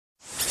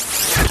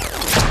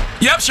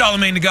Yep,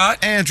 Charlamagne the God.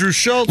 Andrew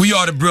Schultz. We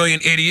are the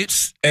Brilliant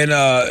Idiots. And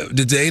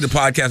today, the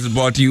podcast is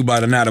brought to you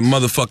by the Not a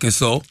Motherfucking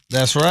Soul.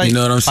 That's right. You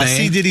know what I'm saying? I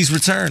see Diddy's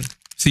return.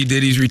 C.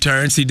 Diddy's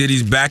return. C.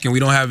 Diddy's back, and we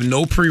don't have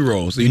no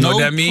pre-rolls. So you know what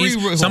that means?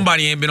 Pre-roll.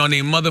 Somebody ain't been on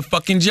their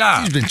motherfucking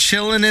job. He's been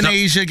chilling in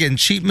Asia, getting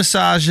cheap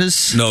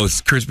massages. No,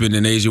 it's Chris been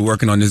in Asia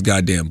working on this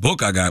goddamn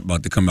book I got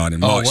about to come out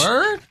in March. Oh,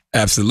 word?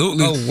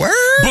 Absolutely. Oh, word?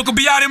 Book will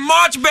be out in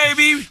March,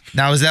 baby.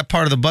 Now, is that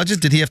part of the budget?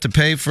 Did he have to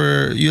pay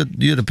for you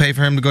had to pay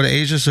for him to go to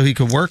Asia so he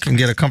could work and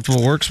get a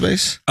comfortable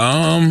workspace?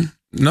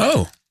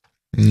 No.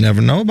 You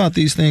never know about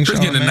these things. Chris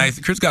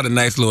got a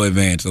nice little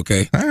advance,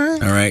 okay? All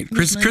right.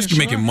 Chris been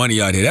making money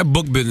out here. That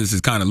book business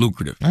is kind of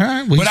lucrative. All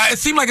right. Well, but it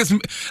seems like it's,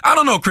 I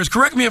don't know, Chris,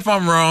 correct me if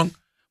I'm wrong,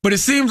 but it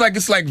seems like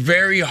it's like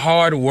very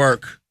hard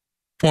work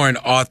for an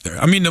author.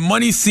 I mean, the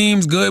money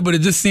seems good, but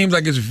it just seems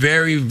like it's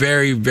very,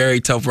 very,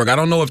 very tough work. I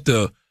don't know if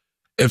the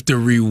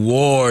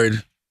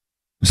reward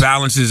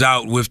balances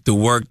out with the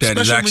work that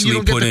is actually when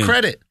you don't put get in. The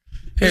credit.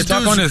 Here,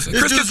 talk on this.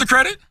 Chris gets the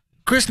credit?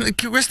 Chris not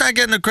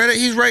getting the credit.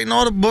 He's writing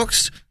all the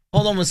books.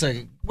 Hold on one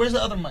second. Where's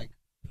the other mic?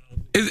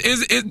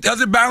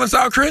 Does it balance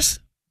out, Chris?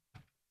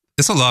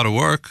 It's a lot of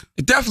work.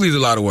 It definitely is a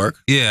lot of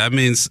work. Yeah, I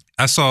mean,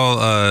 I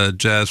saw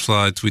Jazz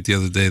Fly tweet the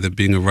other day that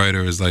being a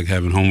writer is like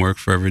having homework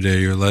for every day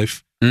of your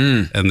life.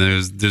 And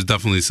there's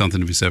definitely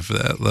something to be said for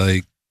that.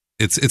 Like,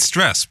 it's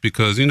stress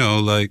because, you know,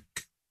 like,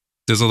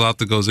 there's a lot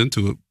that goes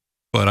into it,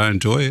 but I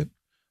enjoy it.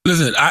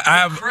 Listen, I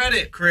have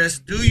credit, Chris.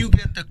 Do you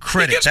get the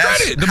credit? He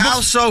gets credit. How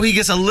so? He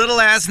gets a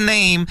little ass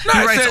name. No,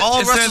 he writes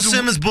all it Russell says,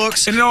 Simmons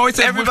books. And it always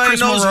says everybody Chris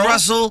knows Monroe.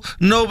 Russell.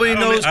 Nobody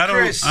knows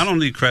Chris. I don't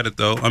need credit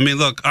though. I mean,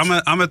 look,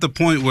 I'm at the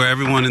point where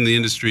everyone in the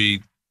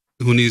industry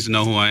who needs to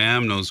know who I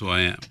am knows who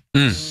I am.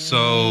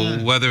 So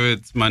whether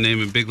it's my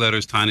name in big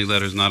letters, tiny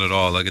letters, not at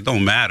all. Like, it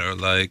don't matter.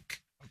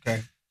 Like,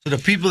 okay. So the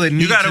people that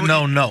need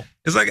to know.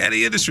 It's like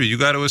any industry. You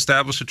got to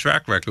establish a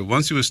track record.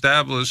 Once you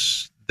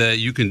establish that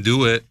you can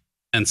do it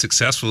and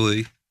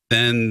successfully,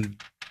 then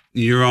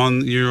you're in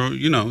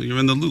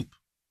the loop.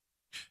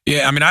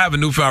 Yeah, I mean, I have a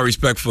newfound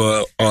respect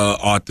for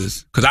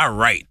authors because I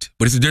write,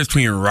 but it's the difference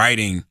between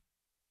writing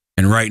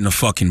and writing a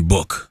fucking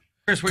book.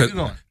 Chris, where you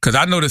going? Because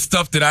I know the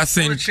stuff that I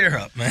send. Pull the chair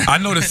up, man. I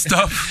know the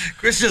stuff.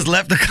 Chris just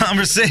left the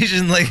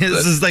conversation like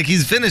this is like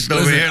he's finished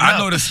over here. I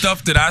know the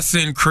stuff that I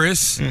send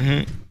Chris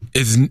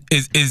is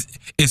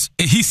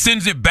he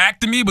sends it back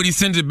to me, but he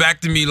sends it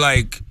back to me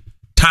like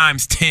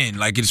times 10.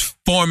 Like, it's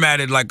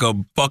formatted like a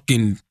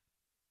fucking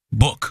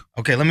book.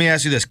 Okay, let me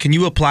ask you this. Can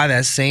you apply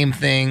that same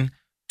thing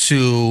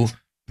to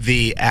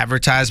the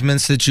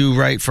advertisements that you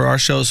write for our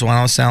show so I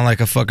don't sound like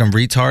a fucking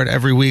retard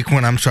every week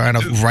when I'm trying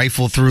to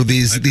rifle through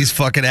these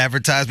fucking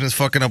advertisements,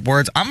 fucking up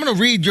words? I'm going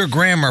to read your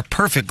grammar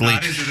perfectly. No,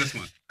 I didn't do this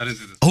one.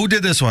 Who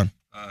did this one?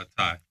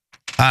 Ty.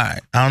 All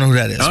right. I don't know who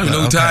that is. I don't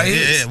know who Ty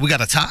is. Yeah, we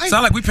got a tie?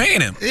 Sound like we paying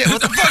him. Yeah,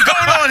 what the fuck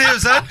going on here,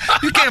 son?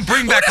 You can't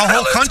bring back a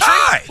whole country.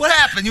 Ty? What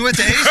happened? You went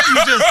to Asia? You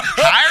just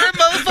hiring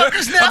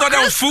motherfuckers now? I thought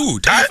that was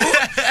food.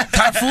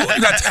 Thai food?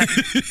 You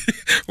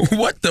got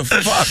what the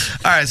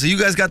fuck? All right, so you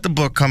guys got the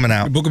book coming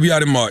out. The book will be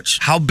out in March.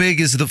 How big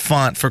is the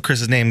font for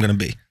Chris's name going to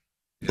be?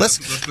 Yeah,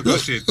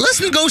 let's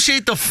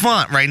negotiate the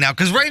font right now,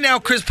 because right now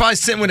Chris probably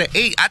sitting with an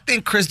 8. I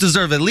think Chris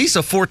deserves at least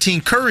a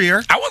 14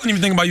 Courier. I wasn't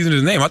even thinking about using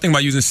his name. I think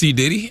about using C.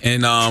 Diddy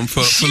and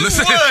for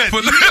listening.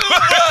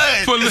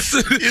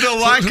 You know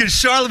why? Because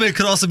Charlamagne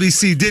could also be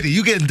C. Diddy.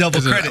 You getting double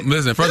credit.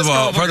 Listen, first of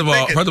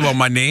all,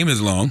 my name is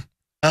long,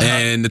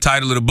 and the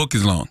title of the book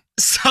is long.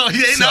 So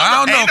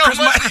I don't know.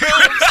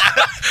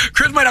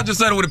 Chris might have to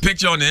settle with a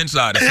picture on the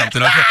inside or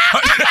something.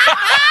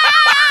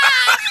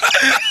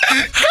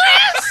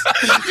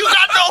 Chris, you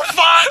got no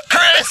font,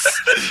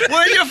 Chris.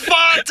 Where your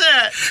font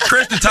at?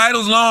 Chris, the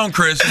title's long,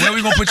 Chris. Where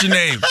we gonna put your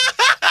name?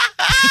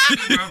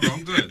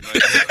 I'm good.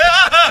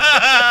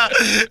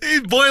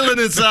 He's boiling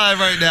inside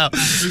right now.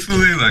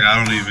 Truthfully,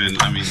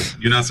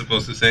 you're not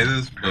supposed to say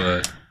this,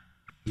 but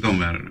it don't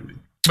matter to me.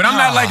 But I'm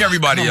not like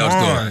everybody else,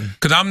 though.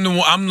 Because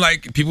I'm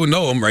like, people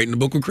know I'm writing the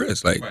book with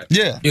Chris. Like,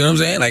 yeah. You know what I'm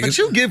saying? Like, but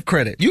you give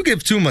credit. You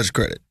give too much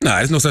credit. Nah,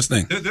 there's no such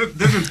thing. There have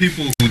been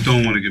people who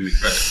don't want to give me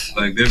credit.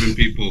 Like, there have been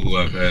people who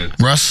have had...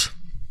 Russ?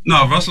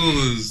 No, Russell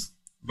was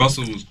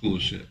cool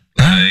as shit.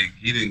 Like,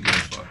 he didn't give a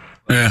fuck.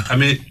 Like, yeah. I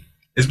mean,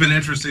 it's been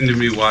interesting to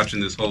me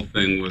watching this whole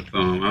thing with, I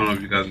don't know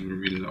if you guys have been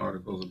reading the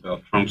articles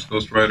about Trump's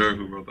ghostwriter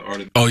who wrote the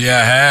article. Oh, yeah,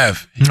 I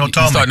have. He's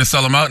starting to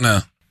sell them out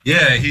now.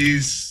 Yeah,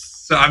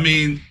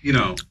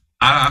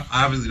 I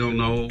obviously don't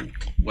know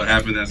what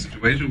happened in that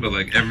situation, but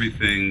like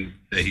everything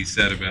that he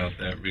said about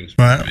that rings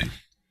true to me.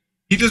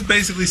 He just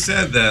basically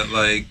said that,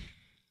 like,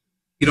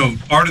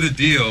 Art of the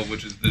Deal,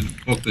 which is the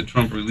book that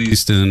Trump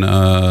released in,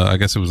 I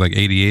guess it was like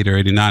 88 or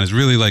 89, is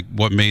really like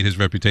what made his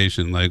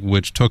reputation, like,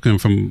 which took him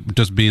from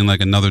just being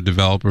like another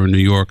developer in New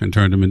York and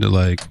turned him into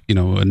like,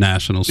 a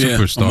national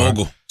superstar. A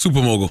mogul.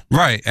 Super mogul.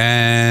 Right.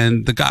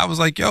 And the guy was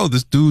like, yo,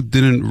 this dude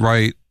didn't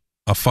write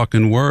a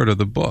fucking word of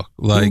the book.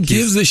 Like, who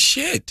gives a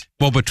shit?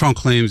 Well, but Trump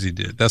claims he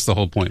did. That's the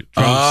whole point.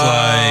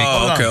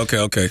 Trump's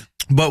okay.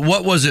 But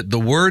what was it? The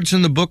words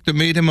in the book that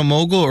made him a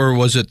mogul, or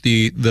was it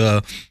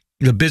the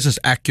the business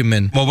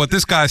acumen. Well, what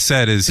this guy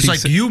said is... It's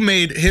like you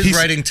made his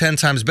writing 10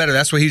 times better.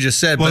 That's what he just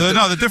said. Well,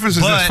 no, the difference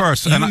is this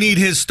first. You need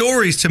his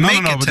stories to make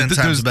it 10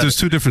 times better. There's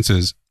two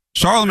differences.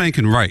 Charlemagne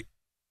can write,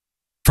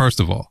 first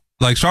of all.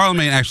 Like,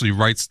 Charlemagne actually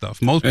writes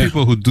stuff. Most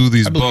people who do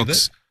these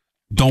books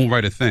don't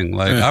write a thing.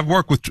 Like, I've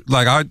worked with...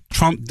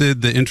 Trump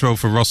did the intro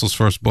for Russell's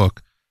first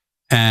book,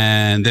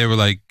 and they were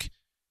like,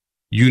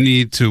 you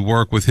need to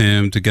work with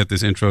him to get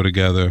this intro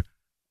together.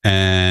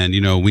 And,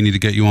 you know, we need to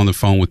get you on the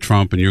phone with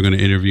Trump and you're going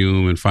to interview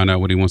him and find out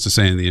what he wants to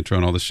say in the intro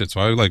and all this shit.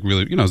 So I like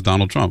really, you know, it's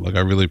Donald Trump. Like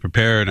I really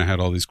prepared and I had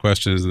all these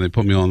questions and they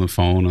put me on the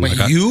phone. And Wait,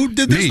 like you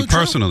did this me with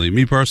personally.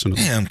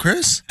 Damn,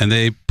 Chris. And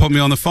they put me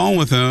on the phone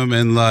with him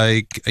and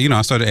like, you know,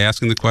 I started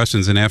asking the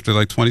questions and after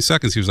like 20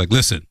 seconds, he was like,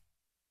 listen,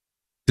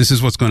 this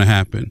is what's going to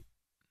happen.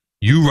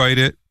 You write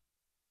it,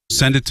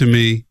 send it to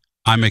me.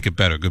 I make it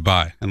better.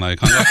 Goodbye. And like,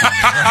 hung up on me.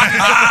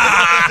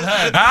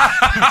 Right?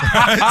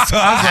 So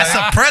that's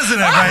a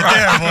president right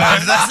there,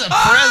 boys. That's a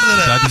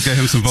president. Did I just get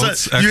him some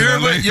votes? So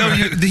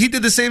he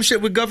did the same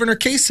shit with Governor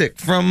Kasich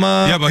from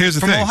but here's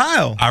the thing.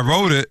 Ohio. I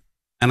wrote it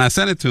and I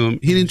sent it to him.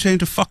 He didn't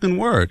change a fucking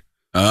word.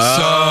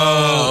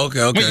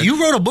 Okay. Wait,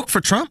 you wrote a book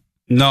for Trump?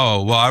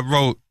 No. Well, I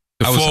wrote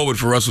the forward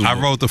for Russell's book.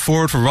 I wrote the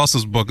forward for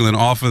Russell's book, and then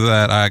off of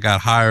that, I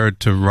got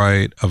hired to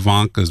write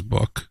Ivanka's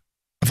book.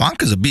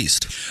 Ivanka's a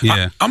beast.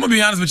 Yeah. I'm going to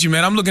be honest with you,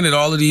 man. I'm looking at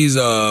all of these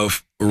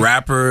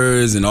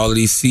rappers and all of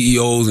these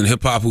CEOs and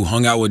hip-hop who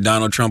hung out with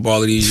Donald Trump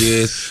all of these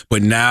years,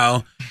 but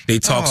now they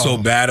talk so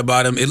bad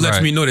about him. It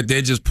lets me know that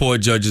they're just poor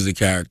judges of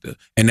character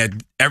and that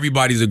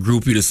everybody's a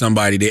groupie to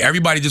somebody.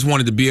 Everybody just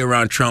wanted to be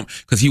around Trump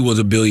because he was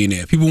a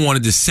billionaire. People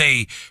wanted to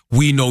say,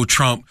 we know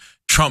Trump.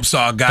 Trump's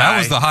our guy. That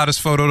was the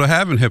hottest photo to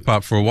have in hip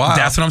hop for a while.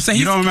 That's what I'm saying.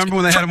 You don't remember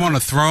when they had him on a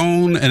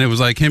throne and it was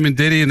like him and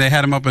Diddy and they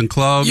had him up in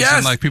clubs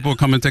and like people were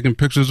coming taking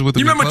pictures with him.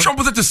 You remember Trump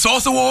was at the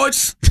Source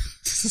Awards?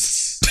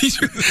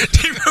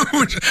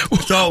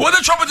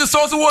 Wasn't Trump at the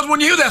Source Awards when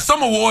you was at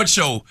some award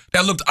show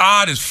that looked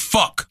odd as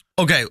fuck?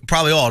 Okay,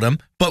 probably all of them.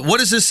 But what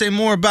does this say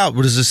more about?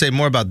 What does this say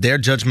more about their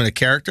judgment of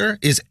character?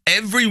 Is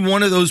every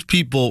one of those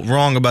people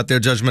wrong about their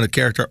judgment of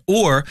character?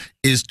 Or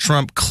is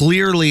Trump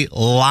clearly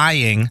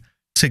lying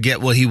to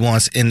get what he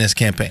wants in this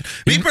campaign?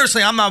 Me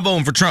personally, I'm not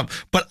voting for Trump,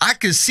 but I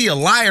can see a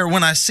liar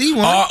when I see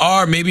one.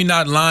 Or maybe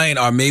not lying,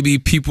 or maybe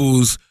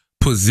people's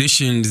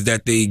positions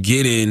that they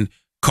get in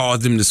cause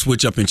them to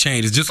switch up and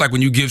change. It's just like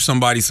when you give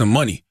somebody some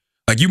money.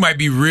 Like you might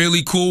be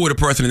really cool with a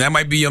person and that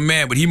might be your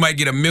man, but he might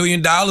get $1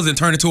 million and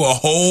turn into a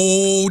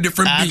whole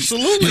different beast.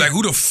 Absolutely. You're like,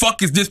 who the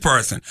fuck is this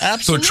person?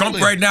 Absolutely. So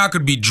Trump right now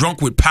could be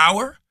drunk with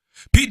power.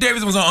 Pete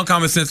Davidson was on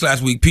Uncommon Sense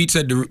last week. Pete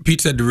said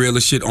the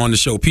realest shit on the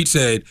show. Pete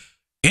said,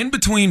 in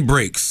between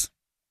breaks,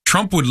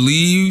 Trump would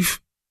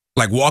leave,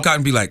 like walk out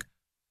and be like,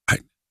 I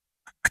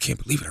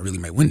can't believe it. I really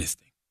might win this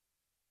thing.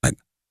 Like,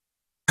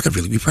 I could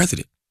really be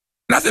president.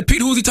 And I said,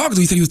 Pete, who was he talking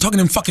to? He said he was talking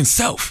to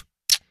himself.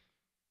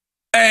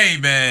 Hey,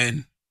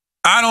 man,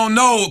 I don't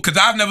know, because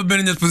I've never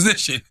been in this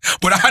position.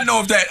 But I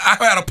know if that I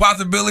had a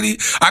possibility,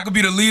 I could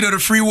be the leader of the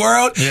free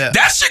world. Yeah.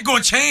 That shit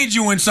gonna change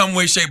you in some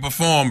way, shape, or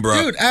form,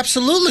 bro. Dude,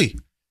 absolutely.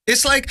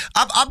 It's like,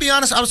 I'll be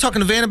honest, I was talking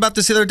to Van about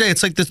this the other day.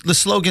 It's like the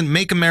slogan,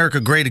 make America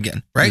great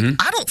again, right?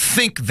 I don't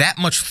think that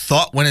much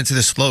thought went into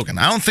this slogan.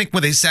 I don't think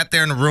when they sat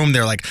there in the room,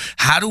 they're like,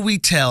 how do we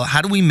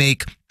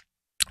make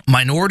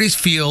minorities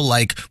feel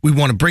like we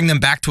want to bring them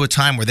back to a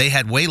time where they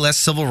had way less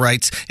civil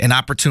rights and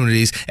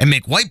opportunities, and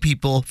make white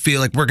people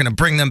feel like we're going to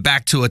bring them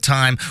back to a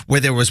time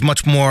where there was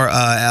much more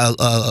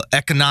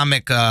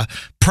economic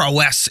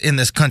prowess in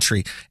this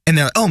country. And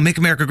they're like, oh, make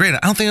America great. I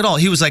don't think at all.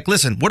 He was like,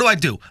 listen, what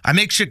do? I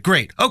make shit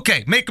great.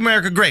 Okay, make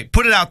America great.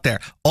 Put it out there.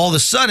 All of a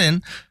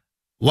sudden,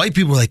 white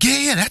people were like,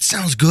 yeah, that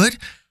sounds good.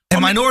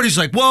 And minorities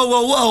were like,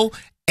 whoa.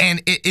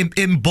 And it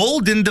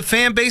emboldened the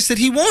fan base that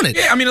he wanted.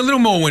 Yeah, I mean, a little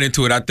more went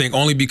into it, I think,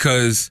 only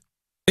because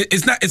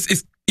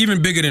it's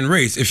even bigger than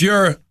race. If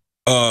you're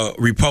a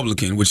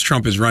Republican, which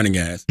Trump is running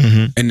as,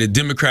 and the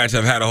Democrats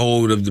have had a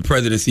hold of the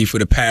presidency for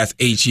the past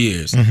 8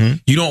 years,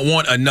 you don't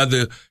want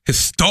another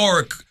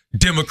historic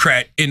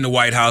Democrat in the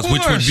White House,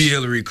 which would be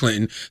Hillary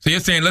Clinton. So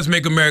you're saying, let's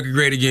make America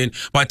great again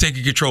by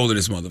taking control of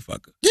this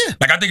motherfucker. Yeah.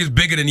 Like, I think it's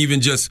bigger than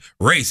even just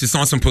race. It's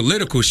on some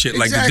political shit.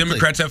 Like, the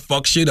Democrats have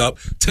fucked shit up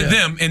to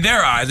them in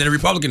their eyes and the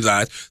Republicans'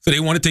 eyes. So they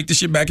want to take the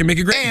shit back and make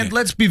it great And again.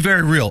 let's be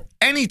very real.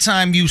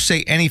 Anytime you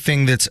say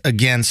anything that's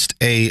against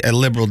a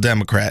liberal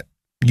Democrat,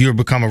 you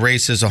become a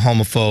racist, a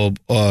homophobe,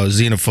 or a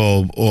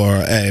xenophobe, or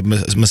a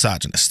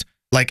misogynist.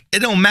 Like, it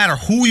don't matter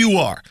who you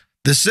are.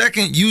 The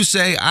second you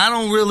say, I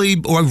don't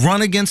really, or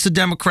run against a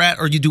Democrat,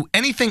 or you do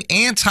anything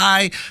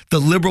anti the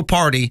liberal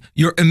party,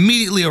 you're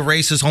immediately a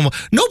racist, homo.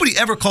 Nobody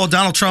ever called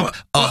Donald Trump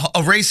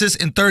a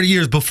racist in 30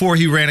 years before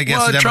he ran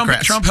against the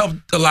Democrats. Trump helped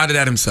a lot of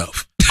that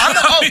himself.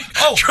 I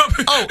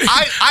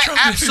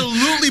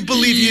absolutely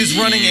believe he is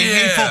running a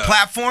hateful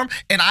platform,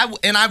 and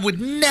I would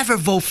never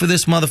vote for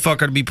this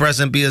motherfucker to be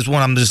president because,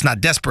 one, I'm just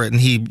not desperate,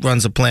 and he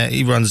runs a plan.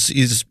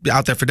 He's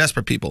out there for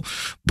desperate people.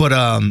 But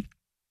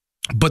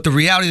But the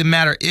reality of the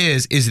matter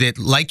is that,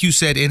 like you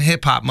said, in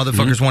hip hop,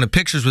 motherfuckers wanted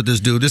pictures with this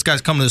dude. This guy's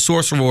coming to the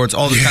Source Awards,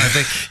 all this kind of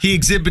thing. He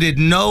exhibited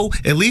no,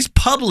 at least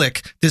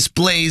public,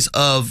 displays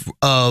of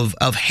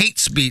hate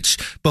speech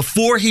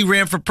before he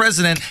ran for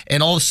president,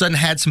 and all of a sudden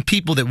had some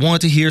people that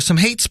wanted to hear some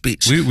hate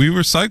speech. We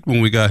were psyched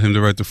when we got him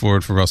to write the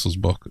foreword for Russell's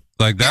book.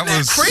 Like that Isn't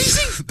was that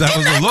crazy. That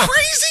was a look.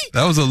 Crazy?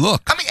 That was a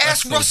look. I mean,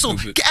 ask Russell.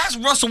 Ask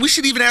Russell. We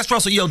should even ask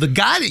Russell. Yo, the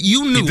guy that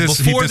you knew He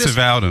before this,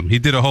 disavowed him. He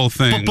did a whole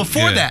thing. But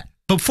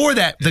before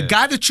that, the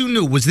guy that you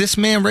knew, was this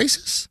man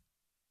racist?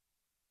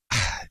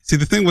 See,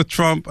 the thing with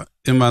Trump,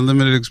 in my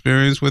limited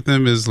experience with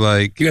him, is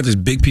like you got this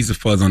big piece of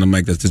fuzz on the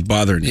mic that's just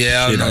bothering you.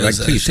 Yeah, I like,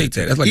 please take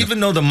that. That's like even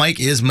though the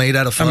mic is made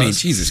out of fuzz. I mean,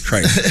 Jesus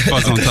Christ,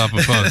 fuzz on top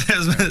of fuzz.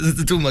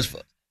 It's too much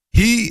fuzz.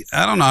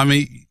 I don't know. I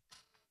mean,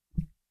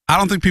 I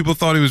don't think people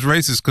thought he was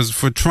racist because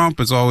for Trump,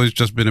 it's always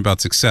just been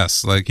about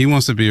success. Like he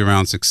wants to be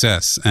around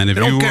success, and if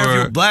you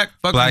were black,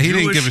 he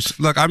didn't give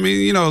a look. I mean,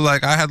 you know,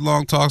 like I had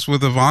long talks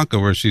with Ivanka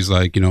where she's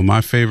like, you know,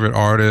 my favorite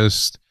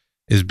artist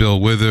is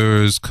Bill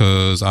Withers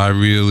because I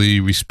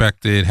really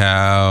respected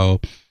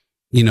how,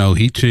 you know,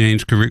 he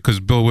changed career because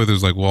Bill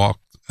Withers like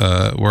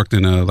worked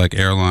in a like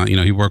airline. You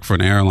know, he worked for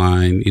an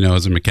airline, you know,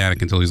 as a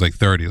mechanic until he's like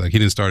 30. Like he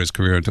didn't start his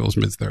career until his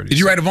mid 30s. Did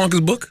you write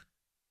Ivanka's book?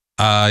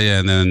 Yeah,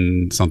 and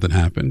then something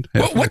happened.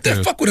 What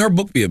the fuck would her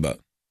book be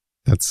about?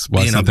 That's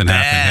why something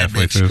happened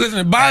halfway through.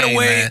 Listen, by the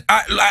way,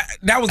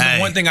 that was the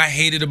one thing I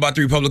hated about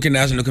the Republican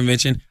National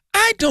Convention.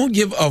 I don't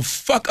give a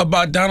fuck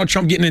about Donald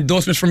Trump getting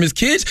endorsements from his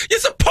kids. You're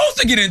supposed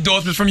to get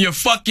endorsements from your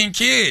fucking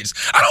kids.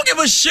 I don't give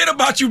a shit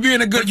about you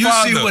being a good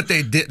father. You see what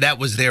they did? That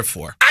was there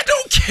for. I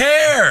don't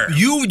care.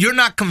 You're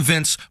not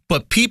convinced,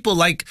 but people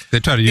like they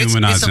try to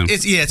humanize him.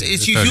 It's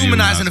you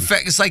humanizing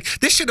effect. It's like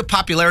this shit a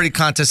popularity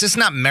contest. It's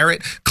not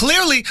merit.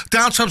 Clearly,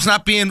 Donald Trump's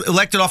not being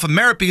elected off of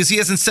merit because he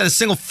hasn't said a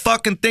single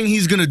fucking thing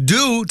he's gonna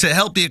do to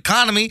help the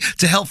economy,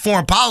 to help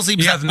foreign policy.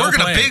 He has no We're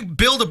gonna plan.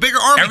 build a bigger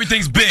army.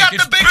 Everything's big. We got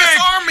It's the biggest big.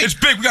 army. It's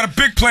big. We got a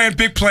big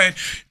plan.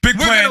 We're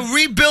gonna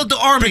rebuild the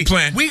army. Big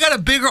plan. We got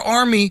a bigger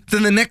army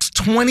than the next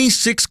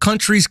 26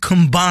 countries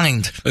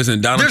combined. Listen,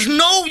 you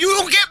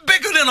don't get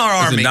bigger than our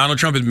army. Donald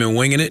Trump has been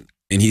winging it,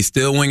 and he's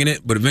still winging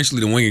it, but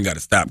eventually the winging got to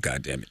stop,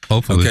 goddammit.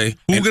 Hopefully. Okay?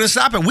 Who's going to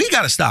stop it? We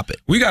got to stop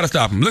it. We got to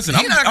stop him. Listen,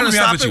 He's not going to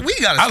stop it. We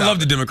got to stop it. I love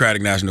the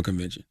Democratic National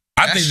Convention.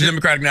 I think the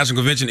Democratic National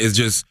Convention is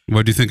just...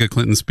 What do you think of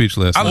Clinton's speech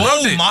last night? I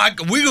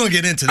loved it. We're going to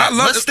get into that.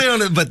 Let's stay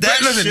on it. But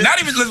that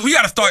listen, we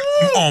got to start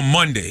on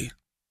Monday.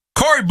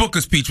 Cory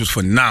Booker's speech was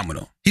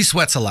phenomenal. He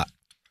sweats a lot.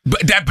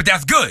 But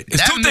that's good.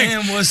 It's two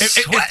things.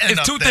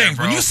 It's two things.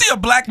 When you see a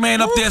black man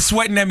up there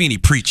sweating, that mean he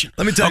preaching.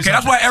 Let me tell you something.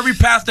 That's why every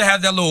pastor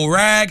has that little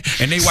rag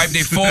and they wipe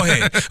their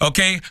forehead.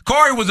 Okay,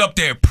 Cory was up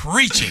there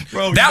preaching.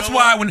 Bro, that's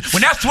why when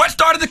that sweat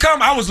started to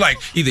come, I was like,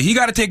 either he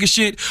got to take a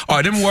shit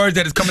or them words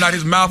that is coming out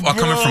his mouth are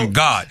coming from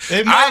God.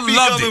 It might be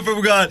coming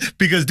from God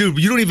because, dude,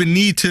 you don't even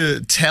need to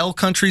tell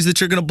countries that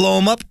you're gonna blow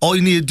them up. All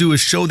you need to do is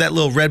show that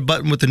little red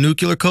button with the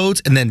nuclear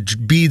codes, and then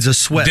beads of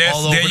sweat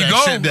all over that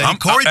shit. There you go.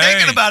 Cory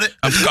thinking about it.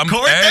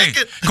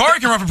 Cory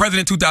can run for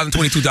president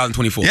 2020,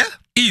 2024. Yeah.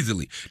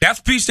 Easily. That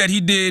speech that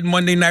he did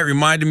Monday night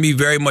reminded me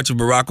very much of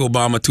Barack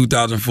Obama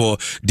 2004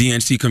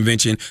 DNC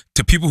convention.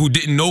 To people who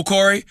didn't know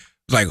Cory,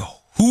 like,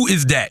 who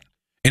is that?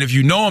 And if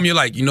you know him, you're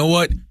like, you know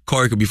what?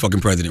 Cory could be fucking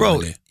president one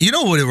day. You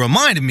know what it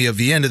reminded me of?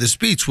 The end of the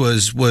speech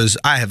was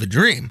I have a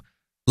dream.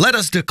 Let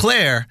us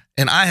declare,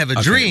 and I have a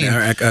dream.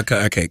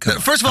 Okay.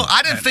 First of all,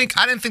 I didn't think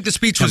the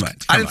speech was.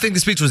 I didn't think the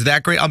speech was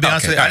that great. I'll be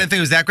honest with you. I didn't think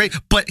it was that great,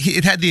 but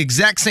it had the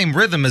exact same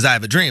rhythm as I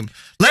have a dream.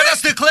 Let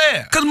us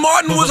declare. Because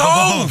Martin was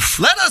hove.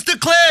 Let us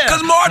declare.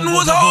 Because Martin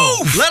was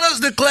hove. Let us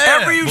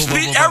declare.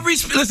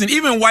 Listen,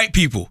 even white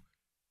people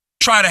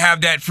try to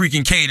have that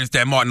freaking cadence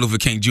that Martin Luther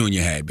King Jr.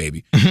 had,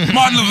 baby.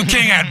 Martin Luther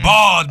King had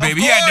bars,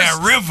 baby. He had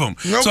that rhythm.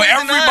 So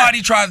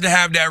everybody tries to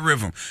have that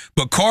rhythm.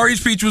 But Cory's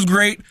speech was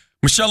great.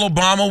 Michelle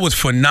Obama was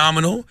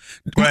phenomenal.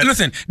 Right.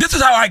 Listen, this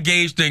is how I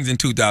gauge things in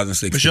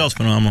 2016. Michelle's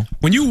phenomenal.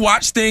 When you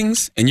watch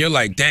things and you're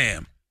like,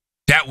 damn,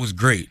 that was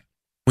great.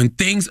 When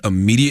things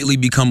immediately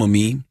become a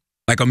meme,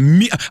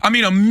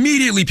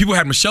 immediately people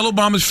had Michelle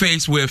Obama's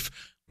face with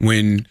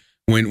when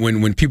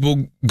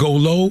people go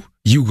low,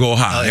 you go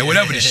high, or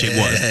whatever this shit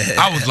was.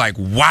 I was like,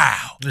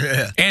 wow.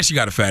 Yeah. And she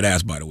got a fat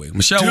ass, by the way.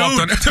 Michelle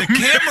walked on the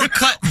camera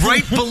cut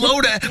right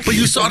below that, but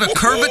you saw the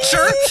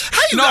curvature?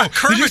 How you got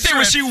curvature? Did you see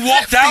when she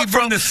walked out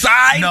from the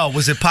side? No,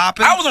 was it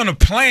popping? I was on a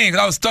plane,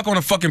 because I was stuck on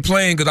a fucking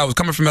plane because I was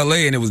coming from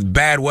LA and it was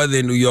bad weather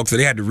in New York, so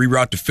they had to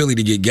reroute to Philly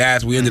to get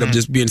gas. We ended up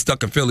just being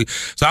stuck in Philly.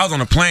 So I was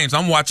on a plane, so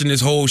I'm watching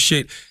this whole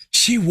shit.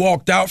 She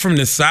walked out from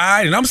the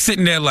side, and I'm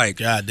sitting there like,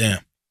 God damn.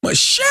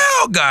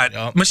 Michelle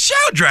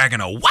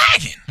dragging a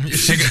wagon.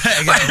 Michelle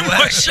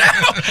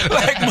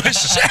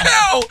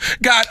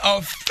got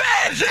a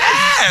fat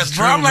ass,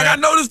 bro. I'm like, I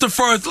know this the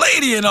first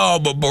lady and all,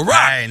 but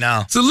Barack, I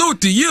know.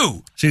 Salute to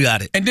you. She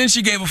got it. And then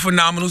she gave a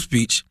phenomenal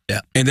speech. Yeah.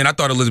 And then I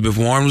thought Elizabeth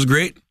Warren was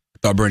great. I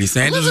thought Bernie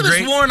Sanders was great.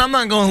 Elizabeth Warren, I'm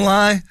not gonna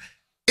lie,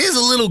 is a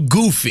little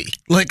goofy.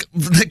 Like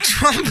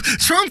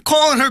Trump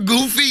calling her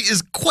goofy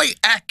is quite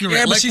accurate.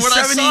 Yeah, but like she's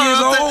 70 years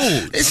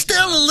old. It's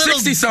still a little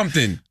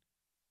 60-something.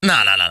 No.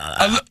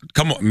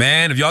 Come on,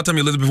 man. If y'all tell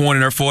me Elizabeth Warren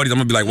in her 40s, I'm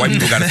gonna be like, white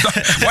people gotta stop.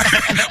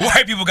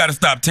 White people gotta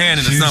stop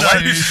tanning. She's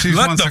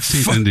what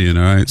 116th Indian,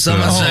 all right?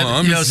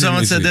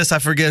 Someone said this. I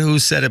forget who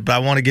said it, but I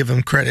want to give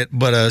him credit.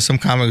 But some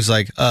comment was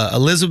like,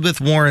 Elizabeth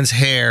Warren's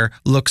hair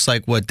looks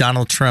like what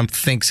Donald Trump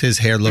thinks his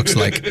hair looks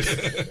like.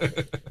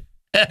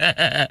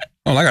 I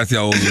gotta see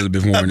how old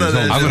Elizabeth Warren is.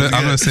 I'm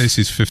gonna say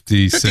she's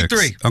 56.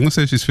 53. I'm gonna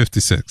say she's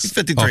 56. She's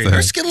 53.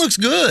 Her skin looks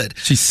good.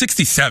 She's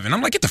 67.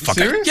 I'm like, get the fuck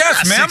out. Serious?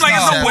 Yes, man. I'm like,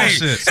 there's no way.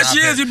 Shit. Yes, she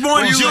is. You're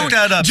born June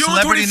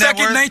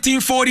 22nd,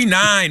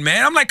 1949,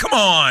 man. I'm like, come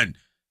on.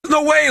 There's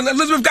no way.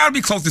 Elizabeth got to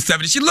be close to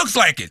 70. She looks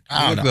like it.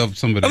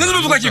 Elizabeth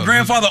looks like your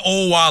grandfather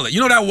old wallet. You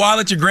know that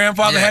wallet your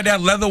grandfather had,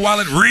 that leather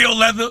wallet, real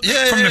leather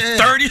from the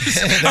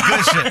 30s? The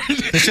good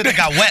shit. The shit that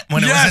got wet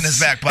when it was in his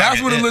back pocket.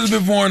 That's what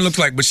Elizabeth Warren looks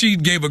like. But she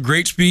gave a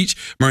great speech.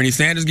 Bernie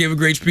Sanders gave a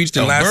great speech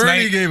last night.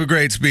 Bernie gave a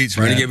great speech,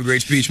 man. Bernie gave a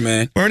great speech,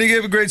 man. Bernie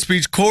gave a great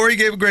speech. Corey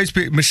gave a great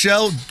speech.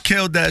 Michelle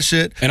killed that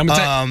shit. And I'm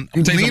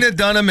gonna tell you Lena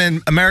Dunham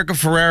and America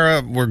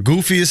Ferrera were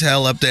goofy as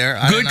hell up there.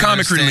 Good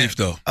comic relief,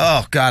 though.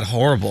 Oh, God,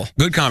 horrible.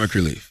 Good comic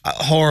relief.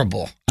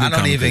 Horrible. I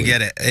don't even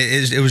get it.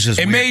 It was just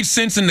It weird. made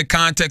sense in the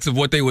context of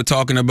what they were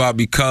talking about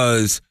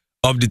because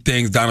of the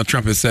things Donald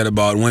Trump has said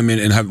about women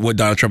and what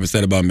Donald Trump has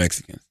said about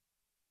Mexicans.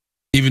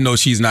 Even though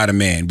she's not a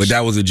man, but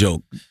that was a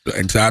joke.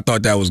 And so I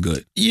thought that was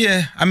good.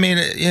 Yeah, I mean,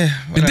 yeah.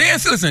 The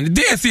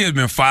DNC has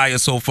been fire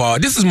so far.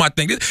 This is my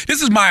thing.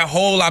 This is my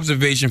whole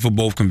observation for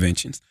both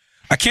conventions.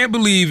 I can't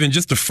believe in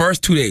just the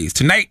first 2 days.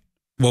 Tonight,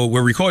 well,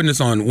 we're recording this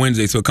on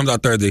Wednesday, so it comes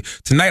out Thursday.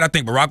 Tonight, I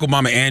think Barack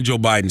Obama and Joe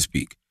Biden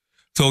speak.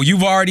 So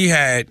you've already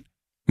had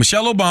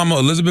Michelle Obama,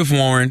 Elizabeth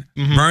Warren,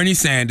 Bernie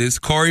Sanders,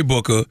 Cory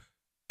Booker,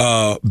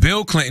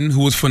 Bill Clinton,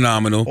 who was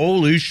phenomenal.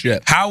 Holy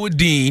shit. Howard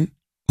Dean,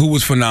 who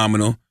was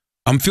phenomenal.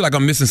 I feel like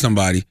I'm missing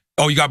somebody.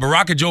 Oh, you got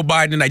Barack and Joe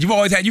Biden tonight.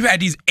 You've had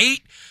these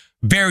 8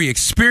 very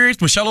experienced,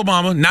 Michelle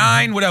Obama,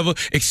 9, whatever,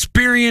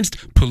 experienced,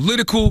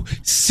 political,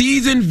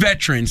 seasoned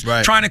veterans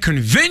trying to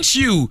convince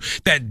you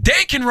that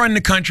they can run the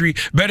country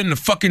better than the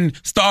fucking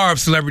star of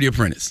Celebrity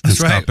Apprentice.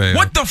 That's right.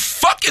 What the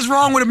fuck is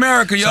wrong with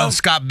America, yo? Son,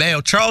 Scott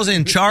Baio. Charles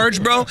in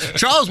charge, bro.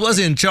 Charles was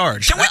in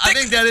charge. I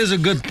think that is a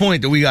good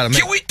point that we got to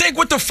make. Can we think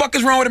what the fuck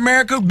is wrong with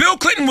America? Bill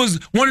Clinton was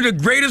one of the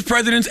greatest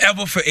presidents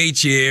ever for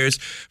 8 years.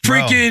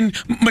 Freaking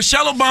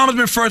Michelle Obama's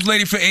been first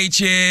lady for 8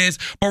 years.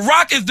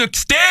 Barack is the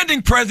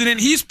standing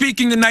president. He's speaking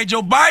tonight.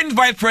 Joe Biden's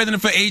vice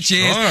president for 8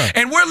 years.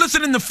 And we're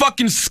listening to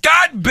fucking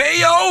Scott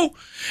Baio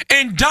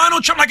and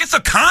Donald Trump like it's a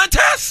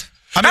contest?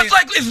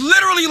 It's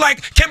literally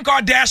like Kim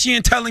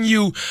Kardashian telling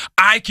you,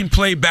 I can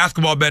play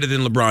basketball better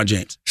than LeBron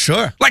James.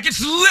 Sure. Like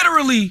it's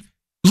literally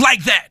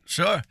like that.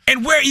 Sure.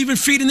 And we're even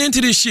feeding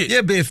into this shit.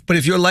 Yeah, but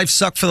if your life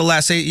sucked for the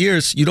last 8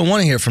 years, you don't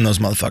want to hear from those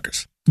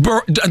motherfuckers.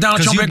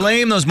 Donald Trump, you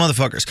blame those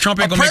motherfuckers.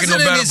 Trump ain't gonna make it no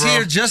better, is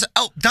here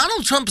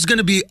Donald Trump is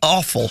gonna be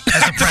awful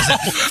as a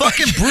president.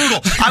 Fucking brutal.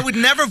 I would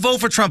never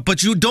vote for Trump,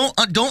 but you don't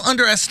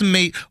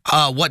underestimate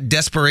what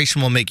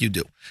desperation will make you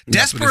do.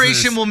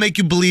 Desperation will make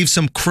you believe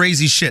some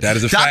crazy shit. That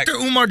is a fact. Dr.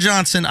 Umar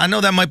Johnson, I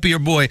know that might be your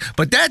boy,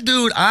 but that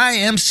dude I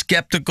am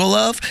skeptical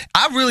of.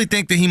 I really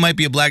think that he might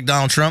be a black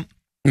Donald Trump.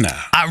 Nah.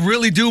 I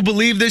really do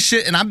believe this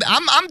shit, and I'm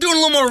doing a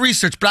little more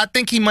research, but I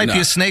think he might be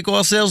a snake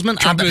oil salesman.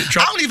 I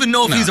don't even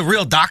know if he's a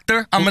real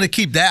doctor. I'm going to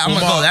keep that. I'm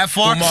going to go that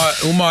far.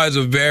 Umar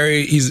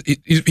is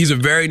he's a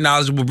very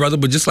knowledgeable brother,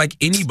 but just like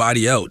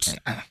anybody else,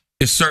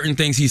 there's certain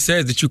things he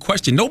says that you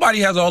question. Nobody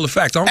has all the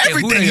facts. I don't care who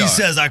Everything they he are.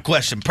 says, I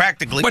question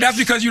practically. But that's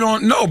because you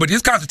don't know. But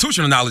his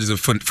constitutional knowledge is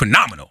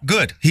phenomenal.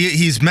 Good.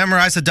 He's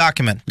memorized a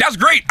document. That's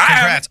great.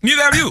 Congrats.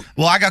 Neither have you.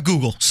 Well, I got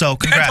Google, so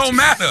congrats. That don't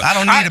matter. I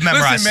don't need to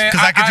memorize because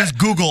I could just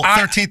Google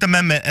 13th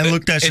Amendment and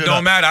look that shit up. It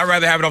don't matter. I'd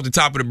rather have it off the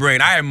top of the brain.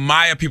 I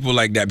admire people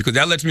like that because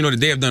that lets me know that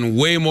they have done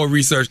way more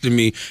research than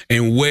me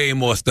and way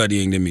more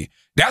studying than me.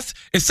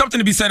 It's something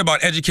to be said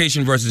about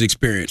education versus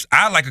experience.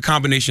 I like a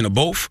combination of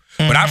both,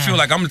 but I feel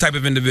like I'm the type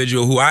of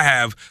individual who I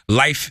have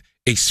life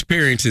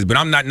experiences, but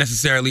I'm not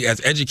necessarily as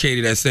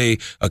educated as, say,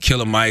 a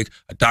Killer Mike,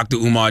 a Dr.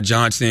 Umar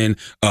Johnson,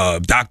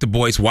 Dr.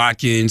 Boyce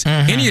Watkins,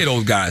 any of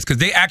those guys, because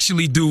they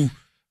actually do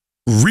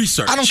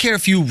research. I don't care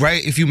if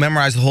you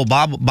memorize the whole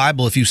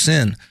Bible if you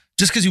sin.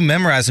 Just because you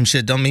memorize some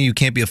shit don't mean you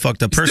can't be a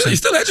fucked up person. You're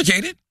still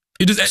educated.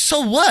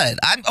 So what?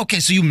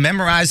 So you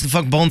memorize the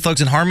fuck Bone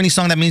Thugs and Harmony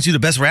song? That means you're the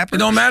best rapper? It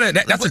don't matter.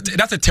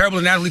 That's a terrible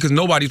analogy because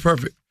nobody's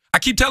perfect. I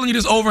keep telling you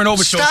this over and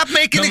over. Stop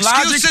making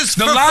excuses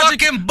for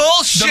fucking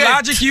bullshit. The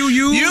logic you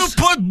use. You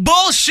put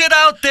bullshit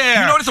out there.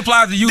 You know this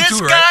applies to you too, right?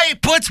 This guy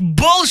puts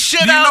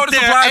bullshit out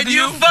there, and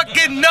you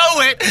fucking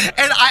know it.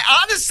 And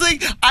I honestly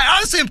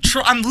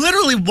I'm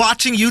literally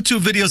watching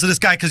YouTube videos of this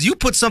guy because you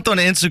put something on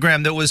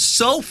Instagram that was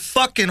so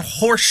fucking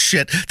horse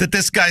shit that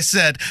this guy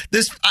said.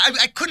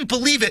 I couldn't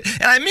believe it,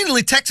 and I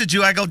immediately texted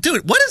you. I go,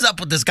 dude, what is up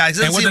with this guy?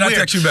 And what did I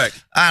text you back?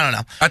 I don't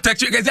know. I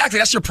text you exactly.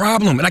 That's your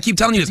problem, and I keep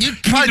telling you this. You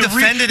probably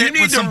defended it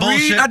with some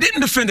bullshit. I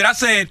didn't defend it. I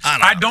said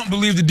I don't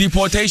believe the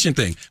deportation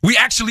thing. We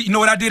actually, you know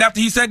what I did after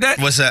he said that?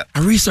 What's that? I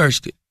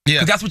researched it.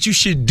 Because that's what you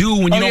should do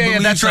when you don't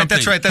believe that's something.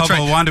 Right. That's right.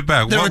 Wind it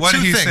back. What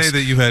did he say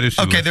that you had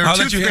issue with? Okay, there are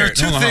two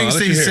things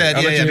that he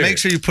said. Yeah, make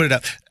sure you put it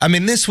up. I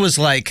mean, this was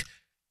like,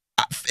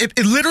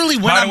 it literally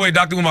went. By the way,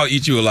 Dr. Umar will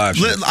eat you alive.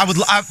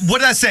 What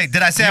did I say?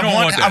 Did I say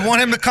I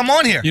want him to come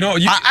on here?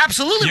 I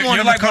absolutely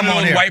want him to come on here. You're like one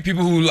of those white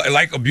people who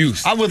like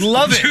abuse. I would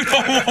love it.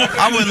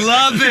 I would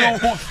love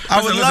it.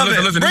 I would love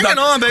it. Bring it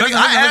on, baby.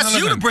 I asked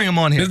you to bring him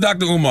on here. This is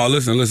Dr. Umar.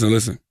 Listen. You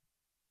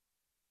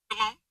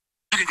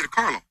can get a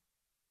car loan,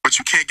 but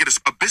you can't get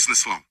a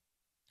business loan.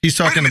 He's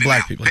talking to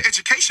black people. The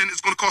education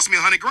is going to cost me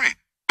 $100,000.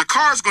 The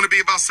car is going to be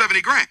about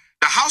 $70,000.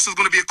 The house is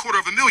going to be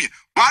 $250,000.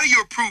 Why do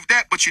you approve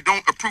that, but you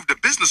don't approve the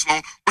business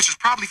loan, which is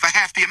probably for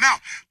half the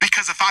amount?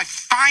 Because if I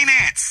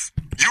finance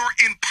your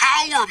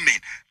empowerment,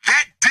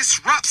 that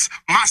disrupts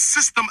my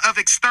system of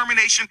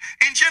extermination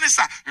and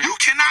genocide. You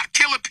cannot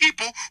kill a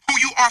people who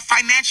you are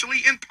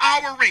financially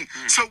empowering.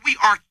 So we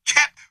are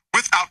kept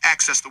without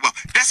access to wealth.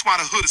 That's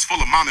why the hood is full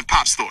of mom and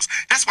pop stores.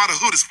 That's why the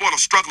hood is full of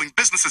struggling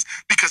businesses,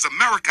 because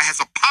America has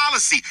a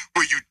policy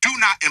where you do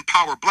not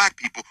empower black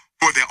people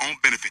for their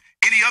own benefit.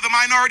 Any other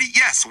minority?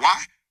 Yes. Why?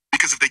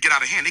 Because if they get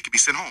out of hand, they can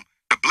be sent home.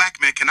 The black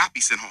man cannot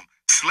be sent home.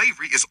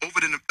 Slavery is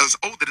older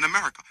than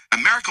America.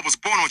 America was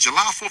born on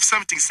July 4th,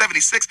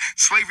 1776.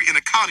 Slavery in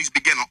the colonies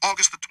began on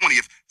August the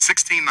 20th,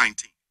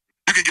 1619.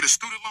 You can get a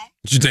student loan.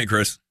 What you think,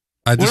 Chris?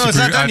 I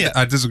disagree.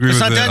 I disagree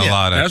with it a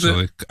lot.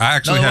 Actually, I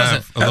actually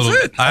have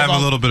a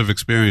little bit of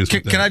experience.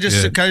 Can I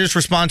just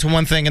respond to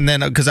one thing, and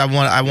then because I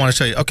want to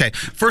show you. Okay,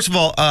 first of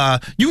all,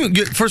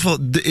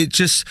 it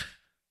just.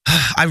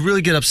 I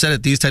really get upset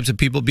at these types of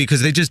people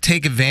because they just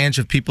take advantage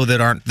of people that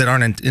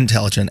aren't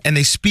intelligent, and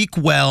they speak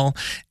well,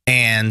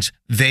 and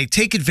they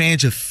take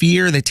advantage of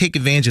fear. They take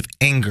advantage of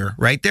anger,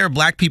 right? There are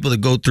black people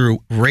that go through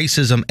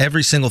racism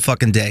every single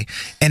fucking day,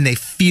 and they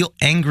feel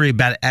angry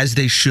about it, as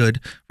they should,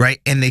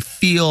 right? And they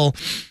feel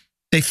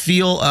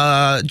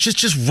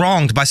just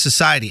wronged by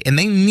society, and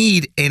they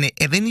need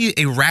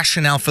a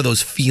rationale for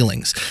those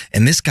feelings.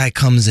 And this guy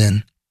comes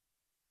in,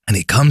 and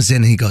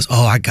he goes,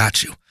 "Oh, I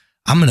got you.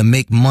 I'm going to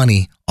make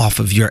money off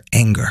of your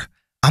anger.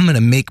 I'm going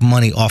to make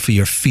money off of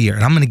your fear.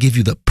 And I'm going to give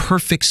you the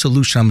perfect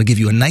solution. I'm going to give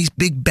you a nice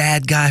big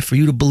bad guy for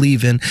you to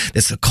believe in.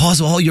 That's the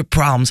cause of all your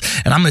problems.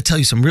 And I'm going to tell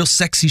you some real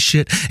sexy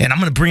shit. And I'm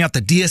going to bring out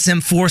the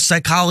DSM-4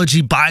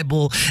 psychology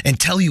Bible and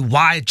tell you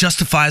why it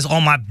justifies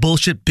all my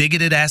bullshit,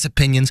 bigoted ass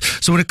opinions."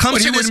 So when it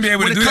comes to this,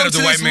 when it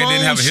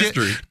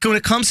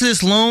comes to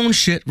this loan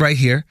shit right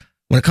here,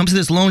 when it comes to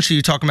this loan shit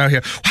you're talking about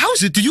here, how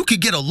is it that you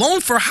could get a loan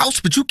for a house,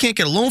 but you can't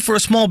get a loan for a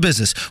small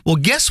business? Well,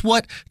 guess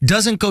what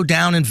doesn't go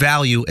down in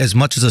value as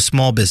much as a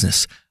small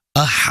business?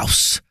 A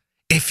house.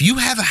 If you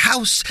have a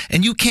house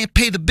and you can't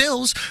pay the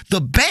bills, the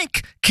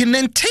bank can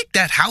then take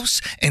that house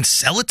and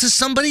sell it to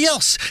somebody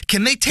else.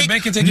 Can they take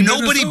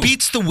Nobody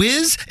Beats the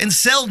Wiz and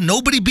sell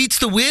Nobody Beats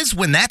the Wiz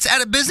when that's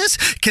out of business?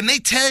 Can they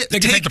take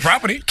the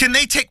property?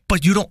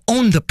 But you don't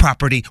own the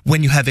property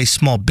when you have a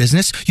small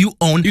business. You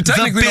own the business.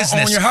 You technically don't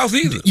own your house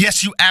either.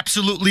 Yes, you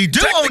absolutely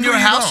do own your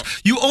house.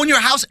 You own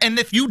your house, and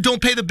if you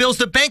don't pay the bills,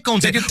 the bank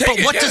owns it. But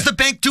what does the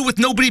bank do with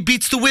Nobody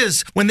Beats the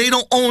Wiz when they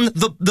don't own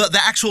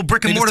the actual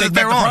brick and mortar that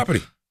they're on?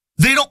 Property.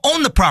 They don't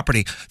own the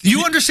property.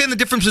 You understand the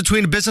difference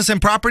between a business and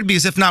property?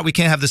 Because if not, we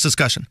can't have this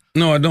discussion.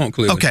 No, I don't,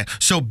 clearly. Okay,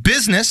 so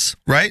business,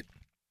 right,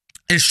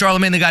 is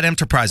Charlamagne the God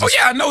Enterprises. Oh,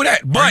 yeah, I know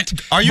that. But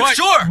are you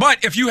sure?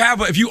 But if you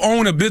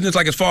own a business,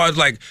 like as far as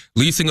like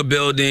leasing a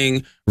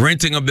building,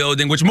 renting a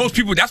building, which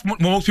that's what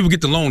most people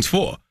get the loans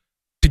for,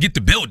 to get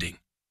the building.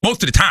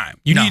 Most of the time,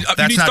 you need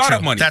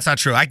startup money. That's not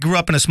true. I grew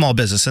up in a small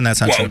business, and that's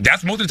not true.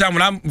 That's most of the time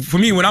when I'm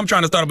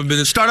trying to start up a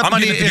business. Startup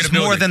money is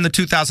more than the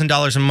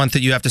 $2,000 a month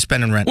that you have to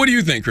spend in rent. What do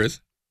you think, Chris?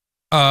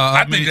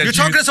 I think you're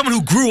talking to someone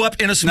who grew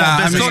up in a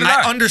small business.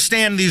 I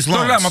understand these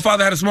loans. My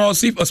father had a small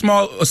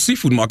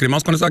seafood market in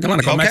Mount Carmel, South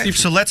Carolina. Okay,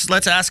 so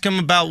let's ask him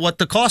about what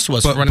the cost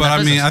was for running that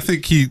business.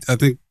 I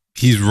think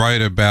he's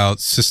right about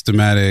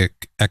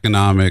systematic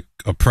economic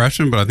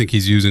oppression, but I think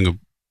he's using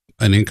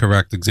an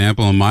incorrect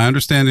example in my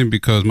understanding,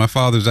 because my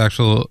father's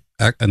actually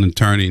an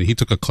attorney, and he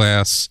took a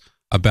class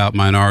about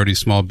minority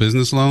small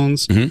business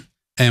loans. Mm-hmm.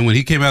 And when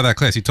he came out of that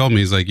class, he told me,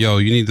 he's like, "Yo,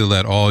 you need to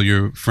let all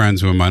your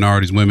friends who are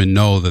minorities, women,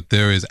 know that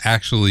there is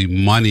actually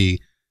money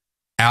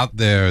out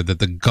there that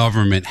the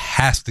government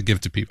has to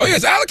give to people." Oh, yeah,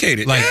 it's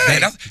allocated. Like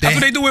that's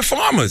what they do with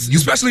farmers,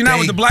 especially now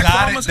with the black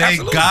farmers. They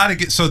gotta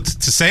get. So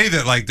to say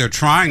that like they're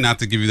trying not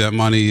to give you that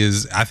money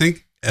is, I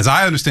think, as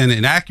I understand it,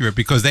 inaccurate,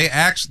 because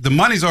the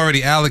money's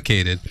already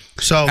allocated.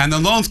 So and the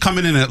loan's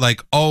coming in at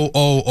like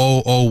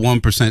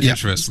 0.0001%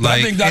 interest.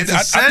 Like it's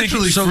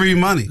essentially free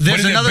money.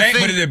 There's another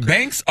thing. But is it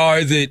banks or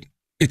is it?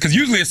 Because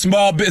usually it's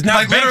small business.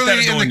 Like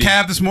literally in the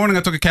cab this morning,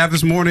 I took a cab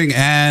this morning,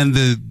 and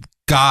the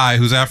guy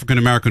who's African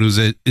American, who's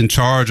in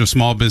charge of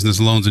small business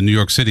loans in New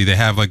York City, they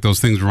have like those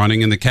things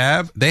running in the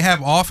cab. They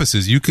have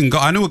offices. You can go.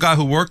 I knew a guy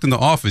who worked in the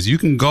office. You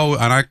can go,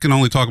 and I can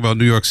only talk about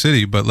New York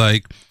City, but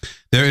like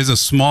there is a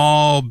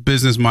small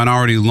business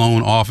minority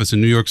loan office in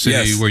New York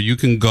City where you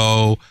can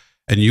go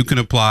and you can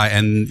apply.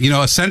 And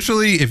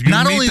essentially, if you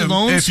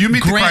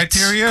meet the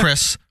criteria,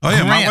 Chris, Oh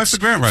yeah, my grants. wife's a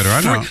grant writer.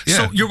 I know.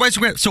 So your wife's a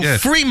grant. So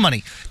free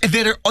money that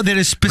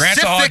is specific.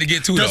 Grants are hard to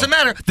get to, doesn't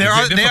though.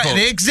 matter.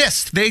 They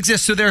exist. They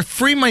exist. So they're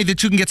free money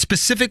that you can get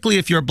specifically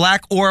if you're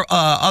black or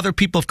other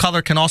people of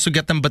color can also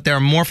get them, but there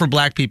are more for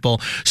black people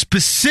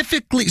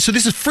specifically. So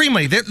this is free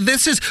money.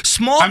 This is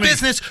small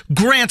business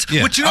grants,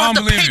 which you don't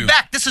have to pay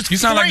back. This is you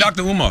sound free. like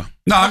Dr. Umar.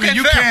 No, I mean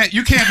you can't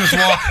just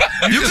walk.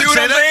 You can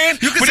say that.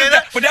 You can say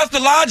that. But that's the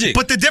logic.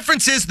 But the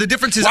difference is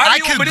Why I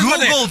do can you- but this is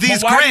Google the-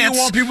 these but why grants. do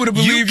you want people to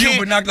believe you,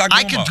 but not Dr.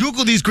 I can Umar?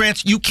 Google these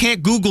grants. You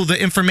can't Google the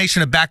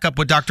information to back up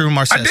what Dr.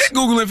 Umar says. I did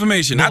Google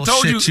information. I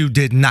told Bullshit, you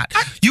did not.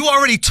 You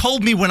already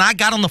told me when I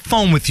got on the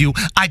phone with you,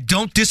 I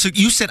don't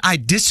disagree. You said I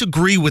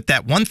disagree with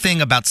that one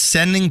thing about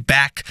sending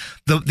back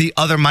the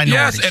other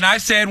minorities. Yes, and I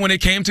said when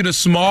it came to the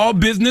small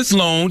business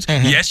loans,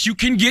 yes, you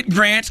can get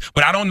grants,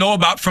 but I don't know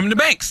about from the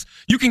banks.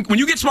 You can when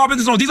you get small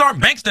business loans, these aren't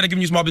banks that are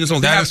giving you small business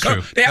loans. That is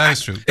true. They have, That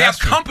is true. They have That's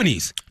true.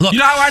 companies. Look, you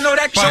know how I know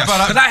that? But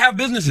Because I have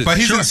businesses. But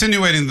he's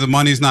insinuating the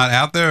money's not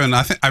out there, and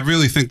I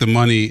really think the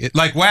money,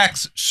 like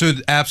Wax,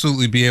 should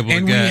absolutely be able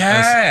and to get. we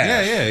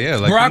have. Yeah.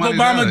 Like Barack the money's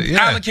out Obama there.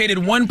 Yeah. allocated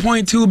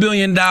 $1.2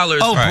 billion Oh,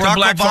 to Barack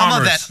black Obama,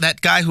 farmers.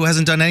 that guy who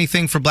hasn't done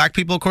anything for black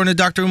people, according to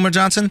Dr. Umar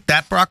Johnson?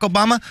 That Barack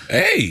Obama?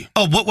 Hey.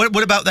 Oh,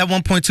 what about that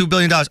 $1.2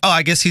 billion? Oh,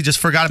 I guess he just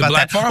forgot about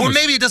black that. Or farmers.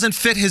 maybe it doesn't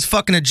fit his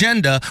fucking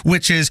agenda,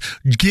 which is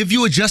give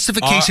you a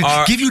justification,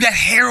 give you that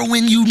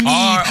heroin you need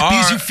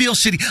because you feel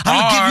shitty. I'm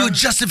going to give you a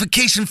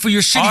justification for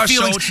your shitty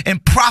feelings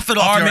and profit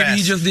off your maybe ass.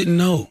 he just didn't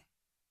know.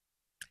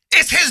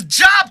 It's his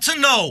job to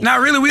know. Not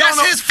really. That's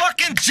don't know. his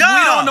fucking job.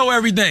 We don't know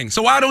everything.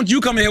 So why don't you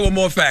come in here with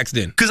more facts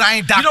then? Because I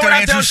ain't Dr. You know what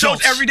I Andrew tell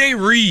Schultz. Schultz every day?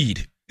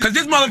 Read. Because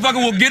this motherfucker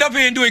will get up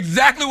here and do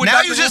exactly what Now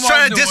Dr. you're just Umar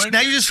trying is to doing.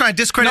 now you're just trying to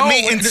discredit No,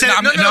 me and say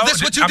no, no. This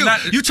is what you I'm do.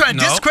 not- You try to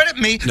no. discredit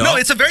me. No,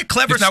 it's a very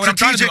clever It's not what I'm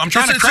trying to do. strategic. I'm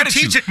trying to it's a credit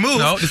you. strategic move.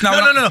 No, it's not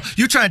what no.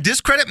 You're trying to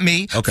discredit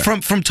me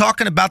from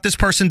talking about this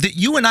person that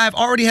you and I have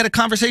already had a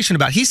conversation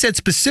about. He said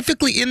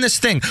specifically in this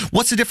thing,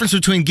 what's the difference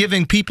between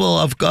giving people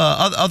of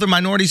other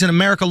minorities in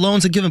America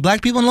loans and giving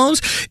black people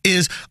loans?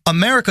 Is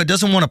America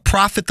doesn't want to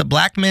profit the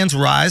black man's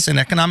rise in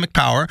economic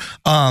power.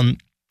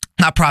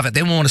 Not profit.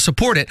 They won't want to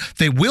support it.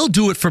 They will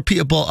do it for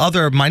people,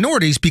 other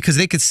minorities, because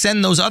they could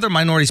send those other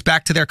minorities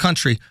back to their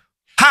country.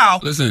 How?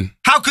 Listen.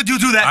 How could you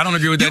do that? I don't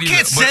agree with that You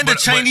can't either, send a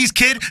Chinese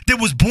kid that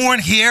was born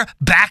here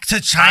back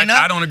to China.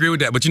 I don't agree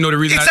with that. But you know the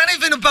reason It's not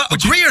even about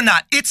agree or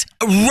not. It's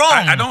wrong.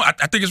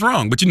 I think it's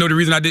wrong. But you know the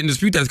reason I didn't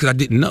dispute that is because I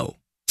didn't know.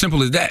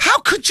 Simple as that. How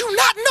could you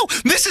not know?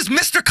 This is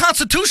Mr.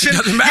 Constitution. It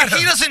doesn't matter.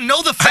 He doesn't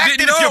know the fact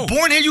that if you're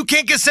born here, you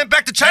can't get sent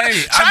back to China.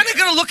 Hey, China's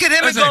going to look at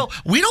him and go,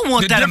 we don't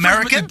want that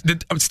American.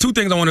 It's two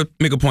things I want to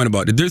make a point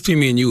about. The difference between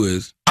me and you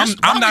is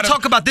I'm not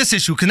talk about this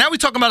issue because now we're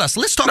talking about us.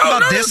 Let's talk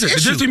about this issue. The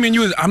difference between me and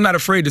you is I'm not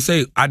afraid to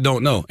say I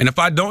don't know. And if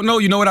I don't know,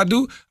 you know what I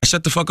do? I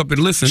shut the fuck up and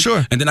listen.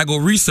 Sure. And then I go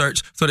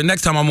research so the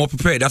next time I'm more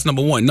prepared. That's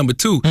number one. Number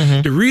two,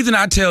 the reason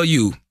I tell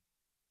you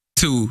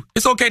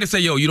it's okay to say,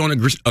 yo, you don't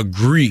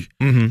agree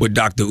with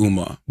Dr.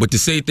 Umar. But to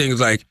say things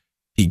like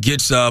he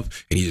gets up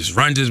and he just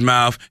runs his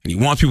mouth and he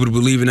wants people to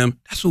believe in him,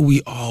 that's what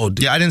we all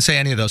do. Yeah, I didn't say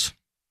any of those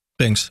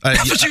things.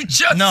 That's what you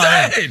just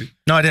said.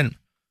 No, I didn't.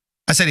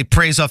 I said he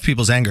preys off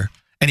people's anger.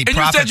 And he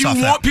profits off that. You said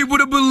you want people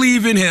to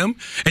believe in him.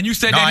 And you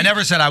said no, I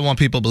never said I want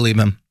people to believe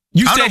him.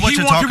 You said he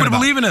wants people to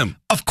believe in him.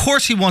 Of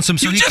course he wants them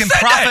so he can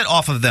profit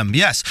off of them.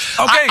 Yes.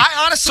 Okay.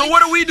 I honestly. So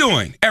what are we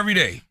doing every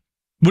day?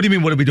 What do you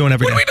mean, what are we doing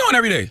every day? What are we doing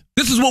every day?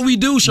 This is what we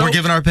do, Schultz. We're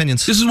giving our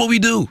opinions. This is what we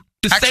do.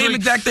 Same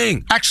exact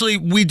thing. Actually,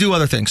 we do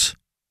other things.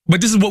 But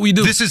this is what we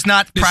do. This is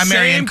not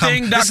primary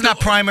income. This is not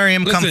primary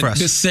income for us.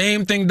 The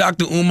same thing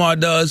Dr. Umar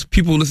does.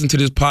 People listen to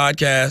this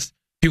podcast.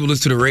 People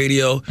listen to the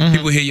radio.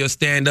 People hear your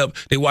stand-up.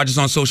 They watch us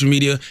on social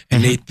media,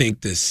 and they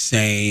think the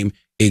same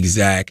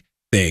exact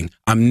thing.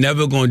 I'm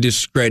never going to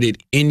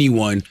discredit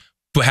anyone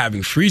for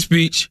having free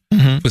speech,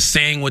 for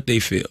saying what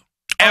they feel.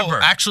 Ever. Oh,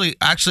 actually,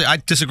 I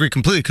disagree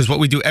completely because what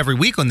we do every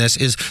week on this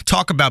is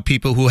talk about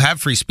people who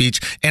have free speech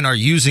and are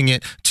using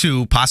it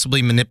to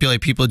possibly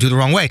manipulate people to do the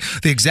wrong way.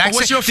 The exact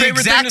what's your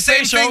favorite thing to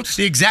say, Schultz?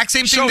 The exact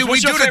same thing that we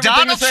what's your do to favorite thing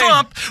Donald to say?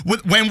 Trump.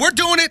 When we're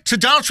doing it to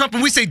Donald Trump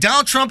and we say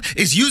Donald Trump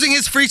is using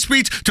his free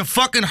speech to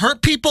fucking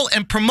hurt people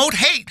and promote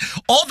hate,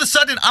 all of a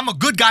sudden I'm a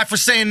good guy for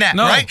saying that,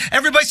 right?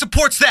 Everybody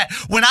supports that.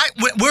 We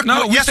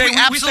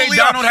absolutely say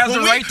Donald has are.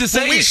 the right to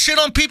say when we it. shit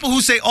on people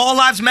who say all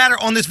lives matter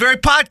on this very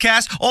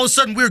podcast, all of a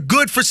sudden we're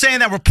good for saying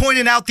that. We're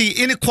pointing out the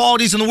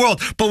inequalities in the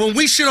world. But when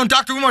we shit on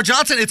Dr. Umar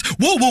Johnson, it's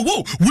whoa.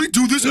 We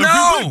do this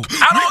every week.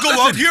 We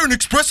go out here and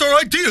express our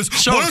ideas.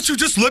 Why don't you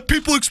just let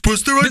people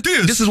express their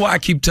ideas? This is why I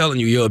keep telling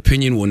you, your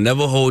opinion will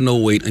never hold no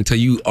weight until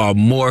you are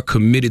more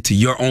committed to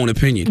your own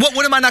opinion.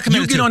 What am I not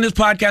committed to? You get on this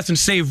podcast and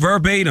say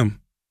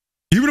verbatim,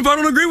 even if I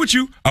don't agree with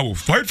you, I will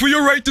fight for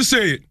your right to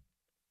say it.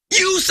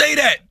 You say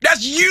that.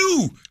 That's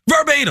you.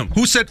 Verbatim.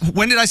 Who said,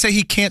 when did I say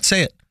he can't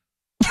say it?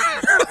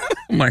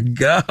 Oh my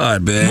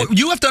God, man.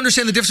 You have to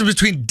understand the difference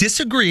between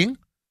disagreeing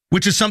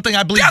which is something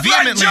I believe That's what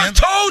I vehemently in.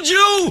 just told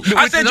you.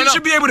 I said you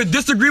should be able to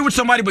disagree with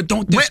somebody, but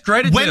don't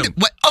discredit them.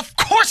 Of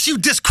course you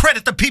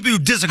discredit the people you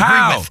disagree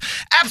with.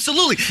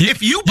 Absolutely.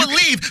 If you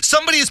believe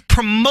somebody is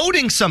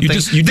promoting something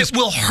that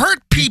will hurt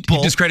people.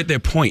 You discredit their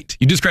point.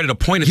 You discredit a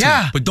point or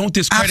two, but don't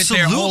discredit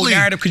their whole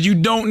narrative because you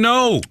don't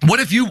know. What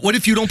if you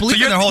don't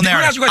believe in their whole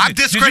narrative? I've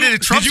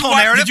discredited Trump's whole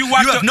narrative. You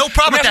have no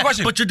problem with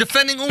that, but you're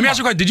defending Umar. Let me ask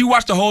you a question. Did you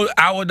watch the whole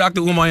hour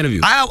Dr. Umar interview?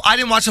 I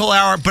didn't watch the whole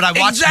hour, but I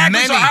watched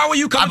many. So how are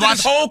you coming to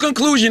this whole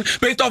conclusion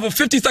based off a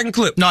 50-second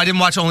clip? No, I didn't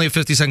watch only a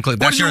 50-second clip.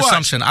 That's your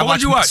assumption. I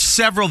watched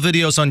several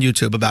videos on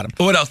YouTube about him.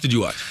 What else did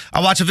you watch?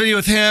 I watched a video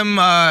with him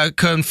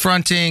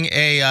confronting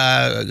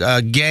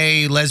a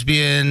gay,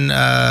 lesbian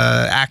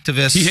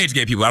activist. He hates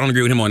gay people. I don't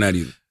agree with him on that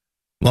either.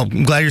 Well,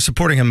 I'm glad you're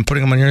supporting him and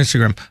putting him on your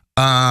Instagram.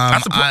 I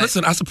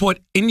support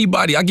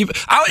anybody.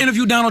 I'll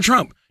interview Donald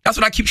Trump. That's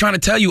what I keep trying to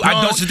tell you.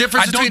 There's a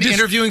difference between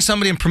interviewing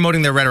somebody and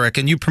promoting their rhetoric,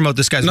 and you promote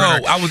this guy's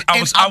rhetoric.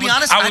 I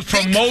was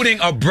promoting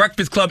a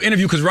Breakfast Club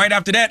interview because right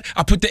after that,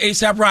 I put the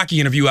A$AP Rocky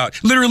interview out.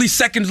 Literally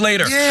seconds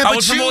later, I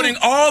was promoting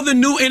all the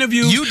new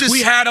interviews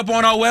we had up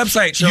on our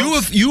website.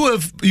 You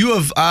have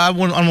I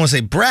don't want to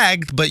say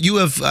bragged, but you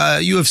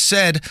have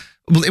said.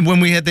 When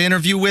we had the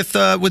interview with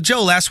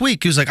Joe last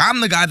week, he was like, I'm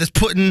the guy that's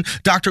putting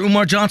Dr.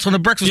 Umar Johnson on the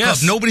Breakfast Club.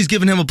 Nobody's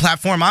giving him a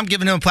platform. I'm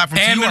giving him a platform.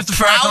 And so you Mr.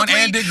 Farrakhan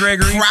and Dick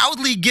Gregory.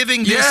 Proudly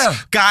giving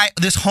this guy,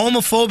 this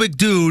homophobic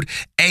dude,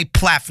 a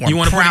platform. You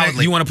want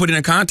to put it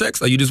in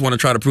context, or you just want to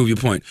try to prove your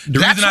point?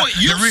 That's what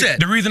you said.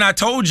 The reason I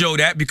told Joe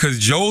that, because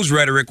Joe's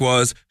rhetoric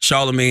was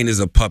Charlemagne is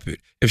a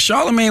puppet. If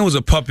Charlemagne was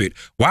a puppet,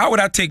 why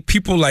would I take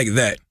people like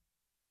that,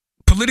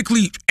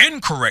 politically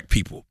incorrect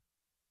people,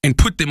 and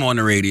put them on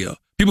the radio?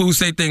 People who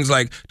say things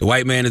like the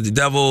white man is the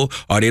devil,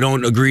 or they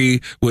don't agree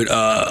with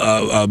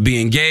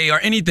being gay or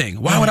anything.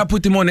 Why would I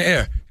put them on the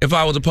air if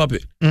I was a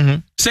puppet?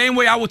 Same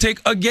way I would take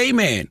a gay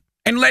man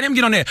and let him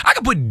get on there. I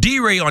could put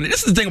D-Ray on it.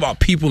 This is the thing about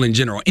people in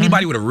general.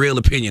 Anybody with a real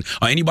opinion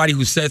or anybody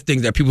who says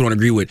things that people don't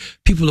agree with,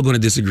 people are going to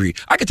disagree.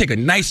 I could take a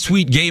nice,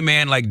 sweet gay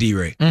man like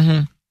D-Ray.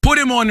 Put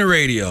him on the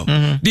radio.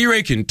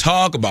 D-Ray can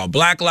talk about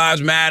Black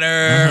Lives Matter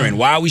and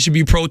why we should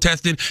be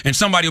protesting, and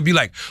somebody will be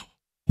like,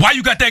 why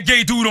you got that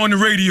gay dude on the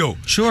radio?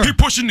 Sure. He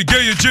pushing the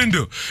gay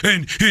agenda.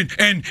 And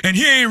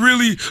he ain't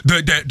really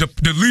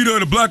the leader of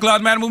the Black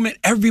Lives Matter movement.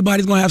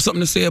 Everybody's going to have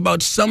something to say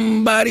about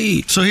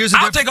somebody. So here's the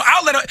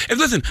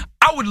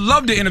I would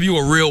love to interview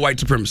a real white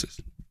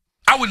supremacist.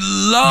 I would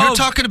love. You're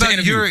talking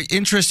about your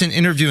interest in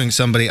interviewing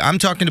somebody. I'm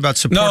talking about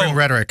supporting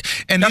rhetoric,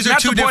 and these are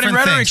two different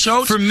things.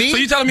 Shows. For me, so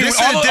you telling me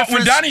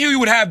when Donahue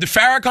would have the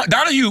Farrakhan,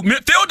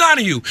 Phil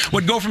Donahue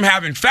would go from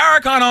having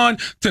Farrakhan on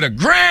to the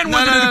Grand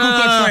Wizard of the Ku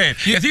Klux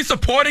Klan. Is he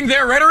supporting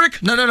their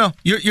rhetoric? No.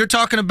 We're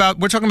talking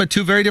about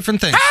two very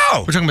different things.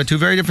 How? We're talking about two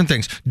very different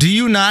things. Do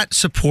you not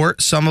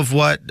support some of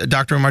what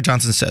Dr. Umar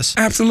Johnson says?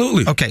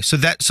 Absolutely. Okay, so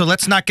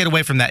let's not get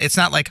away from that. It's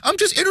not like I'm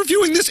just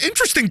interviewing this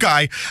interesting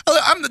guy.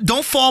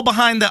 Don't fall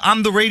behind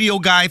I'm the radio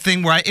guy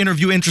thing where I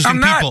interview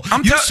interesting people.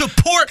 You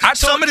support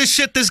some of the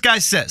shit this guy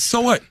says.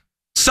 So what?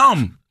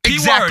 Some.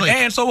 Exactly.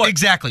 Keyword, and so what?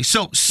 Exactly.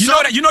 So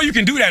you know you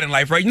can do that in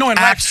life, right? You know in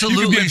life you can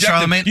be objective.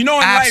 Charlemagne. You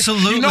know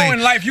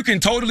in life you can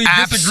totally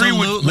disagree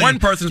with one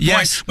person's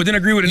point, but then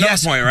agree with another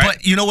point, right?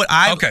 But you know what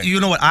I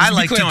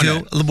like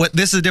to do?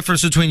 This is the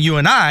difference between you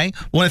and I.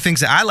 One of the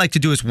things that I like to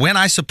do is when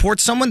I support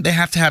someone, they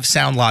have to have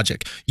sound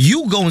logic.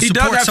 You go and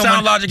support someone. He does have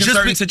sound logic in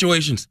certain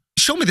situations.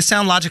 Show me the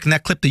sound logic in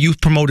that clip that you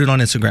promoted on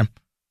Instagram.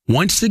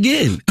 Once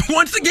again.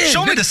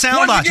 Show me the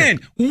sound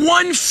logic.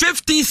 One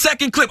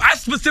 50-second clip. I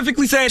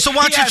specifically said. So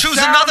why don't you choose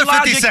another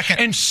 50-second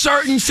in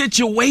certain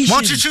situations?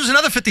 Why don't you choose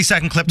another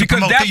 50-second clip to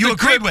promote that you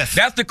agreed with?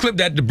 That's the clip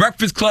that the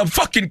Breakfast Club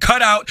fucking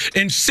cut out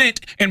and sent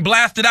and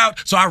blasted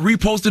out. So I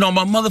reposted on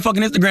my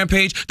motherfucking Instagram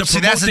page to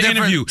promote the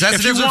interview. That's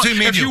the difference between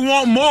me and you. If you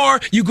want more,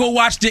 you go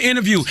watch the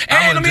interview.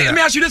 And let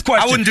me ask you this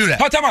question. I wouldn't do that.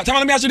 Time out.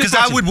 Let me ask you this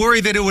question. Because I would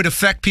worry that it would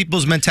affect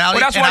people's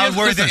mentality, and I would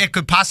worry that it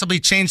could possibly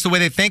change the way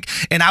they think,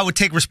 and I would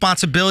take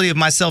responsibility of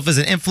myself as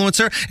an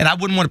influencer, and I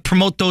wouldn't want to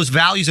promote those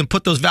values and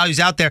put those values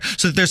out there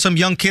so that there's some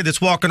young kid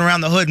that's walking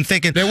around the hood and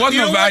thinking there was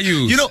no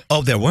values.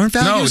 There weren't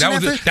values. No,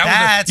 that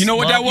was you know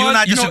what that was? You and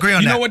I disagree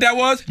on that. You know what that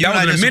was?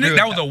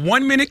 That was a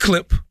 1-minute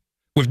clip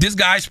with this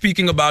guy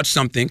speaking about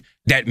something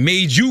that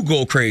made you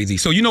go crazy.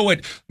 So you know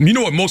what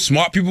most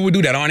smart people would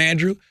do that aren't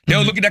Andrew?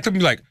 They'll look at that clip and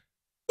be like,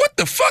 what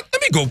the fuck?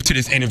 Let me go to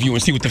this interview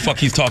and see what the fuck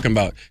he's talking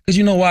about. Because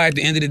you know why? At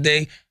the end of the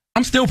day,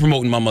 I'm still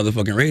promoting my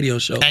motherfucking radio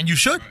show. And you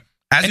should.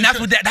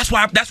 That's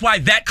why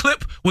that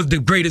clip was the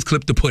greatest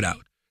clip to put out.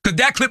 Because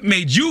that clip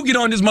made you get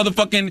on this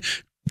motherfucking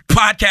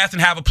podcast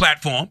and have a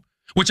platform,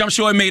 which I'm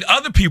sure it made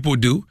other people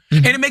do.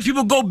 And it makes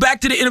people go back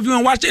to the interview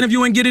and watch the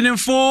interview and get it in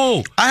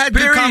full. I had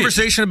good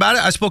conversation about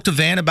it. I spoke to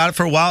Van about it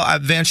for a while.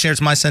 Van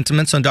shares my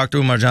sentiments on Dr.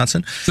 Umar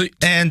Johnson. No,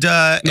 he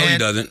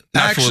doesn't.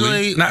 Not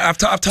fully. I've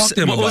talked to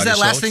him about it. What was that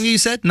last thing you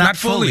said? Not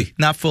fully.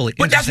 Not fully.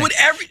 But that's what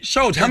every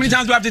show. How many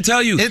times do I have to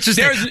tell you?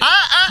 Interesting.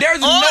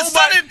 All of a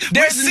sudden,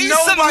 we see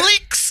some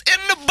leaks in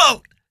the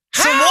boat.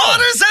 How? Some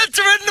water's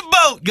entering the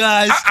boat,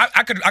 guys.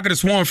 I could have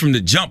sworn from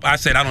the jump. I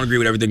said I don't agree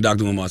with everything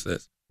Dr. Umar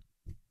says.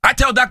 I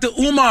tell Dr.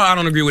 Umar I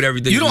don't agree with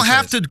everything. You don't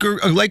have to,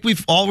 like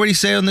we've already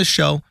said on this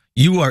show,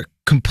 you are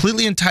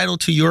completely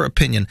entitled to your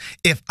opinion.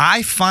 If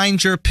I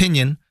find your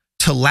opinion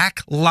to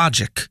lack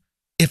logic,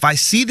 if I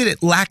see that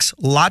it lacks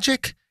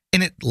logic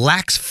and it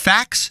lacks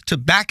facts to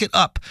back it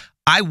up,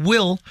 I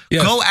will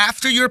go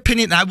after your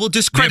opinion and I will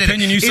discredit it.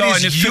 You saw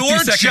it is your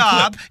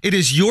job. It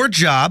is your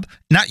job,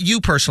 not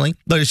you personally,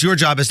 but it's your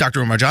job as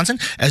Dr. Umar Johnson,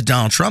 as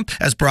Donald Trump,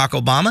 as Barack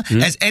Obama,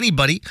 as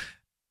anybody,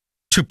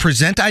 to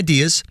present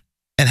ideas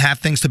and have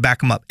things to back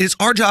them up. It's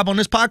our job on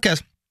this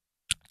podcast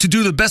to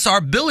do the best of our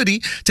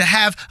ability to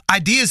have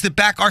ideas that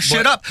back our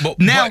shit up.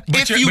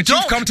 If you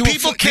don't,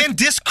 people can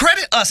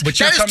discredit us.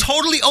 That is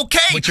totally okay.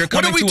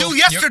 What did we do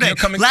yesterday?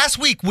 Last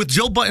week with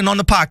Joe Button on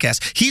the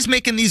podcast. He's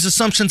making these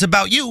assumptions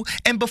about you.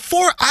 And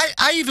before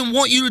I even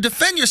want you to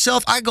defend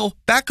yourself, I go,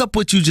 back up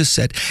what you just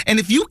said. And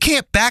if you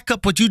can't back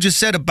up what you just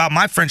said about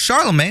my friend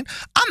Charlamagne,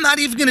 I'm not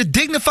even going to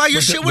dignify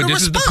your shit with a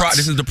response.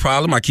 This is the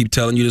problem. I keep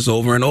telling you this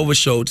over and over,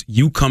 Schultz.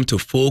 You come to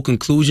full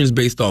conclusions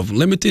based off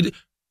limited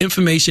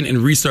information and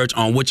research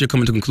on what you're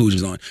coming to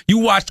conclusions on. You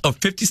watched a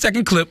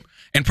 50-second clip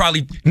and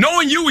probably,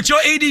 knowing you with your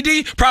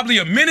ADD, probably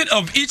a minute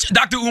of each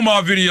Dr.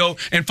 Umar video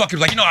and fucking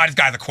like, this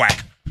guy's a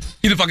quack.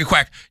 He's a fucking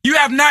quack. You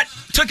have not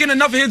taken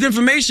enough of his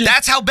information.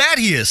 That's how bad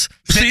he is.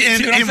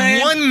 In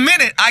 1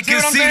 minute, I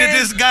can see that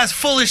this guy's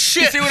full of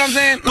shit. You see what I'm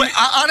saying? But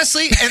I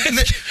honestly, and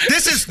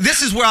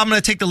this is where I'm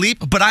going to take the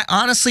leap. But I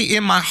honestly,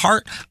 in my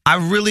heart, I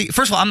really,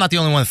 first of all, I'm not the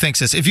only one that thinks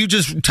this. If you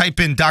just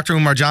type in Dr.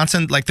 Umar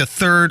Johnson, like the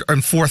third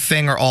and fourth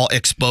thing are all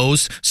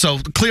exposed. So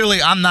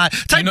clearly, I'm not.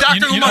 Type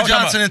Dr. Umar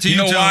Johnson into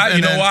YouTube. Why?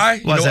 You know why?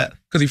 Why's that?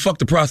 Because he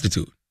fucked a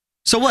prostitute.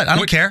 So what? I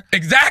don't care.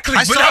 Exactly.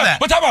 I saw that.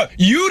 But talk about,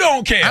 you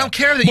don't care. I don't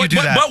care that you do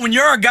that. But when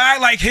you're a guy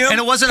like him. And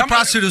it wasn't a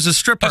prostitute, it was a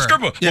stripper.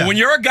 Yeah. But when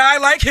you're a guy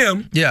like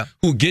him,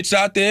 who gets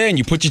out there and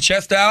you put your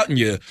chest out and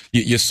you're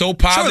so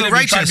positive,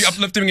 you try to be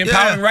uplifting,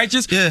 empowering,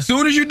 righteous, as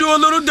soon as you do a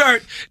little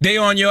dirt, they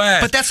on your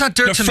ass. But that's not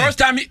dirt to me. The first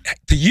time,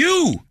 to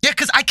you. Yeah,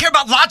 because I care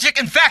about logic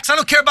and facts. I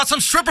don't care about some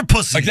stripper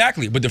pussy.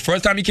 Exactly. But the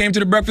first time he came to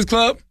the Breakfast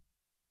Club,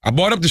 I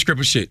brought up the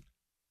stripper shit.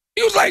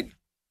 He was like,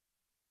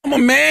 I'm a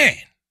man.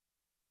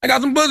 I got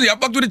some pussy. I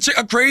fucked with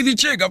a crazy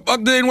chick. I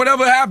fucked her and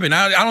whatever happened.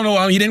 I don't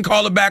know. He didn't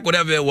call her back,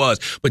 whatever it was.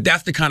 But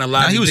that's the kind of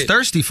logic. He was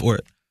thirsty for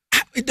it.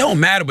 It don't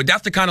matter, but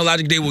that's the kind of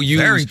logic they will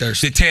use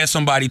to tear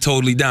somebody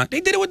totally down. They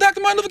did it with Dr.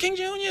 Martin Luther King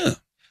Jr.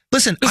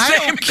 Listen, I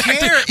don't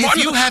care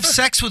if you have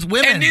sex with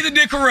women. And neither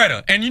did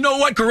Coretta. And you know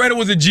what? Coretta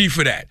was a G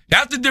for that.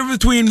 That's the difference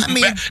between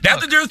the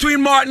difference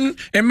between Martin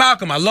and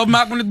Malcolm. I love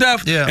Malcolm to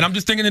death. Yeah. And I'm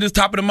just thinking of this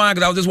top of the mind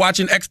because I was just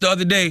watching X the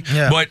other day.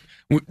 Yeah. But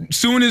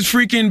soon as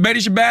freaking Betty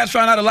Shabazz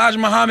found out Elijah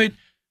Muhammad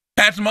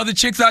had some other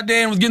chicks out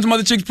there and was getting some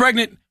other chicks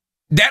pregnant,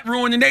 that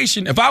ruined the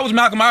nation. If I was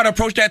Malcolm, I would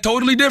approach that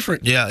totally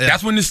different. Yeah.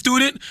 That's when the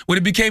student would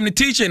have became the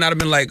teacher, and I'd have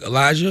been like,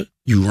 Elijah,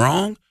 you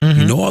wrong. Mm-hmm.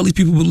 You know all these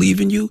people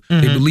believe in you.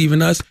 Mm-hmm. They believe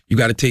in us. You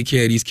got to take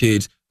care of these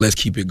kids. Let's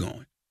keep it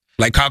going.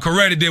 Like how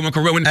Coretta did when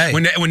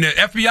the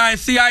FBI and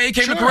CIA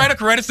came to Coretta.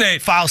 Coretta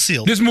said, file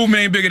sealed. This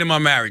movement ain't bigger than my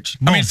marriage.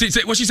 Boom. I mean,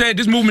 what she said,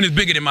 this movement is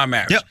bigger than my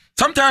marriage. Yep.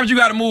 Sometimes you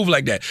got to move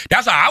like that.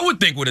 That's how I would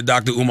think with a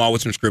Dr. Umar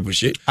with some scripper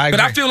shit. But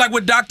I feel like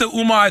what Dr.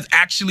 Umar is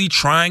actually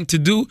trying to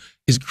do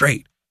is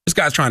great. This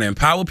guy's trying to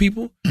empower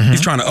people. Mm-hmm.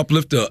 He's trying to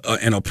uplift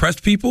and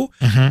oppress people.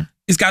 Mm-hmm.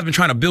 This guy's been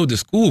trying to build the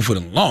school for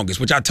the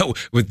longest, which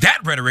with that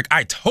rhetoric,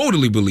 I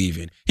totally believe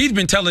in. He's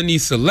been telling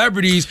these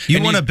celebrities.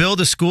 You want to build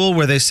a school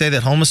where they say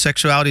that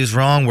homosexuality is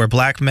wrong, where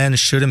black men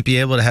shouldn't be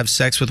able to have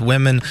sex with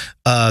women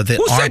that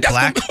aren't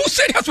black? Who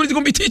said that's what he's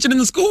going to be teaching in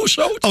the school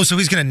show? Oh, so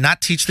he's going to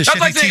not teach the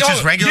shit he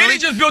teaches regularly?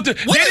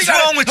 What is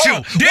wrong with you?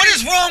 What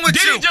is wrong with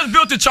you? Did he just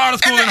built a charter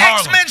school in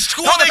Harlem? And the X-Men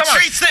school, they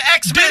treats the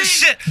X-Men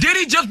shit. Did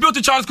he just built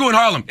a charter school in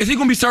Harlem? Is he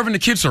going to be serving the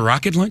kids a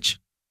rocket lunch?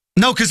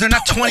 No, because they're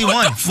not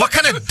 21. What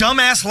kind of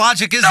dumbass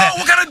logic is that?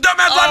 No, what kind of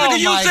dumbass logic are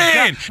you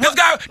saying?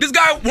 This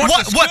guy wants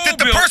a school What, that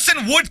the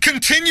person would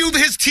continue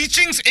his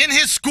teachings in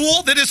his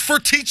school that is for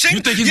teaching?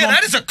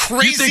 That is a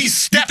crazy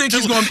step. That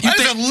is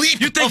a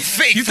leap of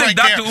faith. You think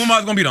Dr. Umar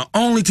is going to be the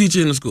only teacher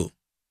in the school?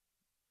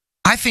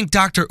 I think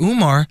Dr.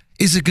 Umar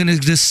is going to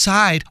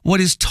decide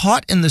what is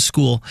taught in the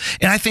school.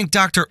 And I think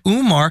Dr.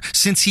 Umar,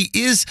 since he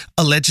is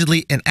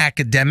allegedly an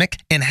academic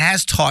and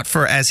has taught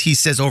for, as he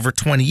says, over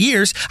 20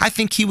 years, I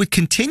think he would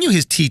continue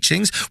his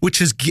teachings,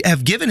 which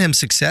have given him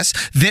success,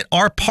 that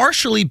are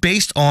partially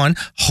based on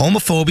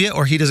homophobia,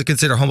 or he doesn't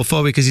consider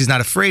homophobia because he's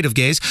not afraid of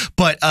gays,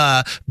 but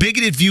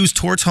bigoted views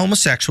towards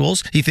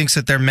homosexuals. He thinks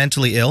that they're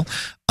mentally ill.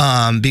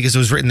 Because it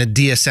was written in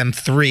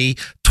DSM-3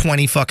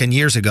 20 fucking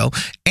years ago.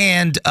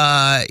 And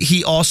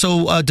he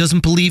also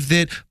doesn't believe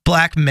that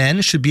black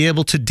men should be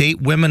able to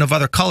date women of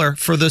other color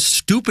for the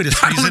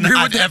stupidest reason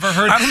I've ever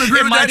heard. I don't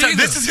agree with that either.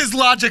 This is his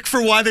logic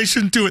for why they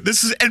shouldn't do it.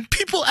 And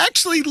people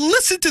actually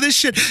listen to this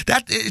shit.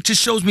 It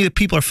just shows me that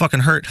people are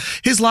fucking hurt.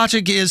 His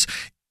logic is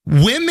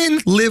women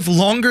live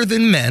longer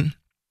than men.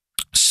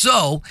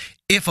 So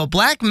if a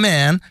black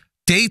man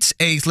dates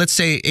a, let's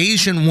say,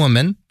 Asian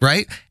woman,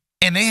 right?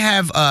 And they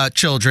have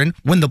children.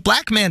 When the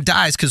black man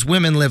dies, because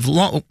women live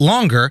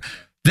longer,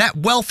 that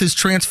wealth is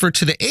transferred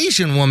to the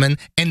Asian woman,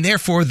 and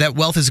therefore that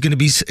wealth is going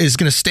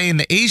to stay in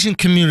the Asian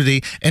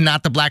community and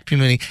not the black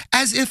community,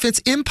 as if it's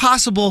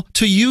impossible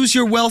to use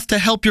your wealth to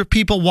help your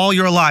people while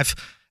you're alive.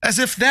 As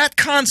if that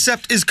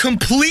concept is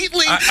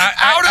completely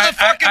out of the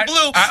fucking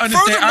blue.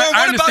 Furthermore,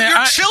 what about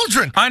your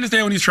children? I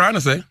understand what he's trying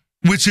to say.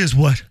 Which is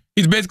what?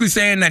 He's basically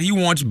saying that he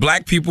wants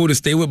black people to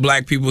stay with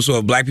black people, so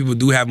if black people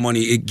do have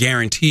money, it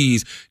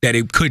guarantees that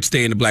it could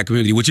stay in the black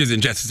community, which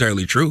isn't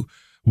necessarily true.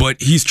 But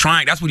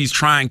that's what he's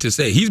trying to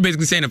say. He's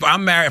basically saying if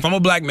I'm a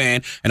black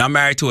man and I'm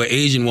married to an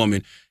Asian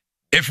woman,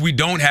 if we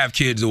don't have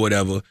kids or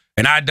whatever,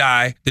 and I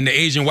die, then the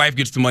Asian wife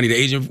gets the money. The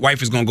Asian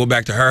wife is going to go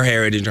back to her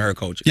heritage and her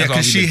culture. Yeah,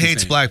 because she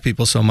hates black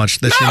people so much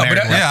that she married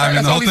one. Yeah, I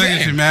mean, the whole thing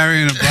is you're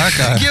marrying a black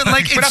guy. Yeah,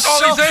 like, but that's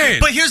all he's saying.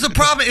 But here's the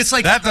problem. It's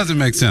like... That doesn't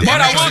make sense. But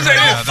I will say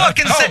no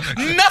fucking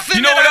sense. Nothing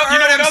you know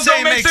what else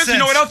don't make sense? You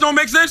know what else don't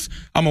make sense?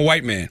 I'm a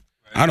white man.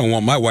 I don't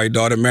want my white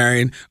daughter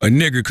marrying a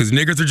nigger because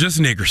niggers are just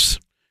niggers.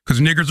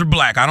 Because niggers are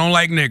black. I don't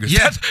like niggers.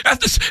 Yeah.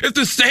 It's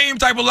the same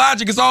type of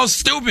logic. It's all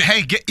stupid.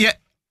 Hey, wait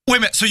a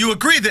minute. So you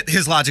agree that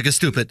his logic is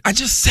stupid? I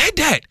just said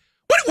that.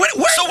 What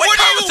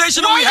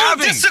conversation are we having?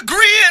 Why are you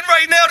disagreeing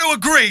right now to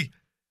agree?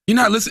 You're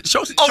not listening.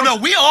 No,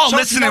 we all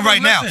listening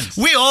right now.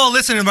 We all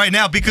listening right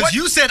now because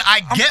you said I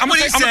get what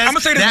he says. I'm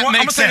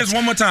gonna say this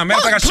one more time. Matter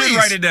of fact, I should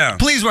write it down.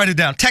 Please write it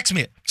down. Text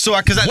me it. So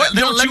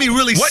let me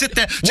really sit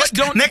there.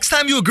 Next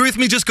time you agree with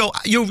me, just go.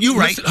 You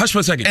right. Hush for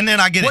a second. And then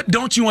I get it. What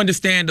don't you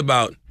understand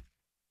about?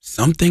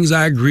 Some things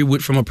I agree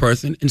with from a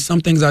person, and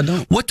some things I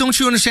don't. What don't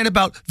you understand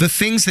about the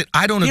things that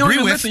I don't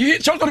agree with?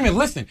 Choke don't even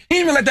listen. He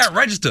didn't even let that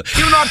register.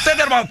 Even though I've said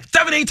that about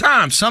 7-8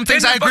 times. Some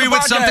things I agree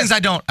with, some things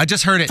I don't. I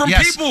just heard it. From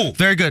people.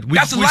 Very good.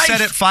 We've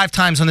said it 5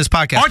 times on this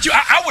podcast. Aren't you?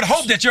 I would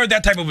hope that you're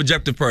that type of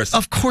objective person.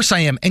 Of course I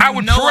am. And I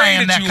am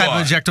that kind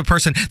of objective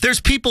person. There's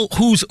people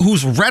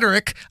whose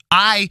rhetoric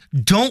I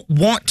don't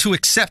want to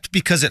accept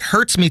because it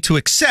hurts me to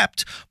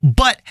accept,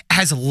 but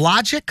has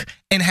logic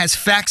and has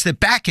facts that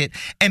back it.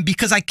 And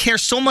because I care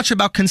so much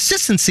about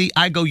consistency,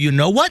 I go, you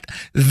know what?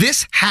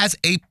 This has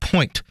a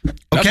point.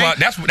 Okay?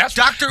 That's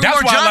Dr.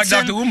 Umar Johnson I like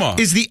Dr. Umar.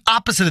 is the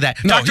opposite of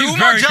that. No, Dr.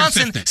 Umar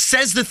Johnson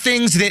says the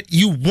things that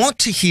you want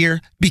to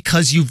hear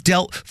because you've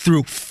dealt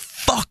through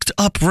fucked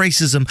up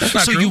racism.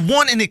 So you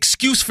want an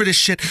excuse for this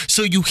shit.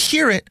 So you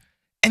hear it.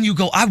 And you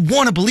go, I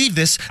want to believe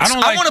this. I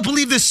want to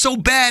believe this so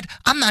bad,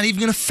 I'm not even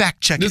going to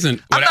fact check it.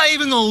 I'm not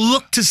even going to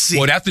look to see.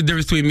 Well, that's the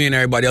difference between me and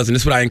everybody else. And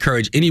this is what I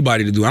encourage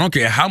anybody to do. I don't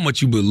care how much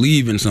you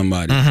believe in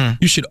somebody. Mm-hmm.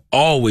 You should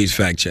always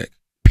fact check,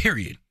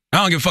 period. I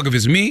don't give a fuck if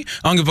it's me.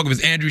 I don't give a fuck if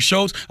it's Andrew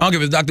Schultz. I don't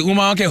give a fuck if it's Dr.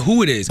 Umar. I don't care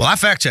who it is. Well, I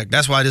fact check.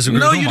 That's why I disagree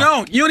with Umar. No, you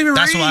don't. You don't even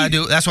read. That's why I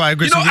do. That's why I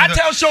agree with you. I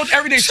tell Schultz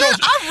every day. Schultz,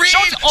 I read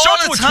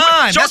all the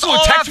time. That's all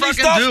I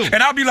fucking do.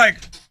 And I'll be like,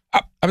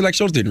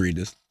 Schultz didn't read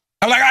this.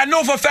 I'm like, I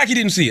know for a fact he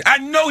didn't see it. I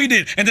know he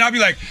did. And then I'll be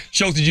like,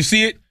 Schultz, did you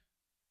see it?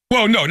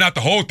 Well, no, not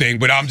the whole thing,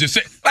 but I'm just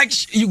saying. Like,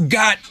 you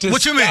got to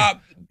What you mean?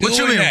 What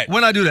you mean? That.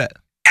 When I do that?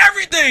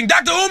 Everything.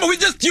 Dr. Umar,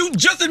 you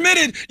just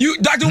admitted.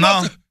 Dr.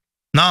 Umar.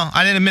 No,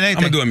 I didn't admit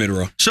anything. I'm going to do a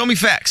mid-roll. Show me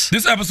facts.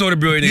 This episode of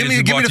Brilliant Idiots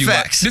is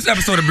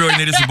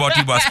brought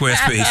to you by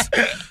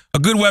Squarespace. A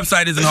good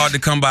website isn't hard to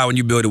come by when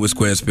you build it with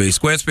Squarespace.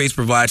 Squarespace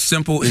provides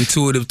simple,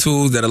 intuitive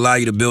tools that allow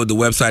you to build the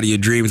website of your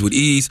dreams with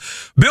ease.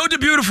 Build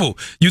it beautiful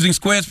using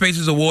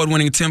Squarespace's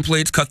award-winning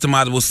templates,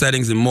 customizable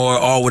settings, and more,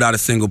 all without a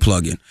single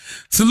plugin.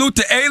 Salute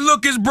to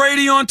A-Lucas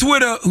Brady on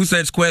Twitter, who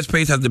said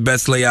Squarespace has the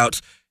best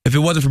layouts. If it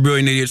wasn't for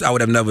Brilliant Idiots, I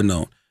would have never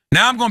known.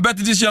 Now I'm going to bet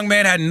that this young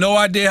man had no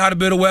idea how to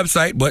build a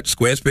website, but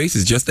Squarespace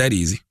is just that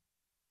easy.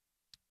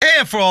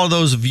 And for all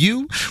those of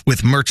you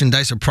with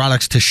merchandise or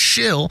products to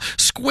shill,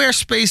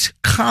 Squarespace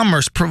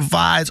Commerce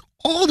provides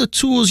all the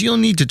tools you'll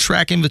need to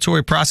track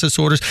inventory, process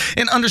orders,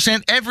 and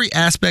understand every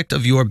aspect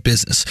of your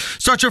business.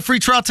 Start your free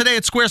trial today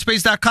at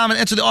squarespace.com and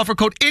enter the offer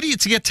code IDIOT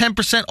to get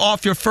 10%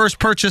 off your first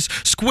purchase.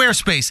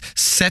 Squarespace,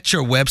 set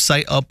your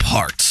website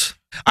apart.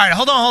 All right,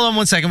 hold on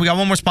 1 second. We got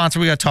one more sponsor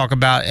we got to talk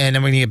about, and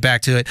then we can get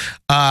back to it.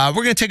 We're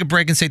going to take a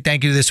break and say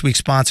thank you to this week's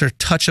sponsor,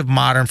 Touch of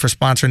Modern, for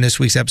sponsoring this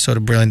week's episode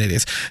of Brilliant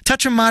Idiots.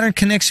 Touch of Modern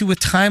connects you with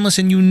timeless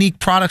and unique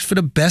products for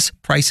the best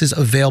prices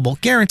available,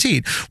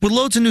 guaranteed. With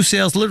loads of new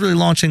sales literally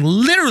launching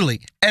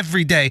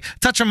every day,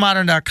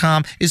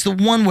 touchofmodern.com is the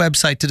one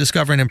website to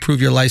discover and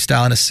improve your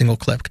lifestyle in a single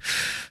click.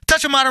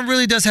 Touch of Modern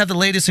really does have the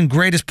latest and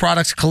greatest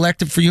products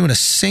collected for you in a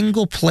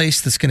single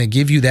place that's going to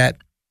give you that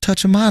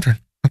touch of modern.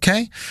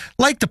 Okay?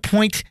 Like the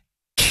Point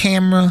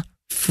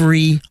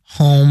camera-free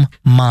home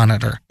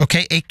monitor.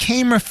 Okay? A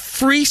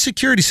camera-free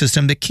security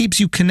system that keeps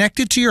you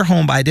connected to your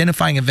home by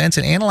identifying events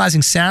and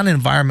analyzing sound and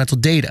environmental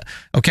data.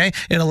 Okay?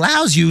 It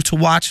allows you to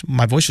watch,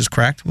 my voice is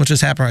cracked, what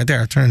just happened right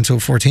there? I turned into a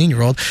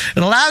 14-year-old.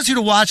 It allows you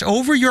to watch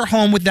over your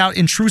home without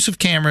intrusive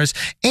cameras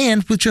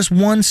and with just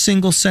one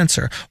single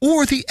sensor,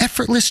 or the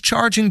effortless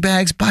charging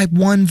bags by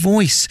One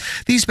Voice.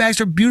 These bags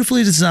are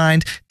beautifully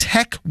designed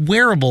tech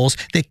wearables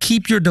that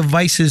keep your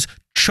devices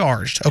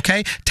charged,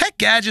 okay? Tech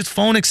gadgets,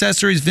 phone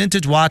accessories,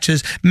 vintage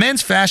watches,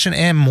 men's fashion,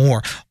 and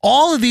more.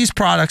 All of these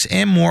products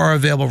and more are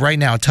available right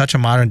now at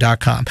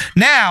touchofmodern.com.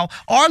 Now,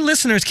 our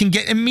listeners can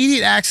get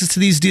immediate access to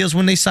these deals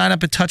when they sign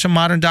up at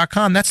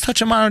touchofmodern.com. That's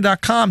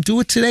touchofmodern.com. Do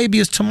it today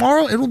because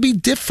tomorrow it will be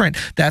different.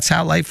 That's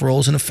how life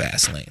rolls in a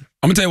fast lane.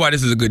 I'm going to tell you why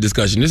this is a good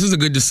discussion. This is a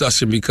good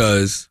discussion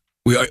because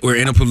we're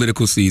in a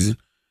political season.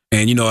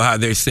 And you know how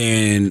they're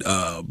saying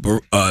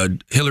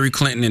Hillary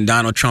Clinton and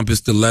Donald Trump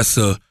is the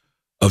lesser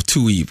of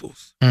two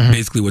evils.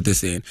 Basically what they're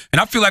saying. And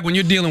I feel like when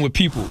you're dealing with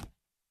people,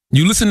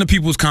 you listen to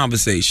people's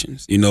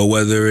conversations, you know,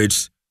 whether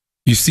it's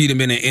you see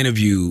them in an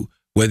interview,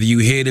 whether you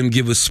hear them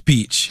give a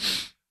speech.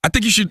 I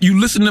think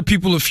you listen to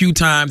people a few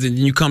times and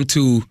you come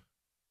to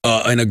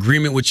an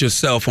agreement with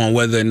yourself on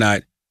whether or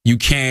not you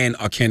can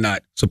or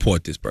cannot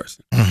support this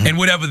person and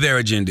whatever their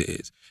agenda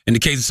is. In the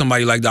case of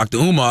somebody like Dr.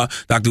 Umar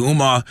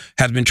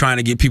has been trying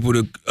to get people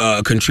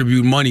to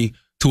contribute money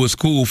to a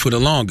school for the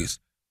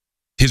longest.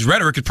 His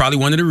rhetoric is probably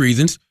one of the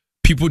reasons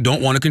people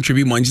don't want to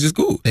contribute money to the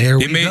school.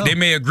 They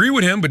may agree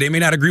with him, but they may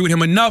not agree with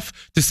him enough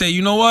to say,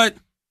 you know what,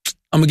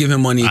 I'm going to give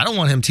him money. I don't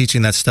want him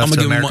teaching that stuff to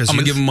America's youth. I'm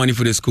going to give him money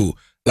for this school.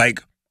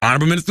 Like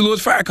Honorable Minister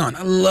Louis Farrakhan.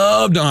 I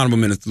love the Honorable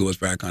Minister Louis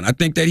Farrakhan. I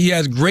think that he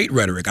has great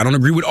rhetoric. I don't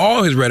agree with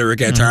all his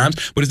rhetoric at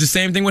times, but it's the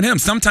same thing with him.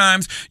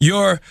 Sometimes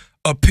your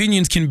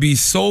opinions can be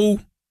so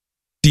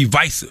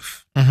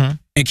divisive and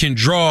can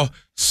draw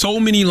so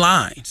many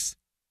lines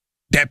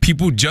that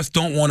people just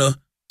don't want to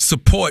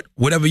support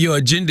whatever your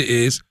agenda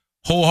is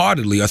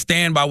wholeheartedly or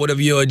stand by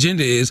whatever your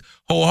agenda is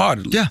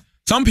wholeheartedly. Yeah.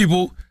 Some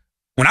people,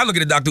 when I look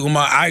at Dr.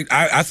 Umar,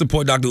 I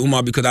support Dr.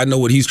 Umar because I know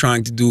what he's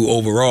trying to do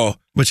overall.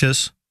 Which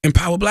is?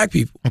 Empower black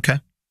people. Okay.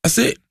 That's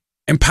it.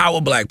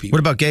 Empower black people. What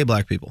about gay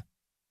black people?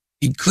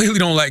 He clearly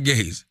don't like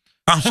gays.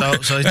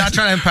 So he's not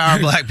trying to empower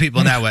black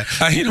people in that way.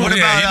 What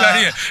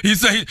about he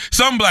say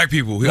some black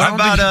people? What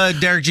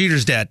about Derek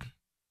Jeter's dad?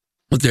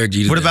 What's Derek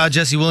Jeter's What dad? about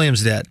Jesse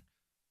Williams' dad?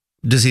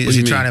 Is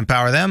he trying to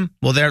empower them?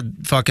 Well, they're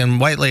fucking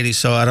white ladies,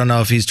 so I don't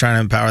know if he's trying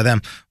to empower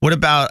them. What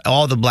about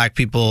all the black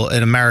people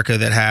in America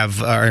that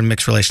are in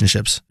mixed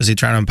relationships? Is he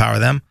trying to empower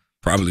them?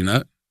 Probably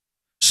not.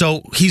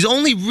 So he's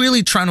only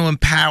really trying to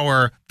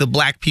empower the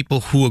black people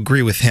who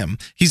agree with him.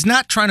 He's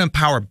not trying to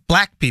empower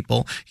black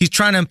people. He's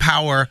trying to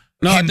empower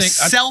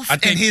himself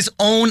and his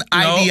own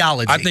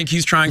ideology. I think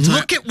he's trying to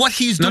look at what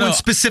he's doing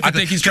specifically. I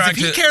think he's trying if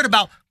he cared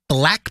about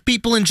black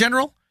people in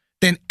general,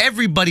 then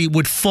everybody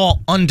would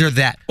fall under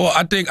that. Well,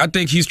 I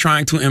think he's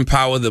trying to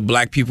empower the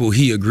black people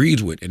he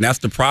agrees with, and that's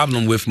the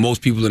problem with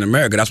most people in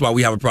America. That's why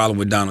we have a problem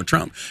with Donald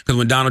Trump. Because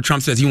when Donald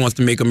Trump says he wants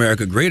to make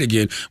America great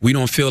again, we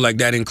don't feel like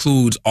that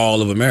includes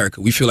all of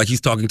America. We feel like he's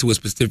talking to a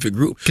specific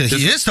group. Because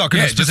he is talking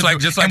to a specific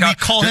group. And we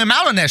call him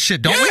out on that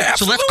shit, don't we?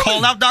 Absolutely. So let's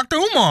call out Dr.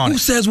 Umar. Who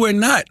says we're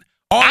not?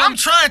 I'm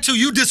trying to.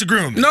 You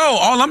disagree with me. No,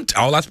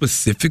 all I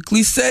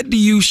specifically said to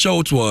you,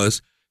 Schultz,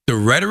 was the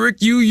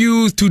rhetoric you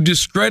use to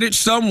discredit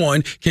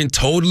someone can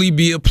totally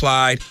be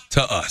applied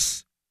to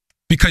us.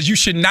 Because you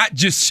should not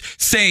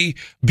just say,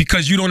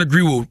 because you don't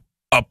agree with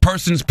a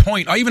person's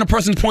point, or even a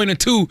person's point or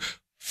two,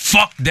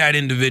 fuck that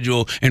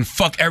individual and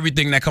fuck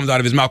everything that comes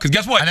out of his mouth. Because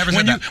guess what? I never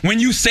said that. When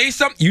you say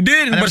something, you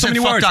did, but so many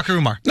words. Dr.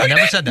 Umar. No, I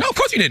never said that. No, of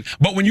course you didn't.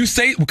 But when you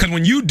say, because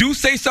when you do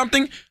say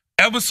something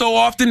ever so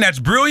often that's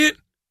brilliant,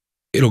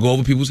 it'll go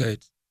over people's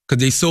heads.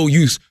 Because they're so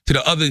used to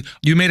the other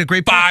you made a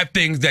great point. 5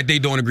 things that they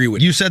don't agree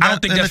with. You said that I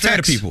don't think that's fair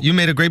to people. You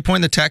made a great point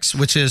in the text,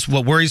 which is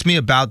what worries me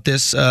about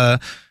this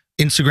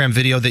Instagram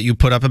video that you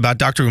put up about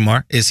Dr.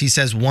 Umar, is he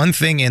says one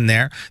thing in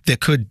there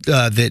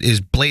that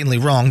is blatantly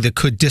wrong, that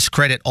could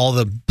discredit all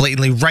the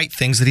blatantly right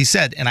things that he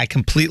said. And I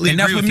completely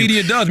agree with you. And that's what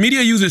media does.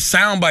 Media uses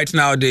sound bites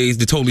nowadays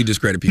to totally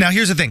discredit people. Now,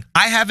 here's the thing.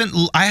 I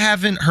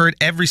haven't heard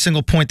every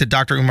single point that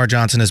Dr. Umar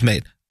Johnson has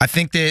made. I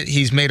think that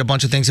he's made a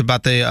bunch of things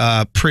about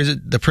the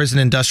prison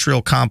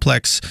industrial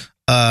complex.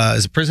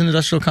 Is it prison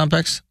industrial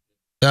complex?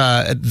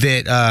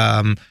 That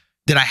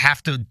I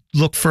have to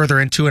look further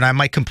into, and I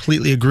might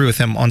completely agree with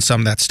him on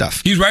some of that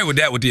stuff. He's right with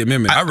that with the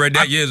amendment. I read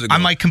that years ago. I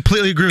might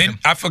completely agree with him.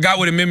 I forgot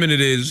what amendment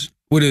it is.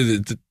 What is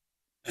it?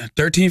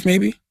 13th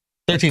maybe?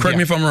 13th. Correct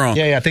me if I'm wrong.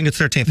 Yeah, I think it's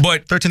 13th.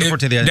 But 13th or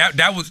 14th. Yeah.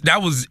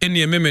 That was in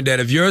the amendment that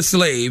if you're a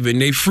slave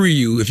and they free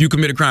you, if you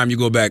commit a crime, you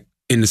go back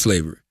into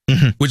slavery.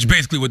 Which is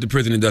basically what the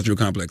prison industrial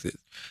complex is.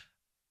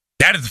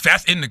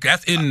 That's in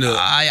there.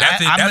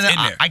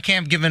 I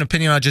can't give an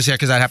opinion on it just yet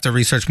because I'd have to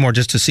research more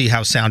just to see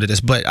how sound it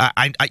is. But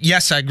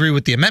yes, I agree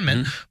with the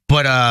amendment,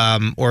 but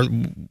or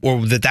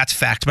that's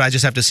fact. But I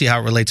just have to see how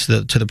it relates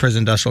to the prison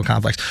industrial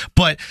complex.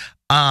 But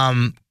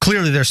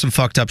clearly, there's some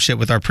fucked up shit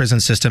with our prison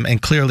system,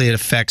 and clearly it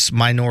affects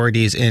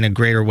minorities in a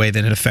greater way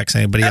than it affects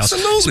anybody else,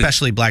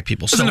 especially black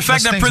people. So the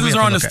fact that prisons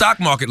are on the stock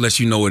market lets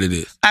you know what it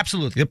is.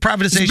 Absolutely, the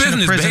privatization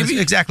of prisons.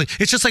 Baby. Exactly.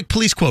 It's just like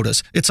police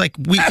quotas. It's like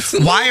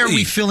why are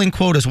we filling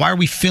quotas? Why are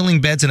we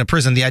filling beds in a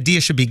prison? The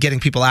idea should be getting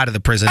people out of the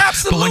prison.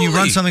 Absolutely. But when you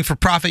run something for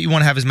profit, you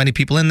want to have as many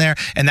people in there,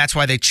 and that's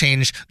why they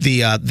change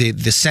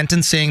the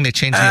sentencing. They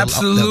change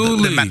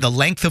the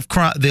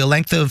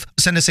length of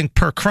sentencing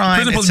per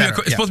crime. Prison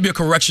is supposed to be a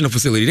correctional facility.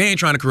 facility. They ain't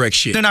trying to correct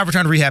shit. They're not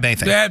trying to rehab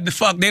anything.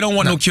 They don't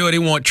want no cure. They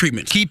want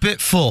treatment. Keep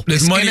it full.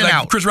 There's It's money, in and like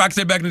out. Chris Rock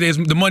said back in the day,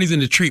 the money's in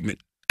the treatment.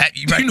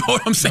 Right. You know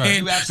what I'm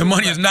saying? The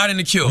money is not in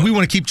the cure. We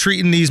want to keep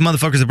treating these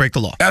motherfuckers that break the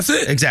law. That's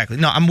it. Exactly.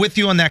 No, I'm with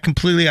you on that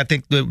completely. I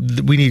think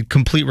that we need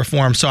complete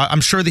reform. So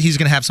I'm sure that he's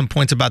going to have some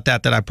points about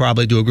that I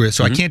probably do agree with.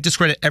 So I can't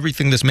discredit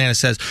everything this man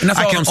says. And that's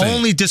I all can I'm saying.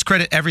 only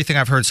discredit everything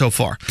I've heard so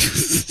far.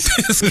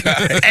 This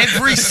guy.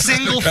 Every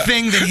single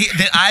thing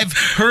that I've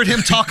heard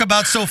him talk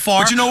about so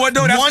far. But you know what,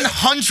 though?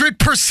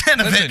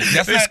 100% of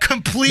it is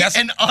complete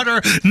and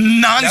utter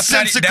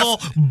nonsensical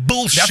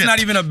bullshit. That's not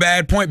even a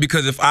bad point,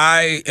 because if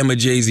I am a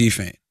Jay-Z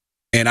fan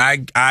and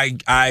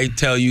I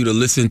tell you to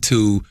listen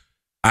to,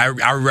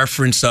 I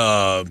reference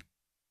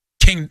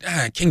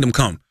Kingdom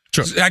Come.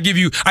 Sure. I give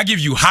you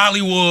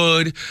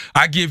Hollywood.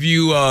 I give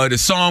you the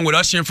song with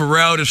Usher and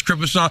Pharrell, the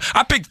stripper song.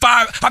 I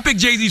pick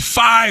Jay-Z's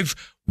 5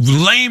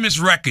 lamest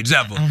records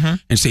ever,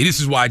 and say this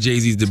is why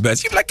Jay-Z's the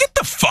best. You'd be like, get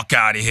the fuck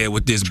out of here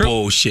with this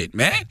bullshit,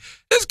 man.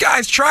 This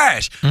guy's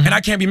trash, and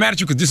I can't be mad at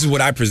you because this is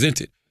what I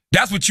presented.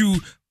 That's what you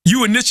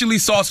initially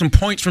saw some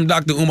points from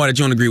Dr. Umar that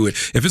you don't agree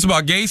with. If it's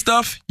about gay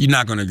stuff, you're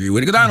not going to agree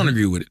with it because I don't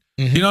agree with it.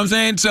 You know what I'm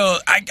saying? So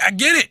I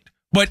get it,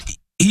 but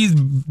he's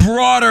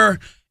broader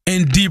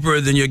and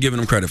deeper than you're giving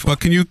him credit for. But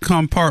can you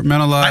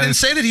compartmentalize? I didn't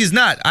say that he's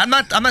not. I'm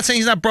not saying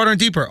he's not broader and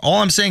deeper. All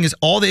I'm saying is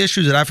all the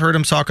issues that I've heard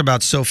him talk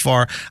about so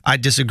far, I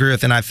disagree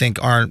with and I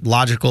think aren't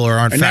logical or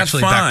aren't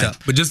factually backed up.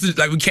 But just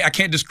like I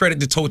can't discredit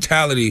the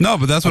totality. No,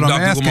 but that's what I'm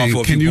Dr. Umar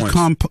asking. Can you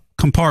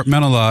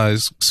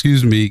compartmentalize,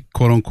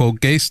 quote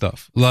unquote, gay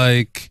stuff?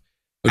 Like,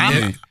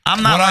 I'm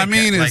not. What I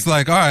mean is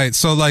like, all right,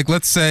 so like,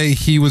 let's say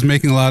he was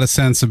making a lot of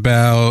sense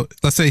about.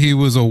 Let's say he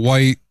was a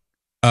white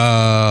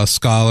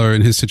scholar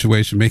in his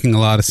situation, making a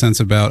lot of sense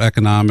about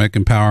economic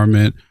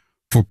empowerment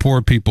for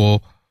poor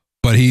people,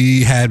 but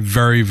he had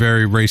very,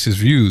 very racist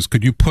views.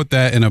 Could you put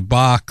that in a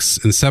box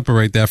and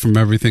separate that from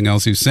everything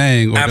else he's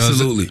saying? Or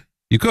Absolutely.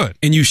 You could.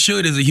 And you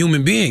should as a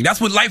human being. That's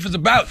what life is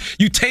about.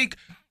 You take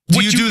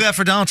Do you do that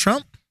for Donald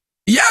Trump?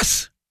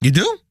 Yes. You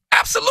do?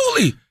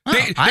 Absolutely.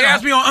 They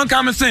asked me on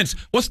Uncommon Sense,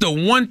 what's the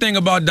one thing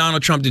about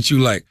Donald Trump that you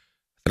like?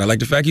 I said, I like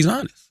the fact he's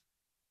honest.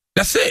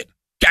 That's it.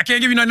 I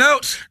can't give you nothing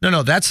else.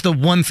 No, that's the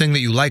one thing that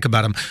you like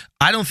about him.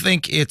 I don't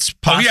think it's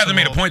possible. He hasn't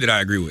made a point that I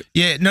agree with.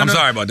 Yeah, I'm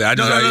sorry about that.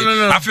 No.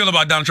 I feel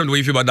about Donald Trump the way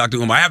you feel about Dr.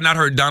 Umar. I have not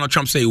heard Donald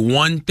Trump say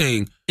one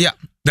thing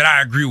that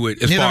I agree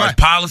with as far as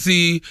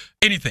policy,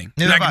 anything.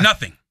 Like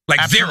nothing. Like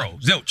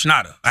Absolutely. zero, zilch,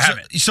 nada. I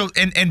haven't. So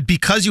and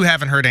because you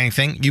haven't heard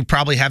anything, you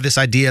probably have this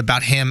idea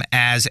about him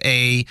as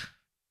a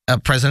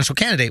presidential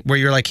candidate where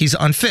you're like, he's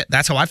unfit.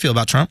 That's how I feel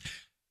about Trump.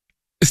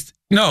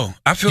 No,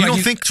 I feel you like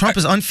don't think Trump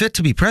is unfit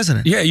to be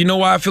president? Yeah, you know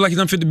why I feel like he's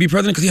unfit to be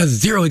president? Because he has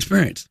zero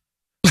experience.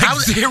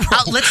 Zero.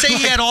 Let's say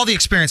he had all the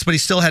experience, but he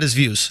still had his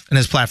views and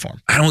his platform.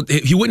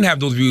 He wouldn't have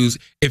those views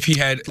if he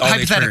had all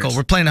the experience.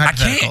 We're playing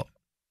hypothetical. I can't.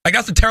 Like,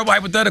 that's a terrible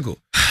hypothetical.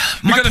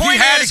 Because if he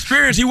had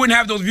experience, he wouldn't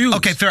have those views.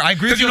 Okay, fair. I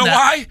agree with you. Because you know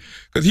why?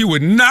 Because he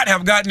would not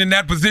have gotten in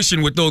that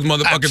position with those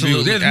motherfucking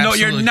views.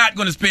 You're not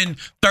going to spend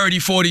 30,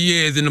 40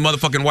 years in the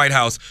motherfucking White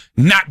House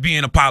not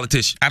being a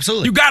politician.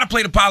 Absolutely. You got to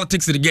play the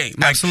politics of the game.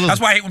 Like, Absolutely.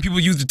 That's why I hate when people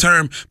use the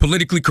term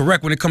politically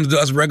correct when it comes to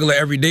us regular,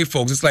 everyday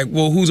folks. It's like,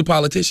 well, who's a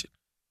politician?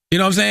 You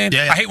know what I'm saying?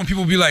 Yeah. I hate when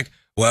people be like,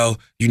 well,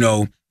 you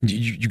know,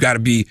 you got to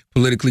be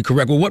politically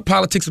correct. Well, what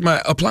politics am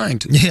I applying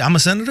to? Yeah, I'm a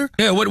senator.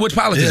 Yeah, what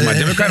politics? Am I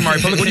Democrat? Am I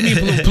Republican? What do you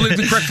mean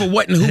politically correct for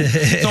what and who?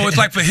 So it's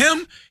like for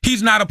him,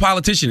 he's not a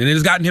politician, and it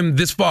has gotten him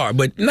this far.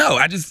 But no,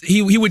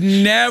 he would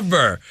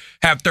never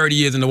have 30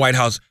 years in the White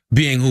House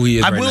being who he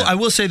is. I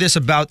will say this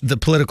about the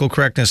political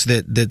correctness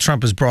that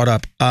Trump has brought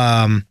up.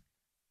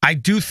 I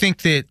do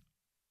think that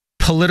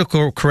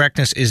political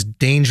correctness is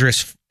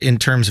dangerous in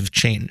terms of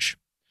change,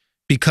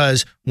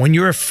 because when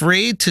you're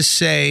afraid to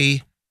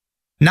say,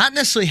 not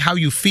necessarily how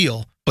you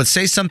feel, but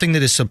say something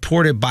that is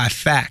supported by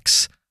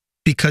facts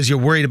because you're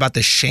worried about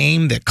the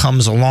shame that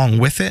comes along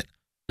with it,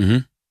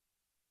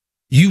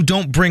 you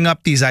don't bring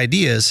up these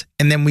ideas,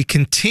 and then we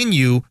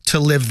continue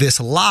to live this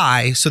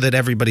lie so that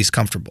everybody's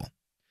comfortable.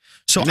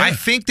 So I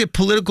think that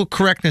political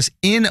correctness,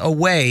 in a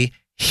way,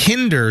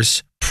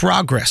 hinders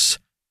progress.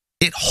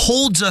 It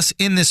holds us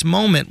in this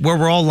moment where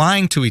we're all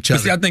lying to each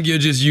other. See, I think you're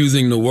just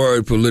using the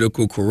word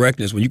political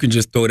correctness when you can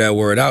just throw that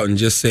word out and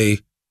just say,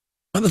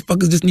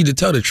 motherfuckers just need to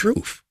tell the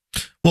truth.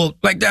 Well,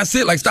 like that's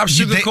it. Like stop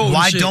sugarcoating.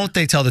 Why shit. don't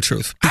they tell the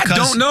truth? Because, I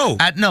don't know.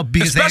 No,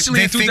 because especially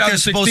they in think they're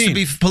supposed to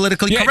be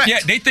politically correct. Yeah,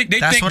 they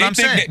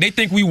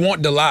think we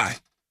want the lie.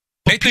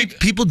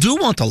 People do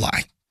want the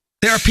lie.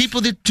 There are people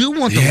that do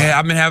want the lie. Yeah,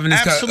 I've been having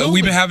this.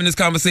 We've been having this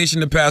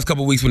conversation the past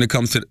couple of weeks when it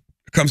comes to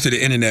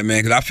the internet,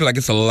 man. Because I feel like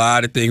it's a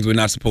lot of things we're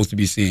not supposed to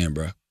be seeing,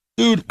 bro.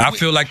 Dude, I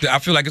feel like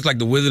it's like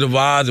the Wizard of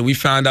Oz, and we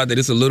found out that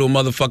it's a little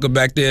motherfucker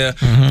back there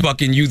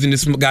fucking using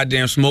this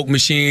goddamn smoke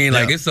machine.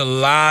 Like, it's a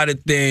lot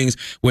of things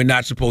we're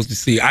not supposed to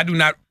see. I do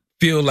not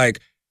feel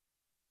like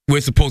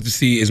we're supposed to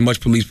see as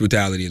much police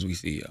brutality as we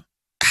see, yo.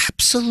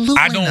 Absolutely.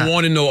 I don't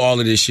want to know all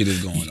of this shit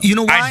is going on. You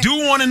know why? I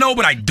do want to know,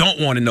 but I don't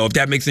want to know, if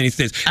that makes any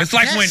sense. It's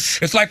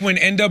like when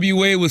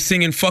NWA was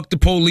singing "Fuck the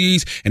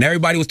Police" and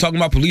everybody was talking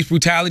about police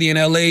brutality in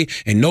LA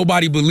and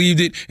nobody believed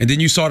it, and then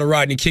you saw the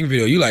Rodney King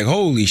video. You're like,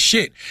 holy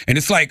shit. And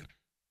it's like,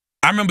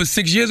 I remember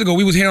 6 years ago,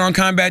 we was here on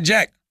Combat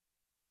Jack.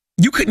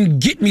 You couldn't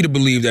get me to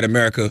believe that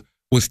America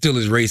was still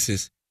as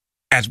racist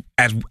as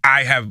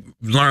I have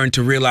learned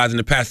to realize in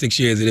the past 6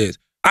 years it is.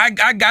 I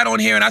got on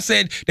here and I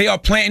said they are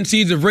planting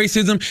seeds of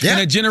racism in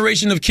a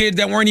generation of kids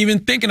that weren't even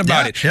thinking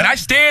about it. And I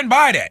stand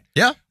by that.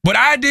 Yeah. But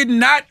I did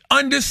not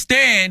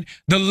understand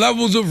the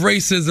levels of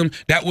racism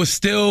that was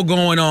still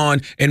going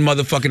on in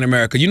motherfucking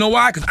America. You know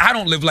why? Because I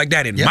don't live like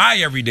that in my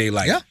everyday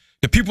life. Yeah.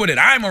 The people that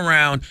I'm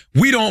around,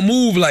 we don't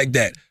move like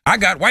that. I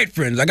got white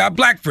friends, I got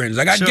black friends,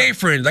 I got gay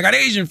friends, I got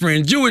Asian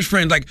friends, Jewish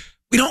friends. Like,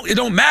 it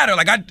don't matter.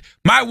 Like,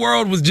 my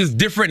world was just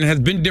different and has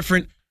been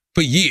different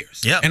for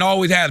years. And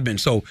always has been.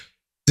 So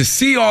to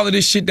see all of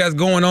this shit that's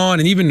going on,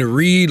 and even to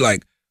read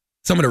like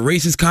some of the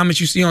racist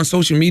comments you see on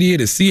social media,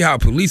 to see how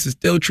police is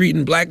still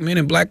treating black men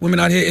and black women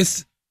out here,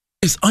 it's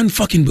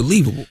unfucking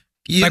believable.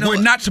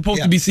 We're not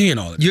supposed to be seeing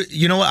all of this.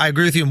 You know what? I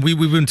agree with you. And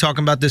we've been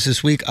talking about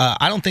this week.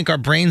 I don't think our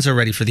brains are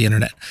ready for the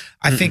internet.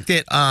 I think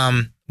that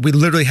we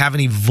literally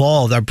haven't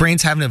evolved. Our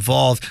brains haven't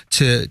evolved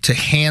to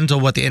handle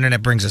what the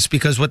internet brings us.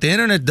 Because what the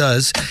internet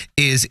does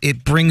is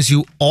it brings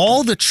you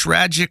all the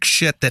tragic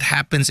shit that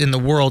happens in the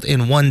world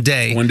in one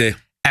day.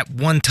 At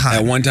one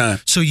time.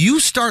 So you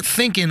start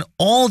thinking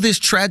all this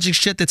tragic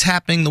shit that's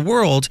happening in the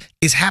world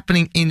is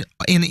happening in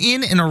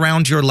and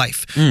around your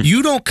life.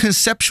 You don't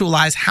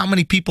conceptualize how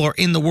many people are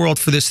in the world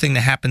for this thing to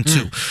happen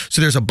to.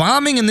 So there's a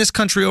bombing in this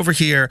country over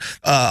here.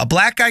 A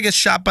black guy gets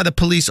shot by the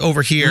police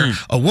over here.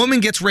 A woman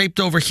gets raped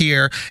over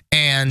here.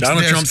 And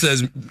Donald Trump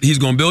says he's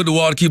going to build the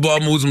wall to keep all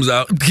Muslims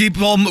out.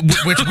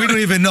 Which we don't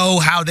even know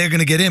how they're going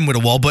to get in with a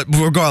wall. But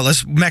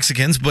regardless,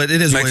 Mexicans, but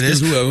it is what it is.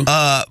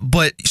 Whoever.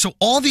 But so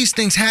all these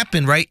things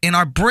happen, right? And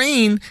our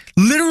brain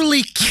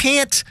literally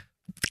can't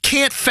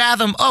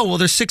fathom, oh, well,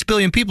 there's 6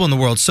 billion people in the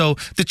world, so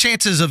the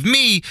chances of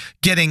me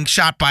getting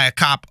shot by a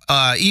cop,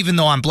 even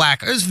though I'm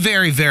black, is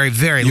very, very,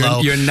 very low.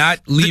 You're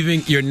not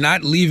leaving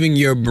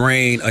your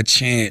brain a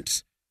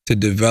chance to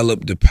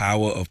develop the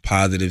power of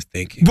positive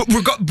thinking. But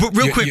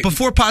real quick,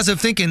 before positive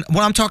thinking,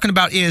 what I'm talking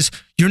about is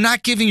you're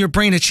not giving your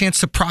brain a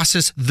chance to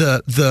process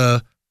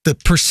the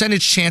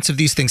percentage chance of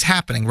these things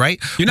happening,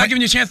 right? You're not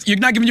giving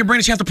your brain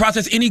a chance to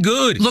process any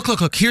good.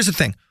 Look. Here's the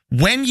thing.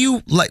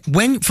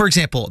 When, for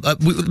example,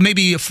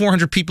 maybe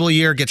 400 people a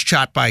year get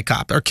shot by a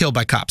cop or killed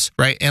by cops,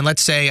 right? And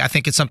let's say, I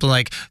think it's something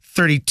like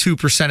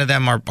 32% of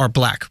them are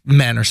black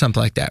men or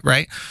something like that,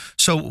 right?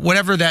 So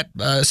whatever that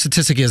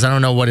statistic is, I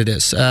don't know what it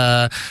is.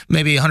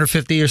 Maybe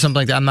 150 or something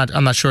like that.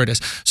 I'm not sure it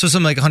is. So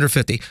something like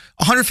 150.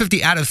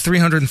 150 out of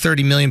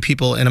 330 million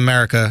people in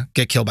America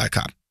get killed by a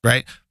cop,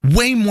 right?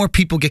 Way more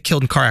people get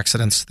killed in car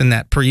accidents than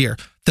that per year.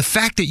 The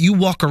fact that you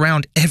walk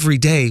around every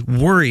day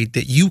worried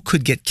that you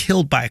could get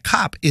killed by a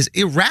cop is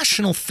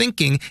irrational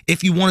thinking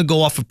if you want to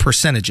go off of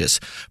percentages.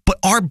 But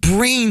our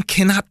brain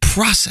cannot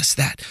process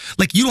that.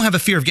 Like, you don't have a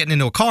fear of getting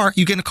into a car.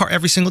 You get in a car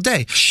every single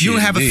day. You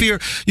don't have a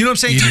fear. You know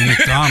what I'm saying? Eating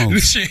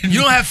McDonald's.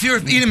 You don't have fear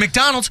of eating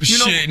McDonald's. You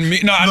know,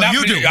 you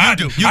do.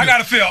 I got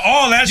to feel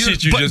all that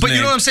shit you just named. But you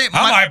know what I'm saying?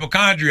 I'm a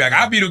hypochondriac.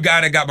 I'll be the guy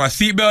that got my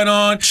seatbelt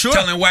on,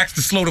 telling Wax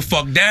to slow the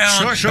fuck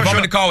down. If I'm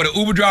in the car with an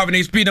Uber driver and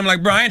they speed, I'm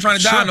like, bro, I ain't trying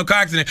to die in no car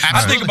accident.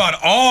 I think about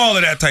all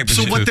of that type of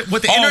shit.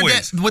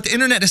 So what the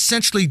internet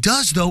essentially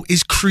does, though,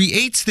 is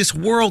creates this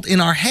world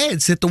in our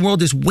heads that the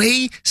world is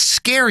way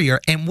scarier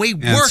and way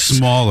worse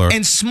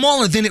and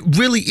smaller than it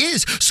really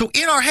is. So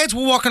in our heads,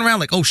 we're walking around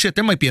like, oh shit,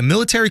 there might be a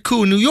military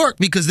coup in New York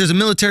because there's a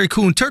military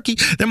coup in Turkey.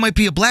 There might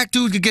be a black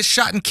dude that gets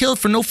shot and killed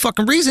for no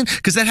fucking reason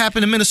because that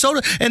happened in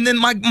Minnesota. And then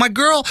my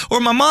girl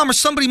or my mom or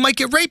somebody might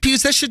get raped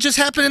because that shit just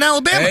happened in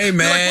Alabama. Hey,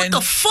 man. You're like, what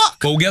the fuck?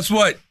 Well, guess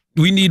what?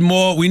 We need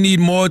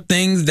more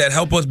things that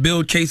help us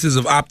build cases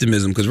of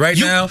optimism. Because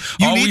now,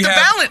 we need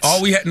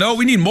balance. No,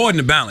 we need more than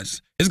the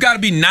balance. It's got to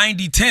be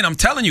 90-10. I'm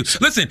telling you.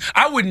 Listen,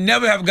 I would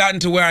never have gotten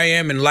to where I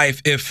am in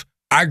life if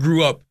I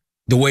grew up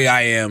the way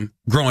I am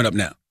growing up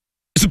now.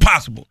 It's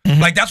impossible.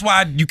 Like, that's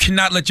why you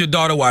cannot let your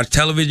daughter watch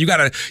television. You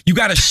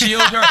gotta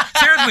shield her.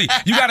 Seriously,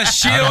 you gotta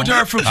shield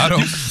her from.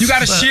 You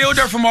gotta shield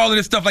her from all of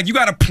this stuff. Like, you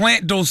gotta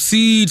plant those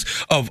seeds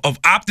of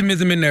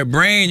optimism in their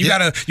brain. You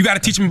gotta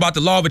teach them about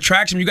the law of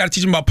attraction. You gotta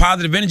teach them about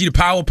positive energy, the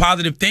power of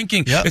positive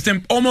thinking. It's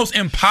almost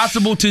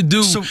impossible to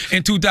do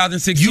in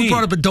 2016. You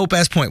brought up a dope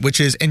ass point, which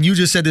is, and you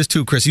just said this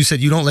too, Chris. You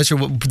said you don't let your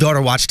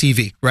daughter watch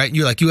TV, right?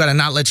 You're like, you gotta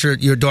not let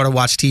your daughter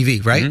watch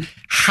TV, right?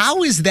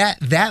 How is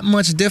that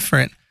much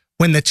different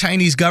when the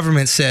Chinese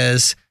government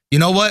says, you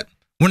know what?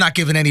 We're not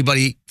giving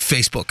anybody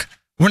Facebook.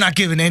 We're not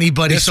giving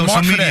anybody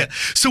social media.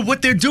 So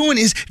what they're doing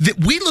is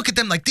that we look at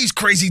them like these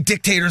crazy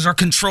dictators are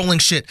controlling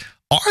shit.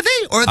 Are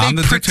they? Or are they I'm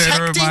the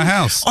dictator of my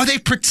house. Are they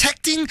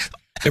protecting?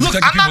 Look,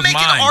 I'm not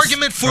making an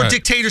argument for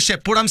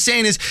dictatorship. What I'm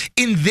saying is,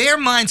 in their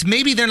minds,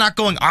 maybe they're not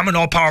going, I'm an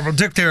all-powerful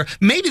dictator.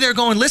 Maybe they're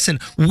going, listen,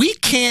 we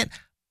can't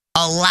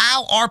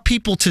allow our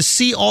people to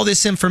see all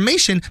this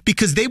information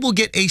because they will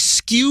get a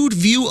skewed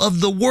view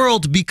of the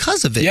world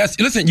because of it. Yes,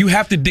 listen, you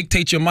have to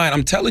dictate your mind.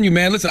 I'm telling you,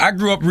 man, listen, I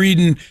grew up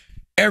reading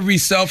every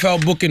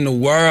self-help book in the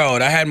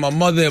world. I had my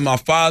mother and my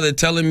father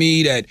telling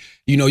me that,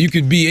 you know, you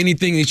could be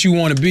anything that you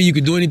want to be. You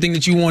could do anything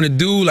that you want to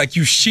do. Like,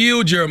 you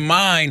shield your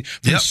mind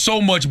from so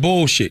much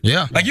bullshit.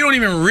 Yeah. Like, you don't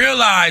even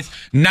realize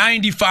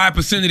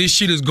 95% of this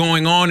shit is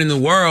going on in the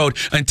world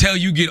until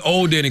you get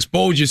older and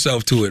expose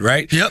yourself to it,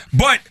 right? Yep.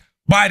 But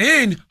by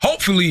then,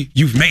 hopefully,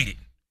 you've made it.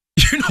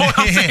 You know what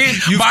I'm saying?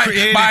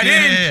 By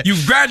then,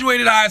 you've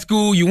graduated high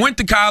school, you went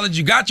to college,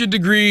 you got your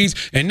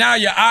degrees, and now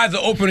your eyes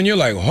are open and you're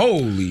like,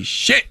 holy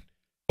shit.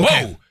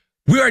 Whoa.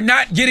 We are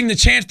not getting the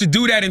chance to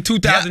do that in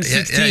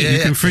 2016. You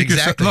can freak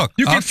yourself. Look,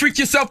 you can freak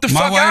yourself the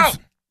fuck wife,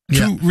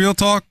 out. Real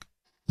talk,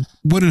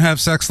 wouldn't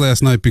have sex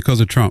last night because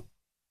of Trump.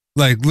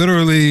 Like,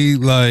 literally,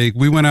 like,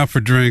 we went out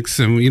for drinks,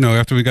 and, you know,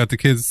 after we got the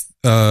kids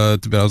to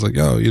bed, I was like,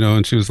 yo, you know,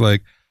 and she was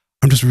like,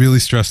 I'm just really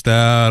stressed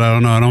out. I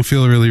don't know. I don't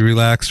feel really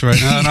relaxed right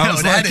now. And I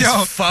was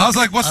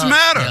like, what's the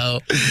matter? I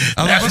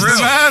was like, what's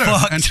the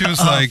matter? And she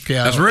was like,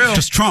 that's real.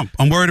 Just Trump.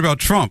 I'm worried about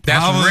Trump.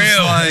 That's and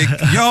I was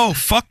like, yo,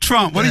 fuck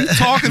Trump. What are you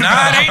talking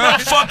about? Nah, it ain't no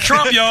fuck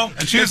Trump, yo.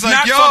 And she was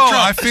like, yo,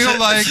 I feel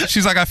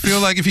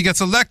like if he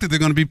gets elected, there are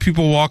going to be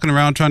people walking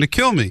around trying to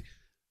kill me.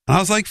 And I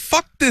was like,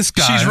 fuck this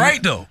guy. She's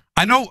right, though.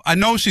 I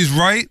know she's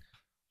right.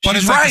 But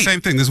it's like the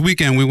same thing. This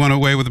weekend, we went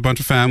away with a bunch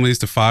of families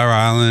to Fire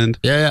Island.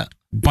 Yeah.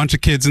 Bunch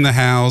of kids in the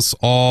house,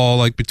 all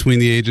like between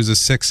the ages of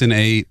 6 and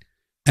 8,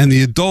 and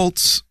the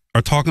adults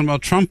are talking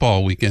about Trump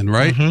all weekend,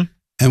 right? Mm-hmm.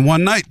 And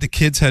one night the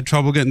kids had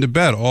trouble getting to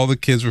bed. All the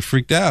kids were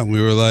freaked out, and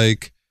we were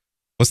like,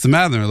 "What's the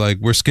matter?" They're like,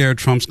 "We're scared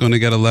Trump's going to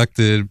get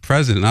elected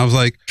president." And I was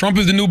like, "Trump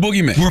is the new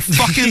boogeyman. We're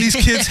fucking these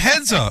kids'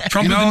 heads up.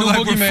 Trump is the new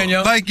boogeyman,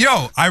 yo. Like,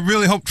 yo, I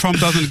really hope Trump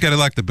doesn't get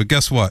elected, but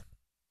guess what?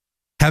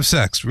 Have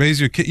sex, raise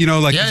your kid. You know,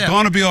 like, it's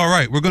going to be all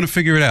right. We're going to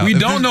figure it out. We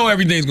don't know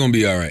everything's going to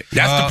be all right.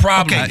 That's the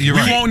problem. Okay, we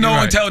won't know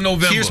until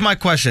November. Here's my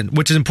question,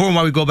 which is important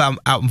why we go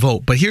out and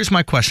vote. But here's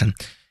my question.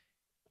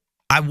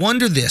 I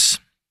wonder this,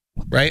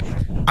 right?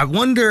 I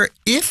wonder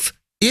if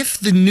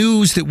the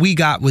news that we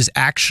got was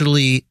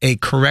actually a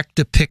correct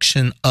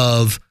depiction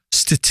of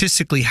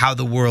statistically how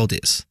the world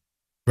is,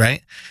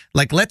 right?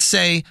 Like, let's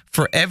say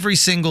for every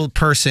single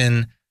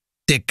person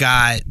that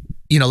got,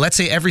 you know, let's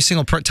say every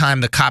single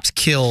time the cops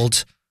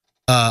killed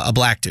a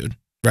black dude,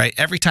 right?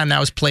 Every time that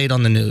was played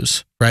on the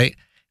news, right?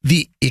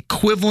 The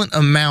equivalent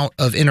amount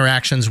of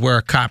interactions where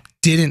a cop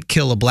didn't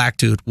kill a black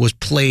dude was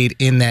played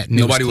in that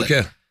news. Nobody would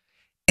care.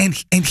 And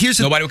here's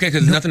nobody would care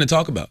because there's nothing to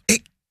talk about.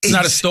 It's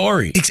not a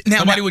story.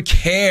 Nobody would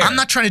care. I'm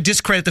not trying to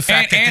discredit the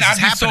fact that this is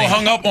happening. I'd be so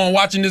hung up on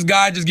watching this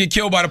guy just get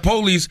killed by the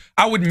police,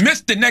 I would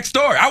miss the next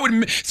story.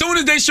 As soon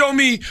as they show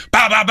me,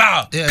 bow, bow,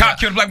 bow, cop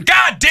killed a black,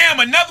 God damn,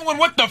 another one,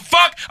 what the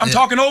fuck? I'm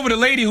talking over the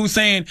lady who's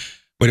saying,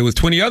 but it was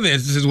 20 other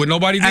instances where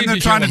nobody did. And they're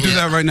trying to do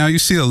that right now. You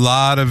see a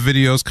lot of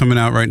videos coming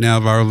out right now,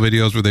 viral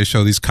videos, where they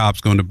show these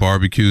cops going to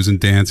barbecues and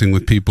dancing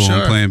with people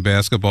and playing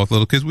basketball with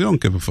little kids. We don't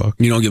give a fuck.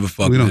 You don't give a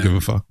fuck. We don't give a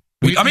fuck.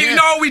 We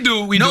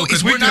do. We do.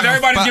 Because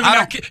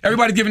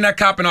everybody's giving that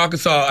cop in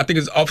Arkansas, I think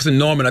it's Officer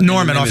Norman.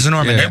 Officer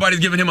Norman. Everybody's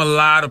giving him a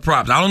lot of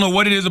props. I don't know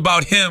what it is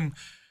about him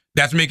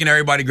that's making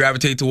everybody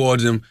gravitate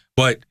towards him,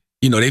 but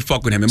you know, they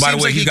fuck with him. And by the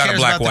way, he's got a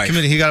black wife.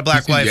 He got a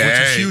black wife, which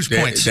is huge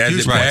points.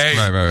 Huge points.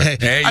 Right.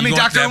 Hey, I mean,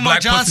 Dr. Umar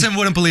Johnson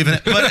wouldn't believe in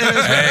it. But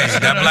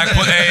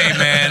hey,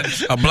 man,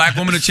 a black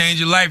woman to change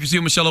your life. You see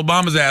what Michelle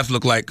Obama's ass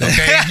look like,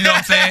 okay? You know what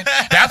I'm saying?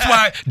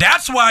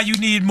 That's why you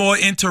need more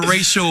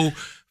interracial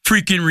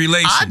freaking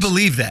relations. I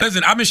believe that.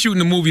 Listen, I've been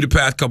shooting a movie the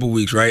past couple of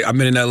weeks, right? I've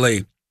been in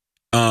LA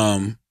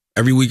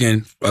every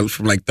weekend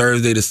from like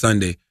Thursday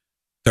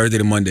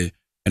to Monday.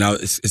 And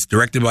it's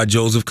directed by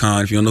Joseph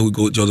Kahn. If you don't know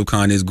who Joseph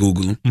Kahn is,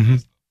 Google him. Mm-hmm.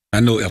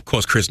 I know, of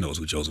course, Chris knows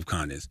who Joseph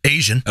Kahn is.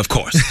 Asian. Of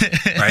course.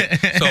 Right?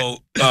 So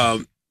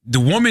the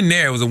woman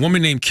there was a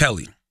woman named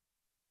Kelly.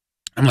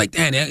 I'm like,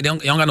 damn, they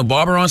don't got no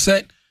barber on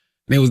set? And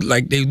they was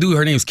like,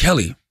 her name's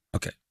Kelly.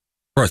 Okay.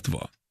 First of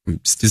all,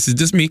 this is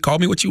just me. Call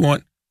me what you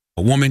want.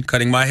 A woman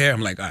cutting my hair.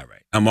 I'm like, all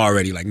right. I'm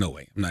already like, no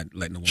way. I'm not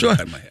letting a woman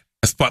cut my hair.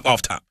 That's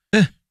off top.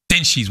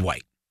 Then she's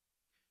white.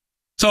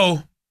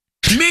 So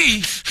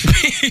me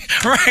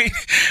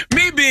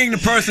being the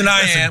person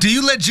I am. Do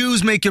you let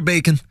Jews make your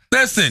bacon?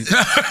 Listen,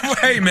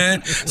 hey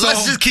man. So,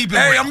 let's just keep it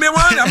real. Hey, I'm being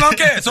honest. I'm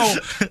okay. So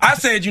I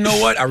said, you know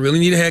what? I really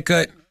need a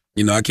haircut.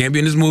 You know, I can't be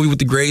in this movie with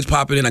the grades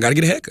popping in. I got to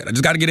get a haircut. I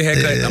just got to get a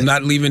haircut. Yeah. I'm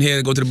not leaving here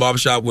to go to the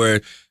barbershop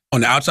where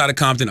on the outside of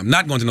Compton. I'm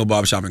not going to no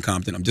barbershop in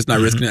Compton. I'm just not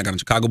risking it. I got a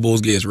Chicago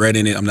Bulls gear. It's red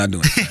in it. I'm not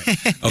doing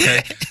it. Right?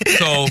 Okay?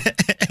 So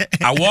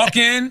I walk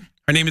in.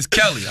 Her name is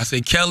Kelly. I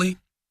say, Kelly,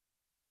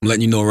 I'm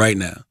letting you know right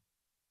now.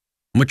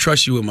 I'm going to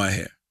trust you with my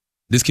hair.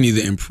 This can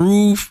either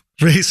improve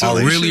race or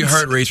relations. really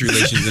hurt race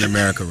relations in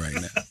America right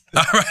now.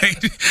 All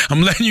right?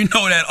 I'm letting you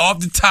know that off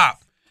the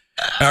top.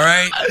 All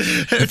right?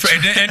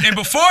 And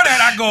before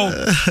that, I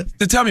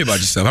go, tell me about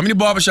yourself. How many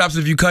barbershops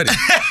have you cut in?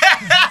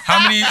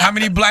 How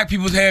many black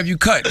people's hair have you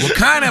cut? What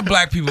kind of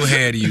black people's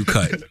hair do you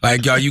cut?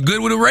 Like, are you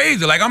good with a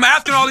razor? Like, I'm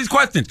asking all these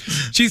questions.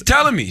 She's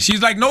telling me.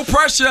 She's like, no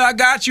pressure. I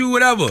got you,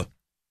 whatever.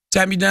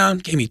 sat me down,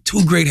 gave me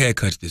 2 great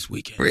haircuts this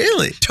weekend.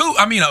 Really? 2,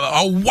 I mean,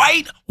 a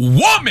white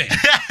woman.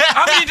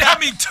 I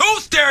mean, 2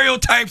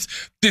 stereotypes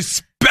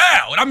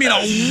dispelled. I mean,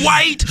 a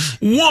white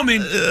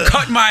woman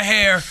cut my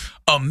hair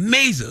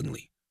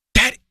amazingly.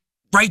 That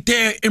right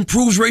there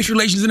improves race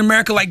relations in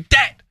America like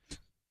that.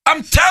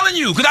 I'm telling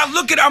you, because I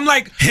look at it, I'm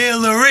like,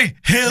 Hillary.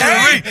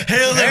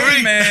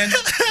 Hey, man.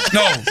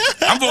 No,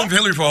 I'm voting for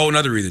Hillary for a whole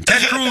other reason.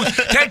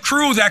 Ted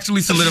Cruz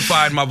actually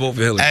solidified my vote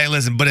for Hillary. Hey,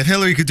 listen, but if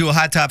Hillary could do a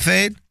high top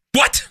fade.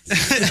 What?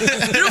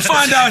 You'll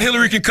find out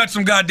Hillary can cut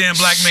some goddamn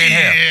black man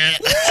hair.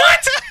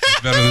 What?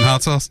 Better than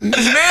hot sauce? Man,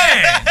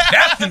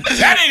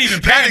 that ain't even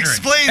pandering. That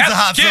explains That's the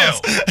hot skill.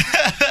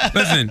 sauce.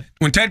 Listen,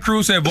 when Ted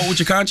Cruz said vote with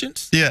your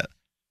conscience. Yeah.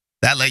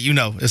 That let you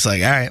know. It's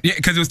like, all right. Yeah,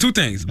 because it was 2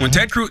 things. When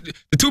Ted Cruz,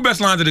 the 2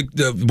 best lines of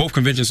the both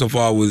conventions so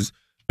far was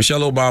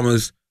Michelle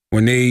Obama's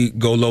 "When they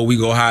go low, we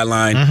go high"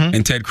 line,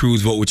 and Ted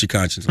Cruz "Vote with your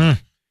conscience." When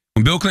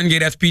Bill Clinton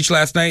gave that speech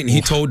last night, and he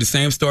told the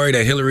same story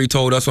that Hillary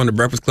told us on the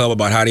Breakfast Club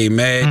about how they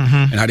met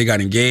and how they got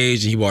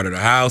engaged, and he bought her a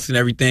house and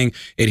everything,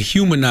 it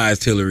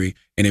humanized Hillary,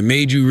 and it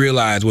made you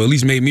realize, well, at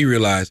least made me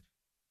realize,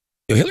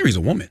 yo, Hillary's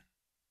a woman.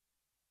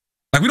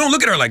 Like, we don't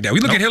look at her like that. We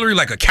look at Hillary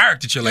like a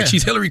caricature, like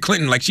she's Hillary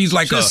Clinton, like she's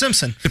like a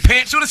Simpson.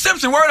 She's a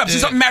Simpson. Word up,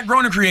 she's something Matt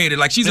Groening created.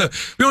 Like she's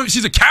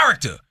she's a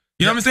character.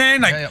 You know what I'm saying?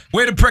 Like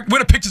where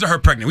the pictures of her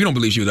pregnant? We don't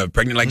believe she was ever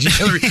pregnant. Like she's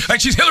Hillary,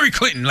 like she's Hillary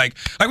Clinton. Like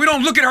we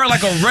don't look at her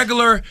like a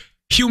regular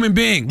human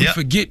being. We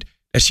forget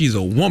that she's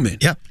a woman.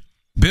 Yeah.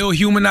 Bill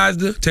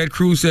humanized her. Ted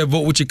Cruz said,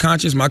 "Vote with your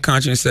conscience." My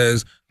conscience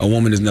says a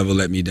woman has never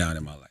let me down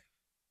in my life.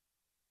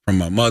 From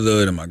my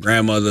mother to my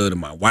grandmother to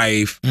my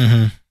wife,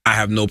 I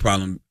have no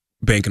problem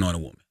banking on a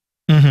woman.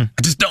 I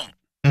just don't.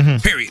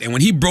 Period. And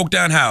when he broke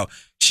down how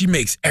she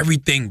makes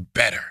everything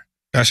better.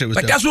 That shit was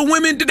dope. That's what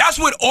women do. That's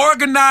what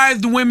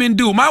organized women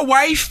do. My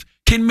wife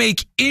can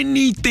make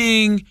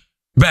anything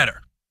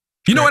better.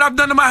 You know what I've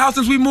done to my house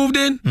since we moved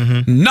in?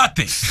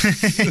 Nothing.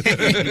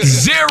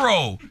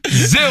 Zero.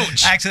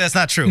 Zilch. Actually, that's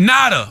not true.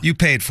 Nada. You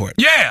paid for it.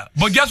 Yeah.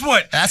 But guess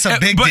what? That's a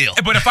big deal.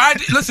 But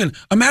if listen,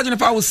 imagine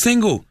if I was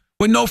single.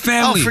 With no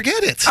family. Oh,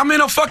 forget it. I'm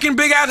in a fucking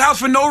big ass house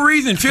for no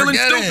reason, feeling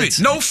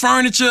stupid. No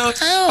furniture. All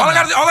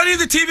I need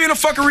is a TV and a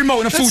fucking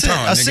remote and a futon.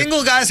 A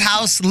single guy's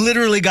house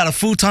literally got a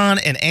futon,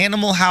 an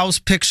Animal House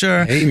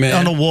picture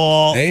on the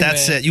wall.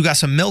 That's it. You got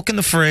some milk in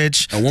the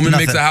fridge. A woman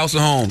makes a house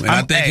a home, and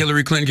I think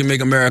Hillary Clinton can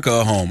make America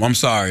a home. I'm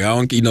sorry, I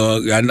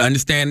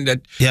understand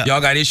that y'all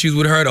got issues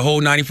with her, the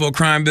whole '94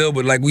 crime bill,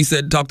 but like we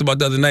talked about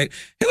the other night,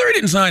 Hillary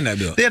didn't sign that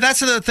bill. Yeah,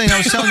 that's the thing I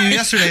was telling you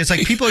yesterday. It's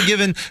like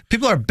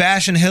people are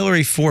bashing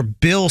Hillary for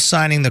Bill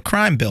signing the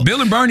crime bill.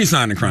 Bill and Bernie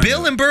signed the crime bill.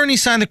 Bill and Bernie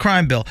signed the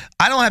crime bill.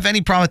 I don't have any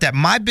problem with that.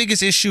 My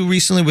biggest issue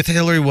recently with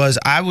Hillary was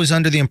I was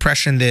under the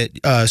impression that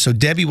so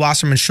Debbie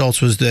Wasserman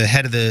Schultz was the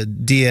head of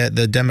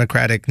the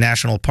Democratic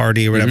National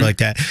Party or whatever like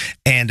that,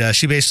 and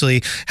she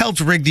basically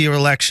helped rig the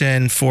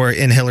election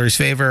in Hillary's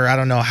favor. I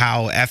don't know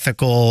how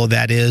ethical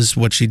that is,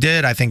 what she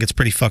did. I think it's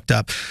pretty fucked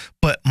up.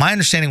 But my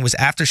understanding was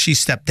after she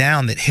stepped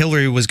down that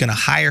Hillary was going to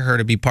hire her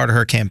to be part of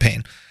her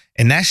campaign.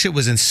 And that shit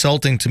was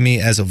insulting to me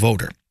as a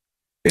voter.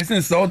 It's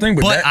insulting,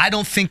 but I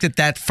don't think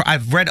that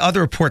I've read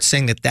other reports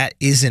saying that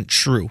isn't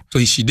true. So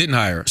she didn't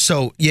hire her.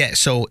 So yeah,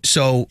 so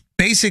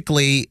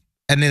basically,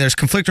 and then there's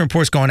conflicting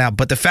reports going out.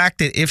 But the fact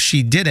that if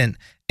she didn't,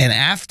 and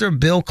after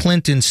Bill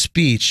Clinton's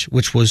speech,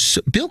 which was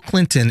Bill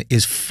Clinton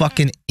is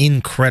fucking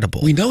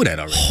incredible. We know that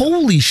already.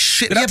 Holy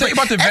shit! Did I tell you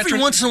about the veteran? Every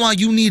once in a while,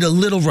 you need a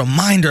little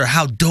reminder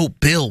how dope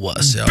Bill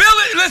was. Yo.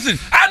 Listen,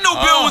 I know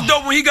Bill was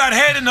dope when he got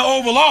head in the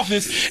Oval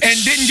Office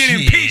and didn't get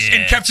impeached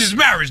and kept his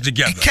marriage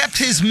together. He kept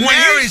his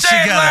marriage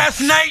together.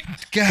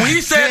 When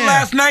he said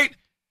last night,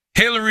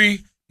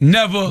 Hillary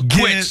never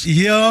quits.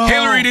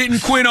 Hillary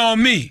didn't quit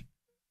on me.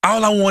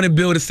 All I wanted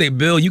Bill to say,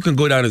 Bill, you can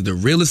go down as the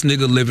realest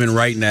nigga living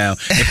right now.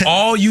 If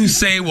all you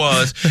say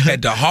was,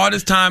 at the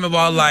hardest time of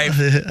our life,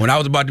 when I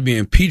was about to be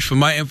impeached for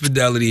my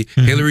infidelity,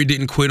 Hillary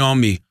didn't quit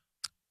on me.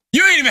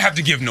 You ain't even have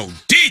to give no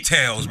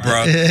details,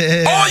 bro.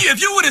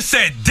 If you would have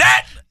said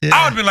that,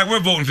 I would have been like,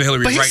 we're voting for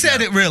Hillary right now. But he said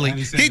it really.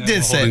 He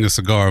did say it. Holding a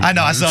cigar. I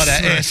know, I saw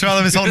that. Yeah,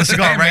 Charlemagne's holding a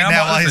cigar right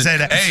now while he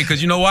said that. Hey,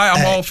 because you know why?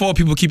 I'm all for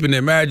people keeping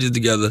their marriages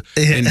together.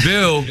 And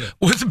Bill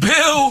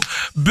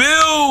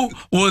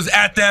was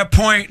at that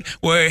point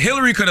where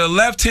Hillary could have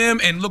left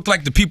him and looked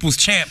like the people's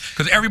champ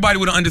because everybody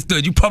would have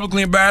understood. You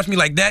publicly embarrassed me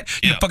like that?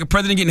 You fucking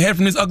president getting head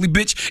from this ugly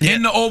bitch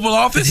in the Oval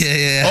Office?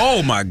 Yeah.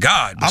 Oh, my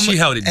God. But she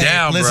held it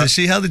down, bro. Listen,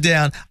 she held it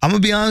down. I'm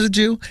going to be honest with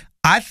you.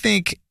 I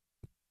think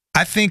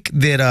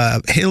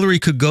that Hillary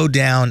could go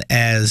down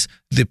as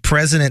the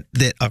president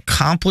that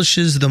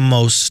accomplishes the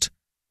most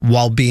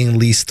while being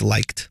least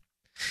liked.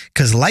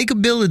 Because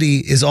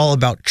likability is all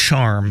about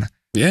charm,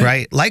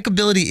 right?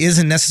 Likability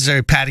isn't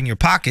necessarily patting your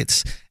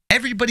pockets.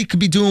 Everybody could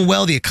be doing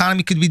well. The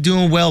economy could be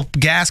doing well.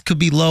 Gas could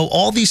be low.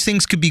 All these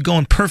things could be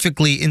going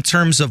perfectly in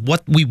terms of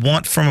what we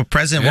want from a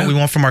president, what we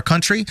want from our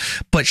country.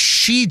 But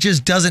she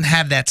just doesn't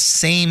have that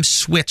same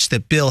switch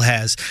that Bill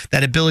has,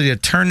 that ability to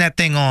turn that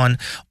thing on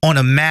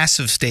a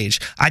massive stage.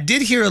 I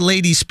did hear a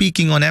lady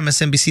speaking on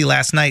MSNBC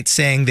last night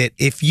saying that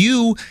if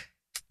you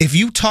if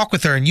you talk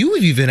with her, and you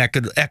have even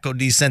echoed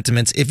these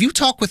sentiments, if you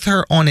talk with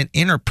her on an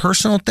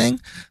interpersonal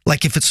thing,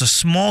 like if it's a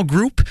small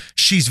group,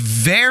 she's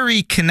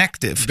very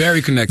connective.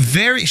 Very connective.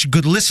 Very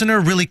good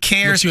listener, really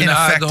cares. Looks you in the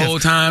eyes the whole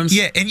time.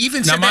 Yeah, and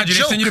even now, said mind that you,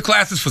 joke. they send you to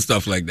classes for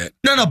stuff like that.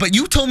 No, but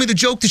you told me the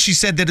joke that she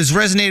said that has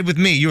resonated with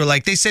me. You were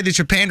like, they say that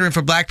you're pandering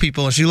for black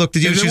people, and she looked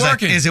at you and she's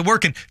like, is it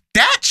working?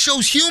 That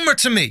shows humor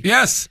to me.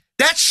 Yes.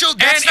 That's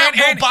not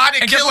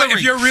robotic Hillary.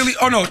 If you're really,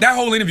 that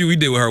whole interview we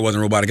did with her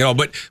wasn't robotic at all.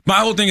 But my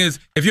whole thing is,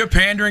 if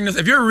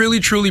you're really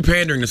truly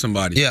pandering to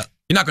somebody, you're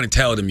not going to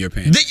tell them you're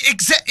pandering.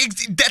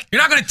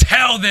 You're not going to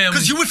tell them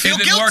because you would feel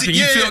guilty. Working.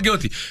 You feel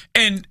guilty.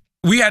 And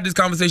we had this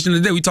conversation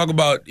today. We talk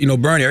about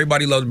Bernie.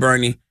 Everybody loves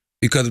Bernie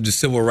because of the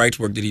civil rights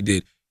work that he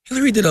did.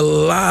 Hillary did a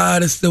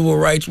lot of civil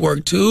rights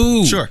work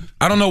too. Sure.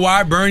 I don't know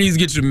why Bernie's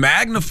gets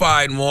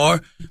magnified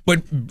more,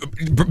 but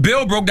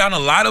Bill broke down a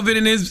lot of it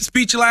in his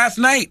speech last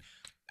night.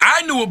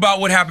 I knew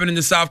about what happened in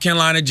the South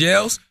Carolina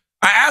jails.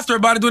 I asked her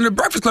about it during the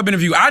Breakfast Club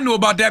interview. I knew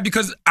about that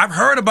because I've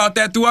heard about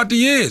that throughout the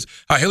years.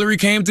 How Hillary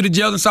came to the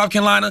jails in South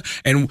Carolina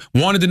and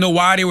wanted to know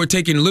why they were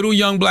taking little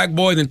young black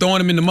boys and throwing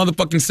them in the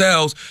motherfucking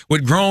cells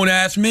with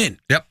grown-ass men.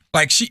 Yep.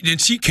 Like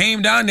she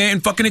came down there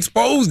and fucking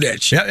exposed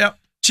that shit. Yep.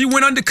 She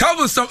went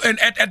undercover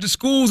at the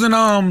schools in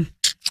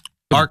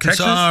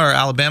Arkansas or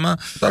Alabama.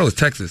 I thought it was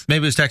Texas.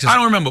 Maybe it was Texas. I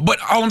don't remember. But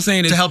all I'm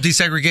saying is to help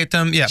desegregate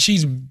them. Yeah,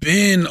 she's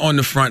been on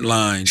the front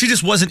line. She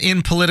just wasn't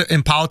in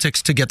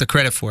politics to get the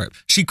credit for it.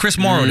 She Chris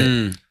Morrowed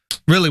it.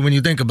 Really, when you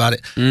think about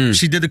it,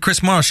 she did the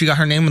Chris Morrow. She got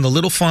her name in the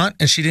little font,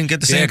 and she didn't get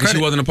the same credit.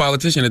 She wasn't a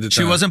politician at the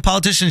time. She wasn't a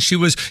politician. She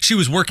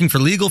was working for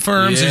legal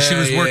firms, and she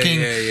was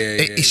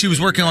working. She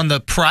was working on the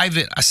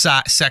private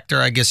sector,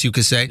 I guess you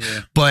could say.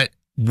 Yeah. But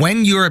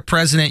when you're a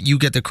president, you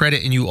get the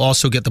credit and you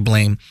also get the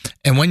blame.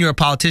 And when you're a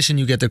politician,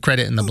 you get the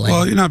credit and the blame.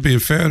 Well, you're not being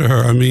fair to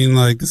her. I mean,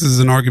 like, this is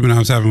an argument I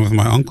was having with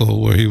my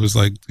uncle where he was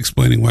like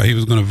explaining why he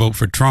was going to vote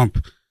for Trump.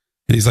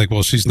 And he's like,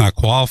 well, she's not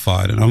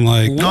qualified. And I'm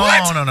like, no.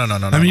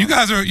 I mean, you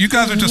guys are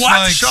just what?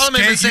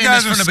 like, you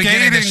guys are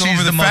skating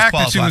over the fact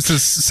that she was the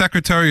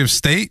Secretary of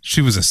State.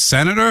 She was a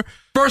senator.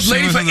 First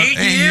lady for 8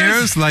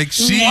 years? Like,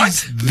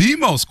 she's the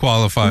most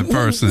qualified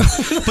person.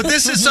 But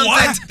this is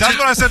something. That's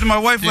what I said to my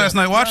wife last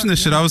night watching this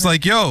shit. I was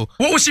like, yo.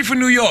 What was she for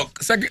New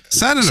York?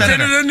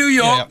 Senator New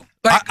York. Yeah.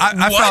 Like,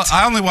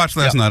 I only watched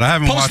last night. I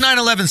haven't watched. Post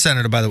 9/11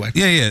 senator, by the way.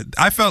 Yeah.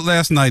 I felt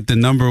last night the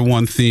number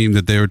one theme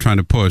that they were trying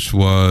to push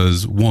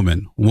was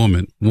woman.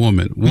 Mother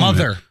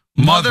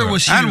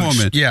was huge. And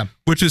woman. Yeah.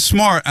 Which is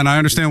smart, and I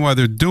understand why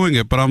they're doing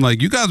it, but I'm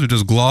like, you guys are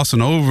just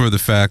glossing over the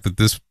fact that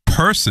this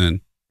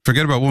person,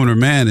 forget about woman or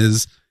man,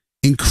 is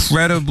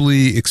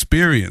incredibly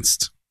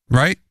experienced,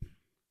 right?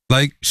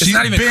 Like, it's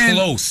not even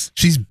close.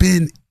 She's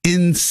been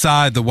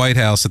inside the White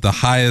House at the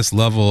highest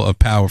level of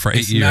power for 8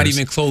 years. It's not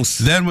even close.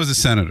 Then was a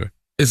senator.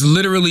 It's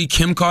literally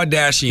Kim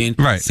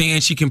Kardashian saying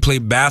she can play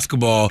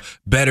basketball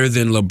better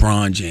than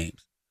LeBron James.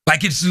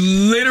 Like, it's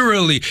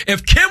literally,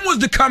 if Kim was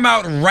to come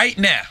out right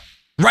now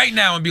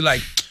and be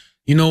like,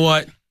 you know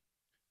what?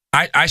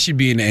 I should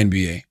be in the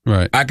NBA.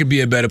 Right. I could be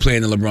a better player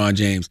than LeBron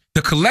James.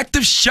 The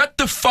collective shut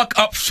the fuck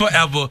up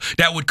forever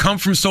that would come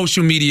from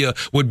social media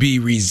would be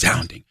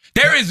resounding.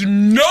 There is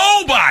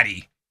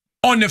nobody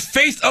on the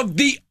face of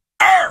the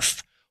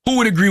earth who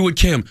would agree with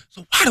Kim.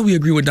 So why do we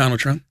agree with Donald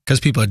Trump? Because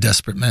people are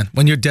desperate, man.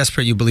 When you're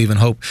desperate, you believe in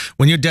hope.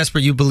 When you're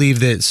desperate, you believe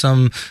that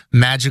some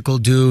magical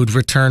dude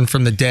returned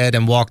from the dead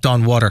and walked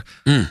on water.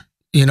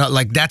 You know,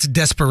 like, that's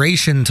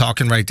desperation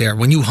talking right there.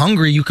 When you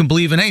hungry, you can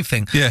believe in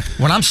anything. Yeah.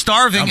 When I'm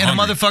starving and a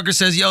motherfucker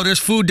says, yo, there's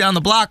food down the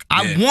block,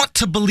 I want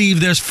to believe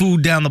there's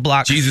food down the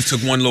block. Jesus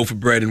took one loaf of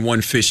bread and one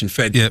fish and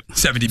fed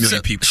 70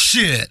 million people.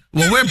 Shit.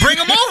 Well, bring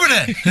them over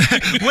then.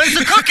 Where's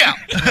the cookout?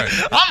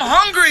 Right. I'm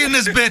hungry in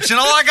this bitch, and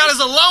all I got is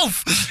a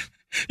loaf.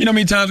 You know how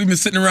many times we've been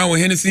sitting around with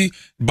Hennessy,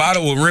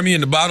 bottle with Remy,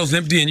 and the bottle's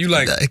empty, and you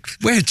like,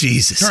 where's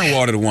Jesus? Turn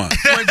water to wine.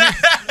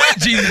 Where's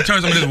Jesus turn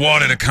some of this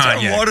water to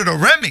cognac? Turn water to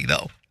Remy,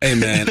 though. Hey,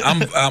 man,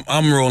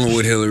 I'm rolling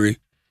with Hillary.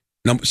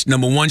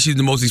 Number one, she's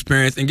the most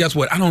experienced. And guess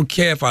what? I don't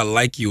care if I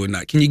like you or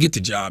not. Can you get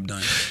the job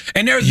done?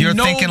 And you're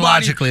thinking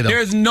logically, though.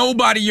 There's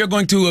nobody you're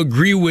going to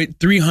agree with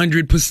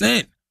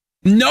 300%.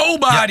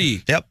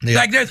 Nobody. Yep.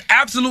 Like, there's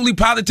absolutely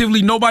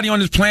positively nobody on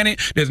this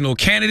planet. There's no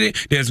candidate.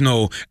 There's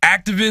no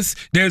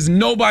activist. There's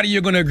nobody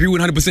you're going to agree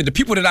with 100%. The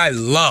people that I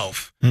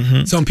love,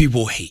 some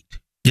people hate.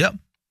 Yep.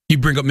 You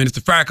bring up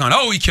Minister Farrakhan.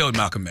 Oh, he killed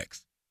Malcolm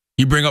X.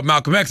 You bring up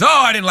Malcolm X. Oh,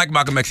 I didn't like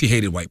Malcolm X. He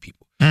hated white people.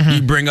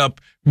 You bring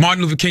up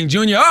Martin Luther King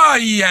Jr. Oh,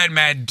 he had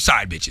mad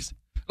side bitches.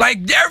 Like,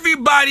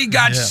 everybody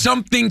got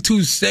something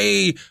to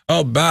say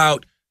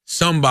about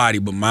somebody.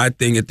 But my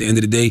thing at the end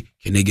of the day,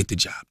 can they get the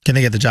job? Can they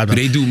get the job done?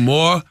 They do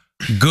more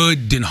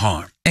good than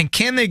harm. And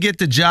can they get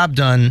the job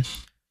done?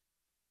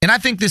 And I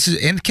think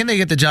can they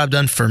get the job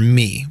done for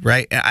me,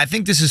 right? I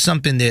think this is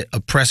something that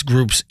oppressed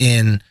groups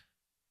in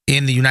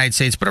the United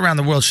States, but around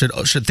the world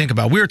should think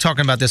about. We were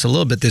talking about this a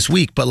little bit this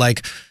week, but,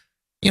 like,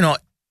 you know,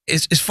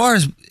 as far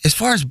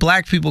as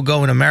black people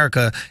go in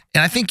America,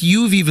 and I think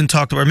you've even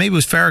talked about, or maybe it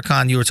was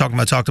Farrakhan you were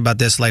talked about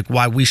this, like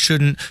why we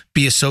shouldn't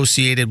be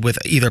associated with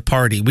either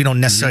party. We don't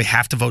necessarily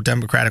have to vote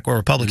Democratic or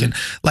Republican.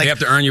 Like you have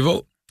to earn your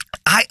vote.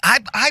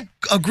 I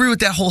agree with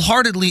that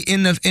wholeheartedly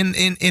in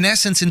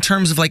essence, in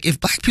terms of like if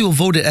black people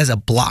voted as a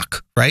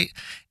block, right?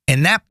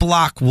 And that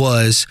block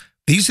was,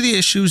 these are the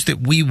issues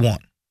that we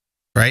want.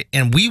 Right.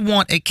 And we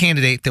want a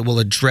candidate that will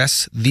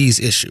address these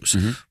issues.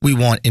 We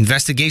want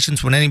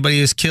investigations when anybody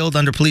is killed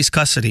under police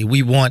custody.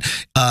 We want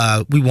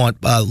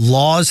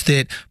laws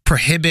that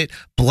prohibit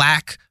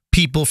black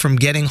people from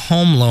getting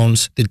home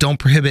loans, that don't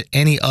prohibit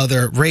any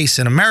other race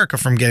in America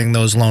from getting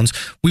those loans.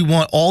 We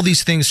want all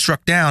these things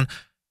struck down.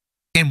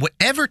 And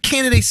whatever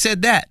candidate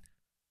said that,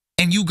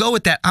 and you go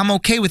with that, I'm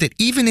okay with it,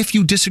 even if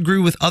you disagree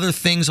with other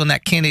things on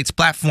that candidate's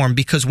platform,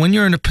 because when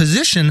you're in a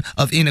position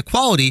of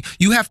inequality,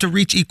 you have to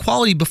reach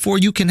equality before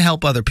you can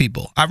help other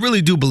people. I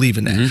really do believe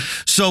in that.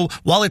 So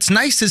while it's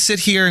nice to sit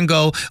here and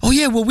go, oh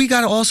yeah, well, we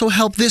got to also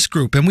help this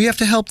group, and we have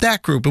to help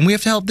that group, and we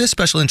have to help this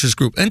special interest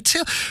group.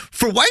 Until,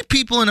 for white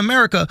people in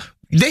America,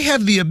 we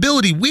have the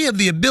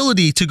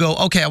ability to go,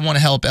 okay, I want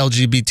to help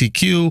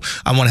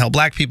LGBTQ, I want to help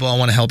black people, I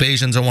want to help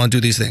Asians, I want to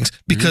do these things,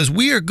 because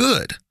we are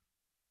good.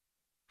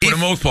 For the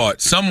most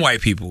part, some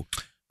white people,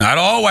 not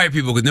all white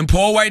people, because them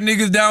poor white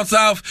niggas down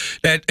south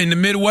that in the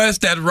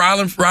Midwest that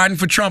riding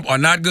for Trump are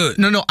not good.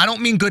 No, I don't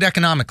mean good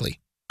economically.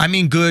 I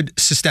mean good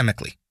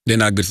systemically. They're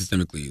not good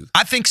systemically either.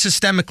 I think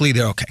systemically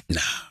they're okay. Nah.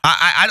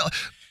 I don't.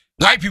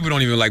 White people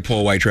don't even like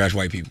poor white trash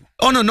white people.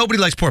 Oh no, nobody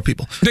likes poor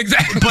people.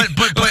 Exactly. But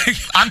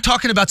I'm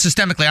talking about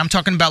systemically. I'm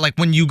talking about like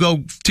when you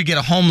go to get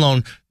a home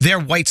loan, their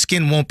white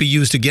skin won't be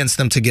used against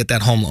them to get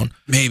that home loan.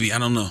 Maybe, I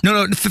don't know.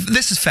 No,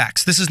 this is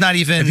facts. This is not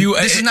even.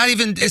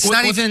 If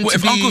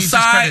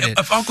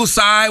Uncle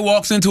Si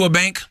walks into a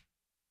bank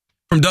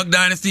from Duck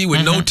Dynasty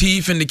with no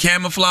teeth and the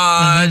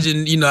camouflage,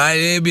 and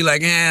it'd be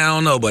like, I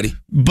don't know, buddy.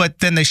 But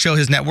then they show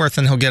his net worth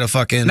and he'll get a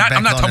fucking.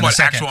 I'm not talking about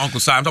actual Uncle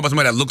Si. I'm talking about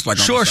somebody that looks like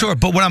Uncle Si. Sure.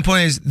 But what I'm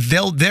pointing is,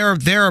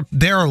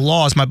 there are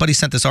laws. My buddy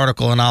sent this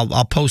article, and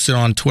I'll post it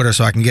on Twitter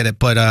so I can get it.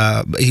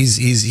 But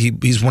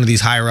he's one of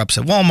these higher ups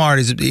at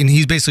Walmart, and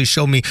he's basically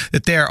showed me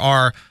that there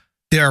are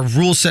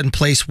rules set in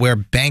place where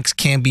banks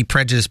can be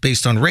prejudiced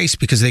based on race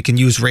because they can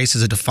use race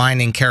as a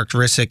defining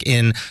characteristic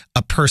in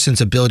a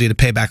person's ability to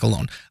pay back a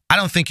loan. I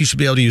don't think you should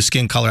be able to use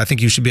skin color. I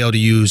think you should be able to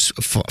use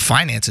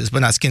finances, but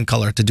not skin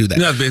color to do that.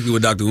 That's basically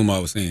what Dr.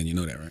 Umar was saying. You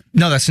know that, right?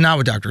 No, that's not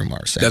what Dr. Umar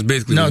was saying. That's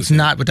basically No, it's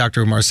not what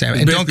Dr. Umar is saying.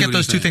 And don't get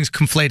those two things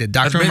conflated.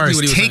 Dr. Umar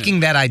is taking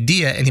that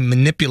idea and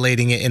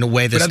manipulating it in a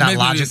way that's not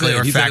logically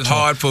or factual. He said it's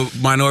hard for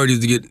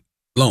minorities to get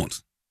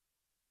loans.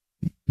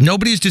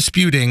 Nobody's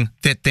disputing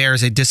that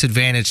there's a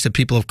disadvantage to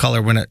people of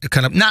color when it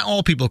not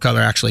all people of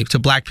color actually, to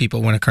black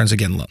people when it comes to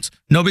getting loans.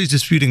 Nobody's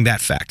disputing that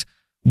fact.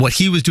 What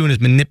he was doing is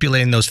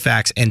manipulating those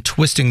facts and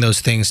twisting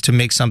those things to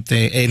make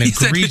something an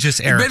egregious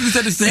error. He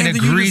said the same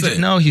thing you said.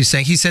 No, he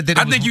said that.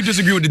 I think you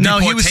disagree with the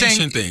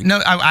deportation thing. No,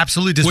 I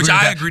absolutely disagree. Which with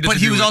I that. agree. But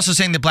he was also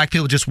saying that black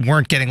people just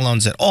weren't getting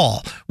loans at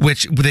all.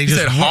 Which they just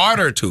said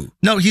harder to.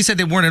 No, he said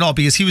they weren't at all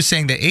because he was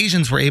saying that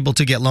Asians were able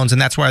to get loans,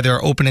 and that's why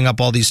they're opening up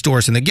all these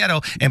stores in the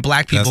ghetto, and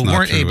black people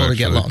weren't able to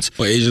get loans.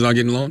 Well, Asians aren't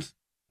getting loans.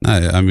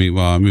 I mean,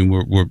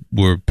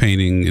 we're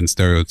painting in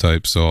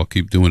stereotypes, so I'll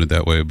keep doing it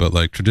that way. But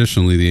like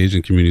traditionally, the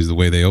Asian communities, the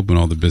way they open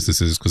all the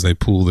businesses because they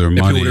pool their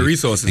money, pool their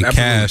resources, and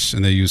cash,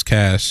 and they use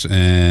cash,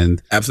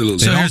 and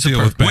absolutely. They don't deal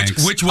with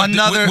banks. Which what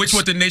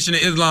the Nation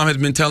of Islam has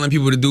been telling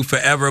people to do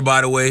forever.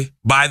 By the way,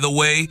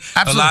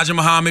 absolutely. Elijah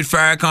Muhammad,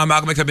 Farrakhan,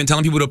 Malcolm X have been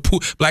telling people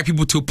black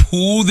people to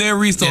pool their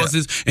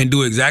resources and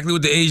do exactly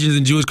what the Asians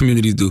and Jewish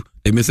communities do.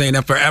 They've been saying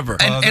that forever.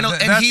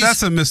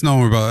 That's a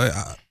misnomer, bro.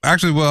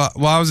 Actually, while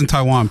I was in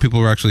Taiwan, people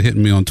were actually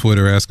hitting me on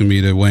Twitter asking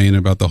me to weigh in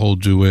about the whole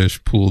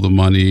Jewish pool the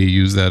money,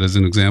 use that as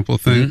an example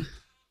thing.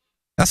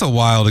 That's a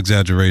wild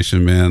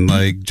exaggeration, man.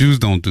 Like, Jews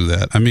don't do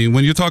that. I mean,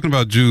 when you're talking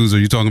about Jews, are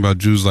you talking about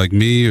Jews like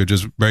me or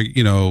just,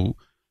 No,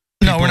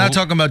 we're not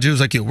talking about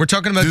Jews like you. We're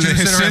talking about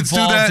Jews that are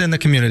involved in the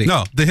community.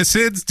 No, the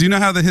Hasids, do you know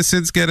how the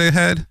Hasids get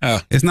ahead?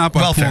 It's not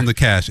by pulling the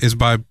cash. It's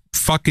by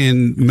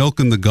fucking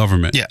milking the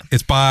government. Yeah.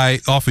 It's by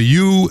off of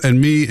you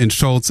and me and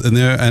Schultz and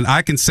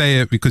I can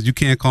say it because you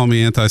can't call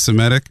me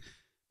anti-Semitic.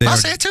 I'll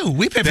say it too.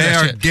 We pay for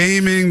that shit. They are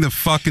gaming the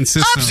fucking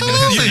system.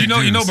 Absolutely.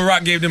 You know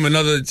Barack gave them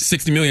another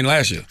 $60 million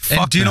last year.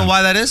 And do you know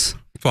why that is?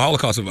 For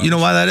Holocaust survivors. You know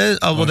why that is?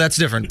 Oh, well, that's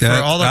different.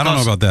 I don't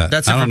know about that.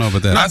 That's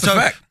a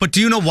fact. But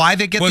do you know why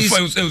they get these?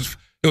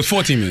 It was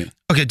 $14 million.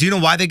 Okay, do you know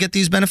why they get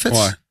these benefits?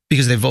 Why?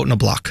 Because they vote in a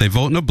block. They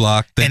vote in a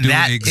block. They and do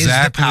that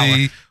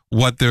exactly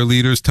what their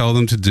leaders tell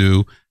them to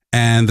do.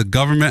 And the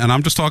government, and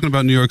I'm just talking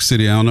about New York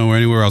City, I don't know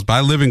anywhere else, but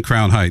I live in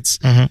Crown Heights.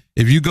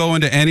 If you go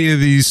into any of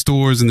these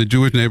stores in the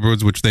Jewish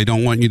neighborhoods, which they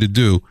don't want you to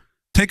do,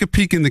 take a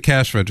peek in the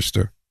cash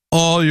register.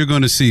 All you're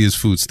going to see is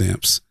food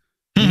stamps.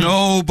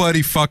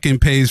 Nobody fucking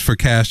pays for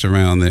cash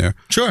around there.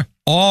 Sure.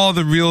 All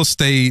the real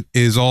estate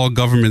is all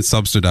government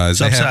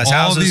subsidized. They have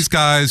all these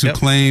guys who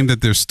claim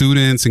that they're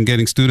students and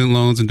getting student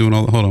loans and doing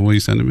all. Hold on, what are you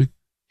sending me?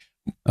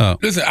 Oh.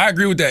 Listen, I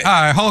agree with that. All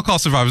right,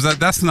 Holocaust survivors.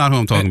 That's not who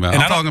I'm talking about.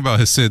 I'm talking about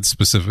Hasids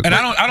specifically. And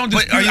I don't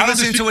dispute. Are you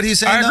listening to what he's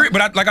saying? I agree,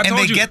 but like I told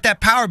you. And they get that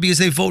power because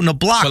they vote in a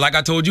block. But like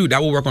I told you,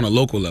 that will work on a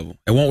local level.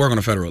 It won't work on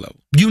a federal level.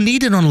 You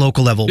need it on a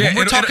local level. Yeah, when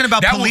we're talking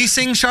about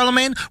policing,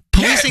 Charlemagne,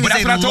 policing but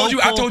is that's what I told you.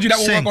 I told you that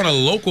will work on a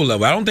local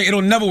level. I don't think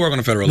it'll never work on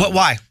a federal level.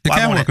 Why? It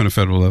can work on a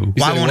federal level.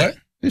 Why won't it?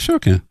 It sure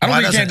can. I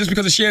don't think it can just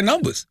because of sheer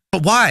numbers.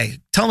 But why?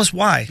 Tell us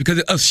why.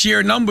 Because of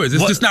sheer numbers.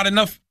 It's just not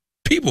enough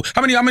people.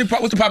 How many?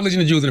 What's the population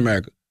of Jews in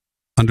America?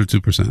 Under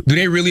 2%. Do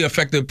they really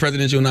affect the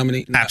presidential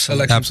nominee?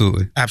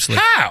 Absolutely.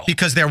 How?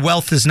 Because their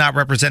wealth is not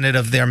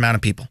representative of their amount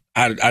of people.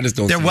 I just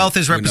don't. Their wealth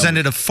is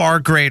representative far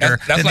greater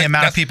than the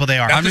amount of people they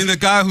are. I mean, the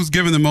guy who's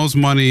giving the most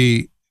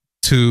money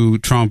to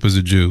Trump is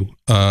a Jew.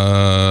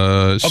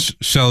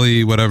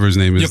 Shelley, whatever his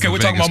name is. Okay, we're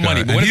talking about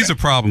money. But he's a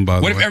problem, by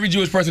the way. What if every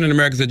Jewish person in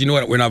America said, you know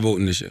what, we're not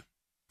voting this year?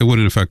 It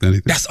wouldn't affect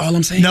anything. That's all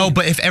I'm saying. No,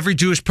 but if every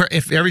Jewish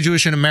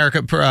person in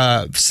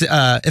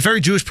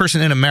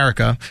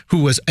America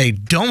who was a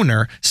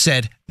donor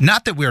said,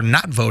 not that we're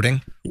not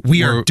voting,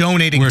 we're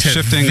donating to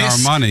shifting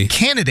this our money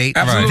candidate,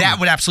 Absolutely. that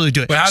would absolutely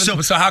do it. But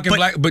how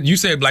can but you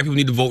said black people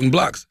need to vote in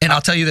blocks. And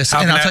I'll tell you this,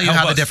 and I'll tell you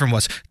how the difference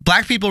was.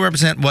 Black people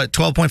represent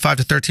 12.5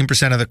 to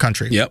 13% of the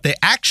country. Yep. They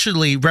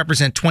actually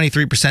represent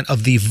 23%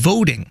 of the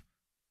voting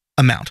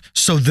amount.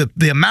 So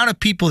the amount of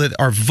people that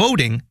are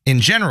voting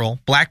in general,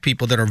 black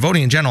people that are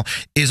voting in general,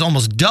 is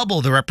almost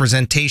double the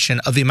representation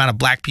of the amount of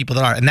black people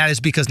that are. And that is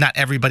because not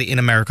everybody in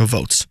America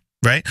votes,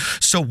 right?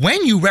 So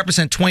when you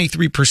represent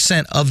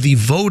 23% of the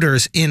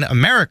voters in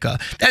America,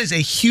 that is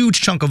a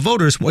huge chunk of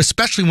voters,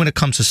 especially when it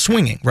comes to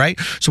swinging, right?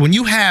 So when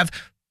you have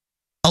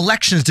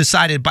elections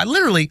decided by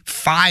literally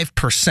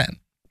 5%,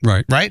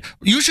 Right?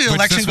 Usually the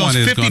election goes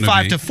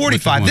 55 to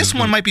 45. This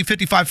one might be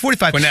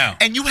 55-45. But now.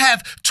 And you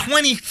have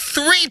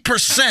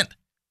 23%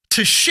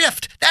 to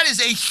shift. That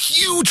is a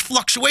huge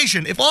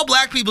fluctuation. If all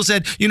black people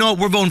said, you know what,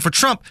 we're voting for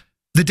Trump,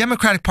 the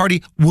Democratic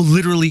Party will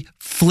literally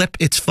flip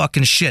its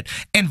fucking shit.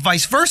 And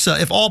vice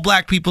versa, if all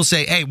black people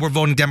say, hey, we're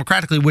voting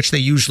democratically, which they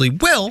usually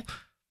will,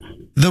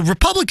 the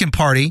Republican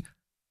Party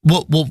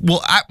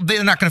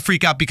they're not going to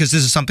freak out because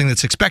this is something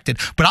that's expected.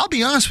 But I'll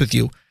be honest with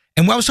you,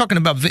 and when I was talking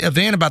about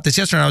Van about this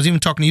yesterday, and I was even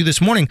talking to you this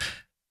morning,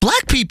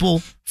 black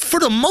people, for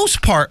the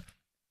most part,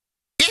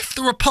 if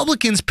the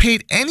Republicans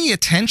paid any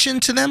attention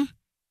to them,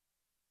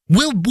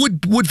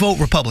 would vote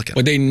Republican.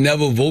 But they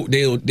never vote.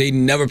 They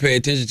never pay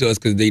attention to us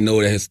because they know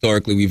that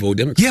historically we vote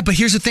Democrat. Yeah, but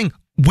here's the thing.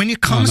 When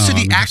it comes to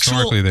the actual...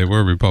 Historically, they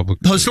were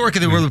Republicans. Historically,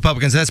 they were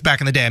Republicans. That's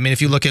back in the day. I mean,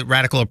 if you look at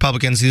radical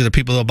Republicans, these are the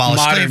people who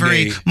abolished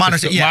slavery. Modern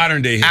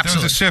day. Absolutely. There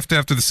was a shift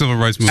after the Civil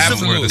Rights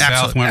Movement where the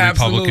South went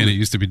Republican. It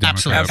used to be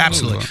Democrat.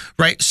 Absolutely.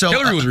 Right? So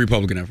Hillary was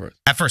Republican at first.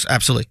 At first,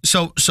 absolutely.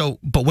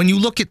 But when you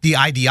look at the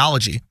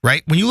ideology,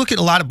 right? When you look at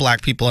a lot of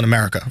black people in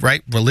America,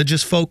 right?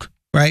 Religious folk,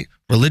 right?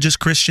 Religious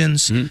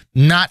Christians,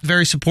 not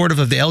very supportive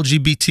of the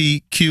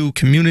LGBTQ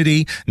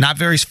community, not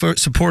very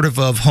supportive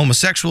of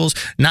homosexuals,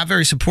 not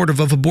very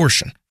supportive of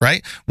abortion,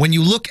 right? When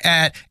you look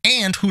at,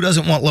 and who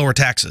doesn't want lower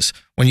taxes?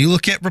 When you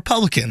look at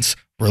Republicans,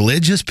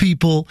 religious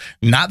people,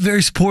 not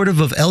very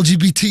supportive of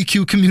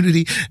LGBTQ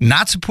community,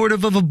 not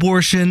supportive of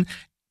abortion,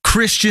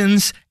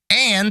 Christians,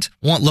 and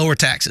want lower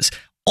taxes.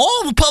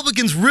 All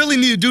Republicans really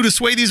need to do to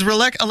sway these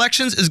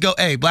elections is go,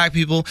 hey, black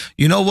people,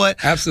 you know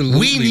what? Absolutely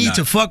we need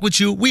to fuck with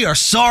you. We are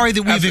sorry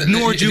that we've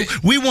ignored you.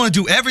 We want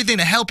to do everything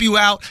to help you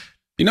out.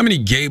 You know how many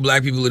gay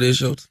black people it is,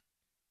 Schultz?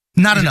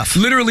 Not enough.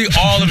 Literally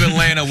all of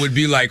Atlanta would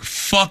be like,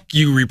 fuck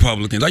you,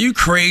 Republicans. Are you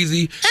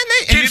crazy?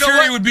 And you know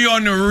Fury would be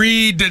on the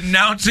read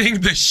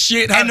denouncing the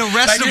shit. And the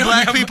rest of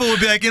black people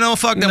would be like, you know,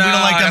 fuck them. We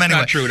don't like them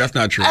anyway. That's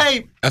not true.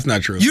 Hey, that's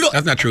not true.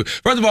 That's not true.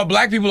 First of all,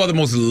 black people are the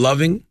most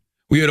loving.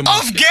 We are the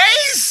most... Of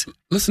gays?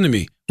 Listen to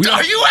me.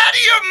 Are you out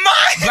of your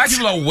mind? Black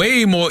people are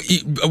way more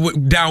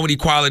down with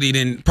equality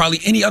than probably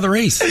any other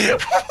race.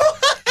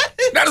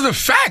 That is a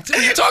fact. What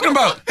are you talking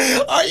about?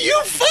 Are you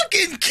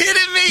fucking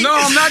kidding me? No,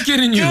 I'm not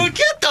kidding you. Dude,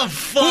 get the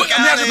fuck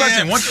out of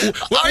here.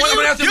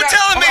 You're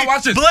telling me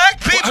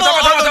black people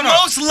are the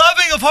most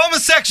loving of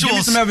homosexuals? Give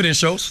me some evidence,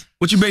 Schultz.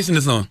 What you basing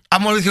this on?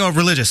 I'm only going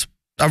religious.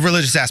 A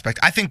religious aspect.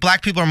 I think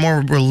black people are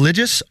more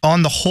religious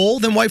on the whole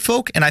than white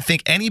folk, and I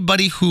think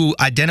anybody who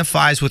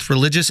identifies with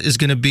religious is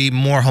going to be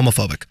more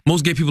homophobic.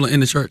 Most gay people are in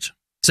the church.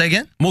 Say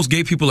again? Most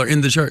gay people are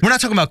in the church. We're not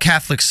talking about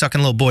Catholics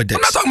sucking little boy dicks.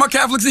 I'm not talking about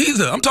Catholics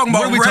either. I'm talking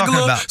about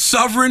regular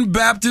Sovereign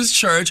Baptist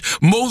Church.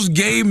 Most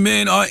gay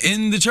men are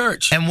in the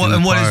church. And what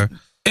is...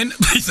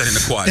 he said in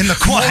the choir. In the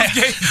choir.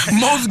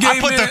 Most gay I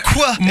put men,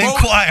 the in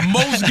choir.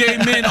 Most gay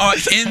men are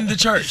in the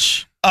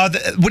church. What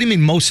do you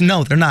mean most?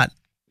 No, they're not.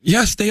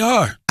 Yes, they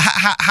are.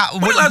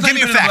 Give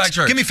me facts.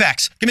 Give me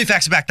facts. Give me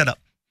facts to back that up.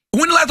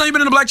 When the last time you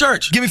been in a black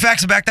church? Give me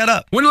facts to back that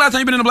up. When the last time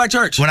you been in a black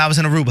church? When I was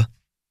in Aruba.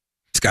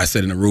 This guy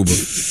said in Aruba.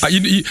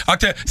 I'll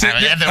tell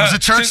you. There was a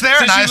church there,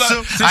 and I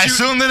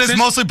assume that it's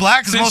mostly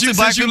black. It's mostly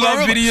black people. Since you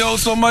love video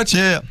so much,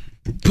 yeah.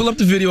 Pull up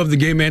the video of the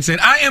gay man saying,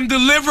 "I am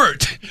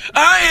delivered.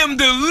 I am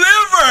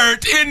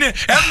delivered."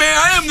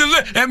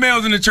 That man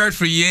was in the church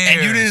for years.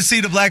 And you didn't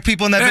see the black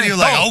people in that video?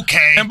 Like,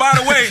 okay. And by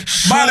the way,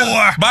 sure.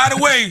 by the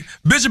way,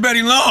 Bishop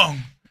Eddie Long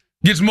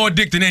gets more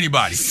dick than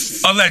anybody.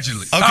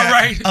 Allegedly. Okay. All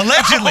right?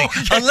 Allegedly.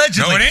 Okay.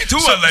 Allegedly. No, it ain't too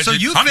alleged. So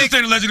you I'm think, just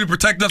saying allegedly to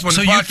protect us on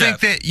so the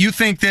podcast. you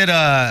think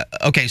that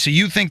okay, so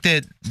you think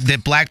that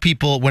black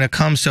people, when it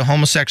comes to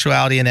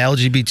homosexuality and the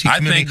LGBT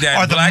community,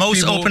 are the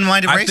most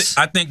open-minded race?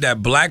 I think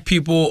that black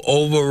people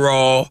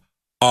overall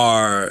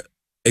are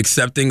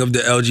accepting of the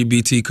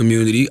LGBT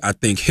community. I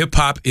think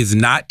hip-hop is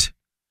not.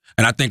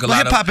 And I think a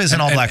lot of hip-hop isn't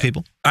all black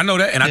people. I know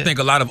that. And I think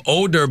a lot of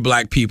older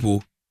black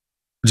people,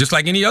 just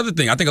like any other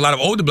thing, I think a lot of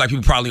older black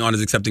people probably aren't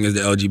as accepting as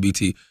the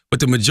LGBT. But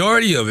the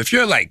majority of, if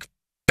you're like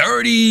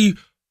 30,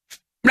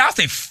 I'll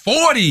say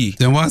 40.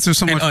 Then why is there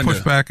so much under.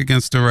 pushback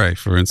against DeRay,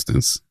 for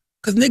instance?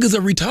 Because niggas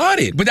are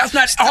retarded. But that's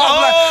not all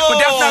black. But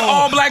that's not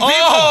all black people.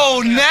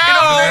 Oh, now, you know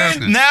what I'm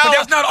saying? now, but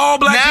that's not all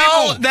black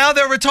people. Now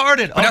they're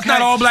retarded. But that's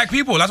not all black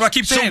people. That's what I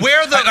keep saying. So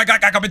where the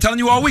like I've been telling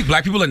you all week,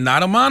 black people are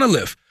not a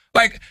monolith.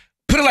 Like,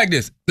 put it like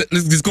this.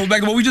 Let's go back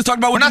to what we just talked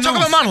about. We're not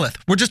talking about monolith.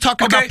 We're just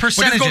talking about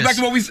percentages. But this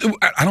goes back to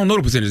what I don't know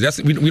the percentages.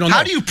 That's we don't know.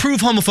 How do you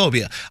prove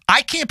homophobia?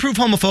 I can't prove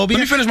homophobia. Let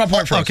me finish my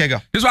point first. Okay, go.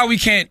 This is why we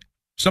can't.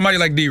 Somebody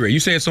like D-Ray. You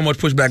say it's so much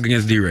pushback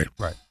against D-Ray.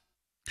 Right.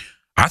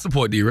 I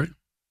support D-Ray.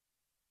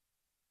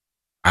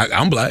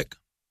 I'm black.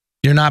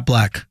 You're not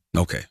black.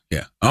 Okay,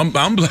 yeah. I'm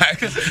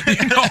black. You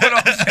know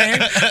what I'm saying?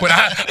 But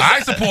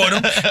I support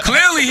him.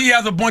 Clearly, he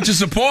has a bunch of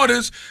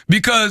supporters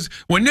because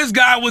when this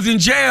guy was in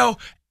jail,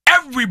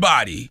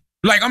 everybody,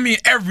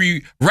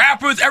 every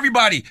rappers,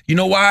 everybody. You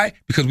know why?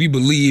 Because we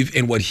believe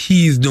in what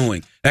he's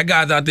doing. That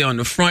guy's out there on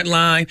the front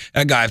line.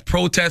 That guy's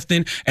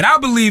protesting. And I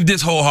believe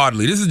this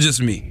wholeheartedly. This is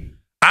just me.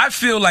 I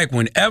feel like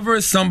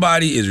whenever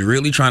somebody is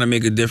really trying to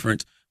make a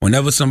difference,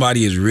 whenever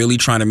somebody is really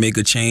trying to make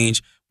a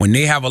change, when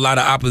they have a lot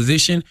of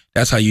opposition,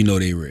 that's how you know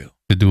they real.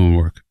 They're doing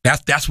work.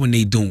 That's when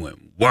they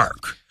doing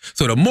work.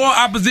 So the more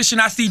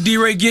opposition I see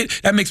D-Ray get,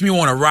 that makes me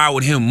want to ride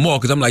with him more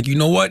because I'm like, you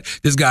know what?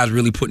 This guy's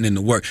really putting in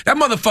the work. That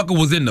motherfucker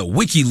was in the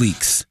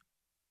WikiLeaks.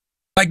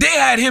 Like, they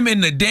had him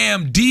in the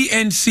damn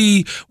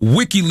DNC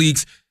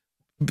WikiLeaks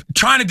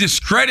trying to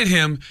discredit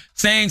him,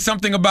 saying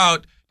something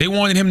about they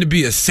wanted him to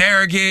be a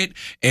surrogate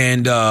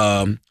and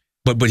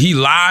but he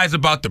lies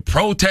about the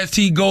protest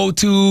he go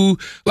to.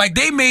 Like,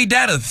 they made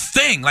that a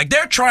thing. Like,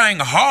 they're trying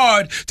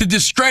hard to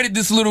discredit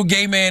this little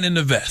gay man in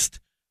the vest.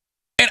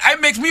 And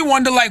it makes me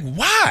wonder, like,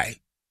 why?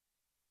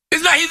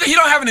 It's not. He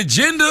don't have an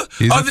agenda.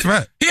 He's a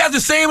threat. He has the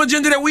same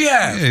agenda that we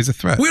have. Yeah, he's a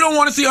threat. We don't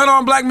want to see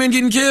unarmed black men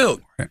getting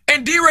killed. Right.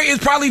 And D-Ray is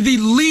probably the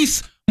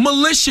least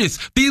malicious,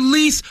 the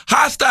least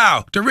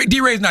hostile.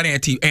 D-Ray is not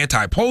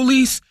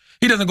anti-police.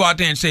 He doesn't go out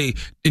there and say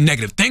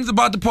negative things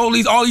about the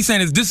police. All he's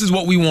saying is this is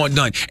what we want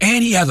done.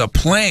 And he has a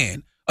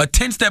plan, a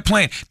 10-step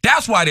plan.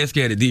 That's why they're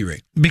scared of D-Ray.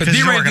 Because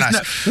he's organized.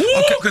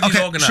 Because he's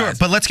organized. Sure,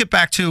 but let's get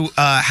back to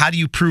how do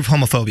you prove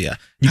homophobia?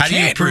 How do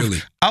you prove?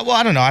 Really. Well,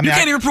 I don't know. I mean, you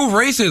can't even prove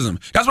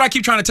racism. That's what I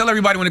keep trying to tell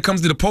everybody when it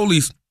comes to the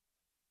police.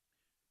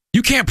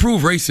 You can't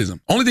prove racism.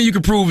 Only thing you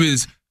can prove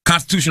is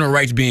constitutional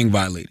rights being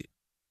violated.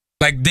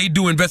 Like, they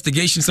do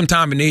investigations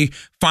sometime and they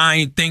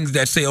find things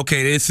that say,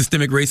 okay, there's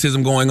systemic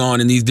racism going on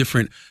in these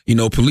different,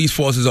 police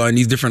forces or in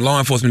these different law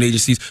enforcement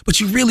agencies, but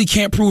you really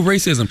can't prove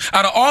racism.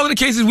 Out of all of the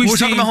cases we're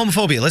talking about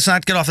homophobia. Let's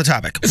not get off the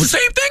topic. It's the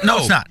same thing, No,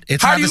 it's not.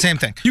 It's not the same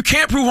thing. You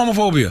can't prove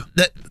homophobia.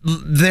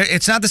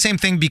 It's not the same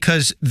thing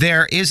because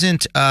there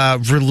isn't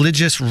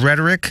religious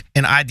rhetoric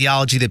and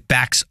ideology that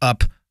backs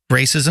up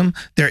racism.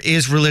 There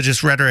is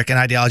religious rhetoric and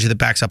ideology that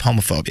backs up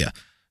homophobia.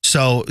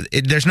 So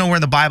there's nowhere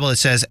in the Bible that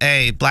says,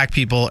 hey, black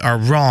people are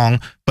wrong,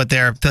 but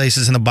there are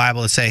places in the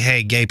Bible that say,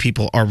 hey, gay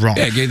people are wrong.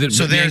 Yeah, there's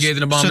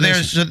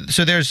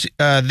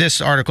this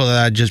article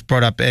that I just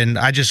brought up, and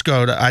I just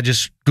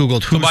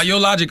Googled who. So by your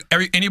logic,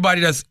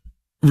 anybody that's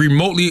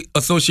remotely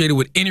associated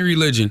with any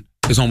religion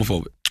is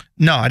homophobic.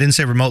 No, I didn't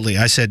say remotely.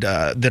 I said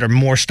that are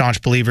more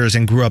staunch believers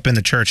and grew up in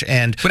the church.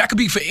 But that could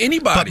be for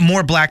anybody. But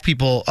more black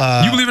people.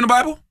 You believe in the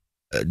Bible?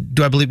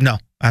 Do I believe? No,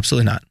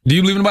 absolutely not. Do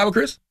you believe in the Bible,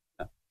 Chris?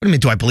 What do you mean,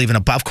 do I believe in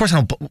a Bible? Of course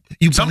I don't.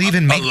 You believe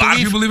in make-believe? A lot of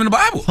people believe in the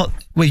Bible. Well,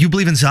 wait, you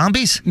believe in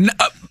zombies? No,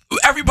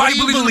 everybody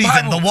believes in the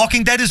Bible. The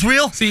Walking Dead is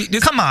real? See,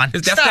 come on.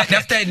 That's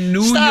that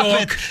New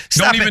York,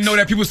 don't even know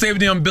that people say with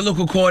the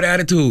umbilical cord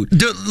attitude.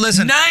 Dude,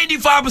 listen.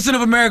 95%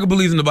 of America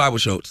believes in the Bible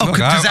shows. Okay,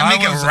 does that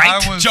make it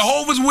right?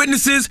 Jehovah's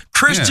Witnesses,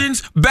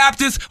 Christians,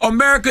 Baptists,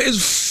 America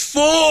is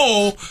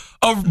full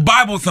of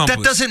Bible thumpers.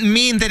 That doesn't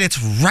mean that it's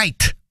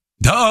right.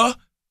 Duh.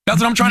 That's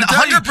what I'm trying to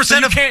tell you.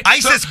 100% of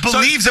ISIS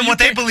believes in what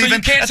they believe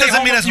in. That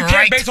doesn't mean it's right. You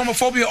can't base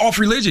homophobia off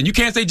religion. You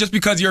can't say just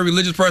because you're a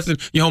religious person,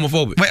 you're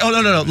homophobic. Wait,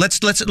 no. Let's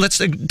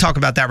talk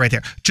about that right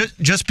there.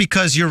 Just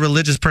because you're a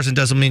religious person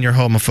doesn't mean you're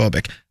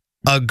homophobic.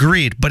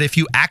 Agreed. But if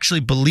you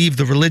actually believe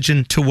the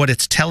religion to what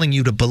it's telling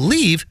you to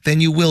believe, then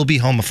you will be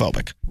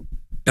homophobic.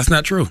 That's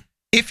not true.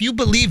 If you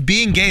believe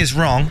being gay is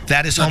wrong,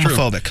 that is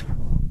homophobic. True.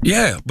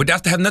 Yeah, but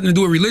that has nothing to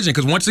do with religion.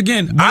 Because once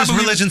again, what does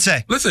religion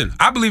say? Listen,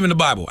 I believe in the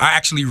Bible. I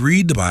actually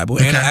read the Bible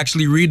and I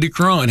actually read the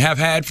Quran. Have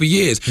had for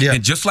years. Yeah.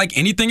 And just like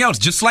anything else,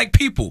 just like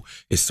people,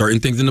 it's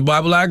certain things in the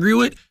Bible I agree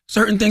with,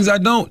 certain things I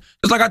don't.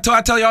 Just like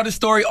I tell y'all this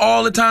story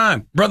all the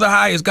time. Brother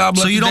Highest, God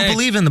bless. So you don't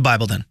believe in the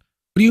Bible then?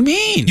 What do you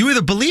mean? You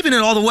either believe in it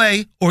all the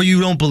way or you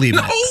don't believe in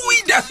it. No,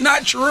 we That's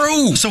not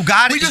true. So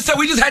God, we just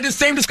had this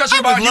same discussion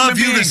about human love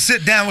you beings. to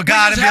sit down with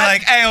God and be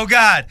like, "Hey, oh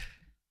God,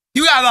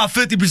 you got about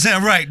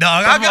 50% right,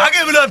 dog. I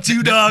give it up to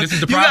you, dog. This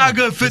is the you problem. got a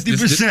good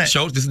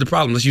 50%. This is the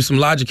problem. Let's use some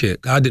logic here.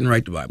 God didn't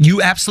write the Bible.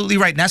 You absolutely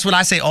right. And that's what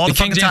I say all the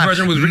King fucking James time.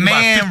 Version was written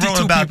by 52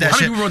 wrote about people. that How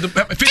shit. many people wrote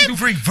the 52,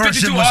 Every 52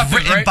 version was authors,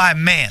 written right? by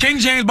man. King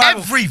James Bible.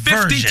 Every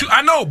 52. version.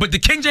 I know, but the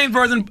King James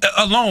Version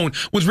alone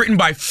was written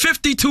by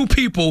 52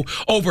 people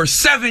over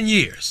 7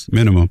 years.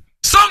 Minimum.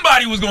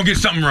 Somebody was gonna get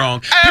something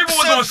wrong. People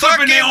was gonna slip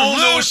in their own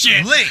little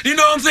shit. You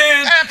know what I'm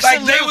saying?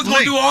 Like they was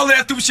gonna do all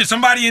that stupid shit.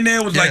 Somebody in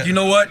there was like, you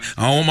know what?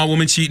 I don't want my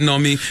woman cheating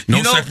on me.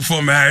 No sex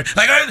before marriage.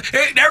 Like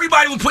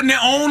everybody was putting their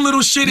own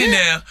little shit in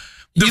there.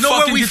 You know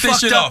where we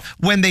fucked up?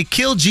 When they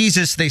killed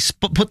Jesus, they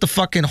put the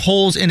fucking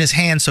holes in his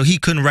hands so he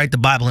couldn't write the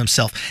Bible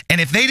himself.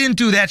 And if they didn't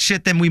do that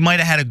shit, then we might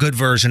have had a good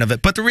version of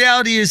it. But the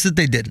reality is that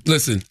they didn't.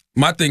 Listen,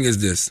 my thing is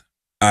this.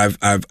 I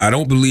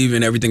don't believe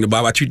in everything in the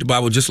Bible. I treat the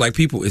Bible just like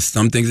people. It's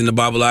some things in the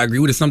Bible I agree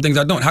with, it's some things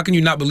I don't. How can you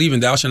not believe in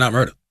thou shalt not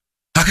murder?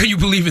 How can you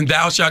believe in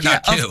thou shalt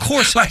not kill? Of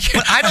course.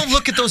 But I don't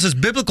look at those as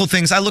biblical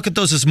things. I look at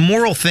those as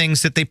moral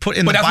things that they put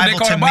in the Bible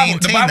to maintain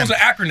the Bible's an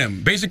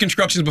acronym. Basic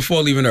instructions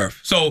before leaving Earth.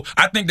 So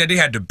I think that they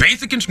had the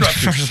basic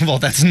instructions. First of all,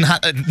 that's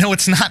not. No,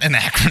 it's not an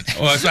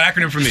acronym. Well, it's an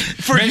acronym for me.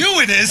 For you,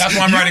 it is. That's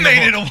why I'm writing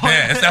a book.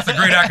 Yeah, that's a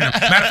great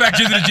acronym. Matter of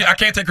fact, I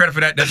can't take credit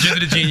for that. That's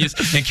Jizzy the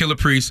Genius and Killer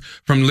Priest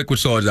from Liquid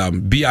Swords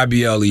album.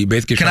 BIBLE.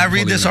 Basic. Can I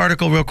read this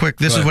article real quick?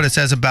 This is what it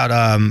says about.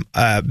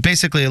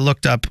 Basically, it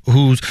looked up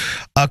who's.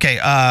 Okay.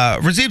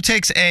 Razib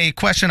takes a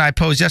question I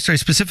posed yesterday,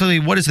 specifically,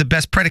 what is the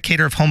best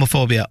predicator of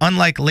homophobia?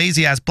 Unlike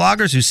lazy-ass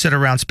bloggers who sit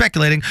around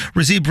speculating,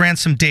 Razib ran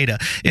some data.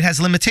 It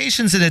has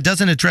limitations and it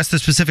doesn't address the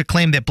specific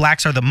claim that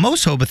blacks are the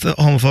most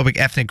homophobic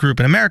ethnic group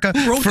in America.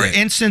 For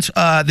instance,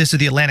 this is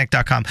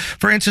theatlantic.com.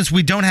 For instance,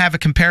 we don't have a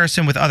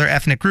comparison with other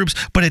ethnic groups,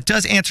 but it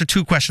does answer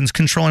two questions,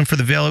 controlling for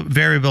the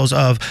variables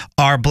of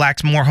are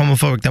blacks more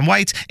homophobic than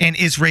whites, and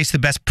is race the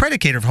best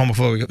predicator of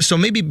homophobia? So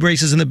maybe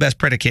race isn't the best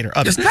predicator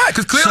of it. It's not,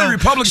 because clearly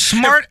Republicans...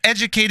 Smart,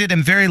 educated,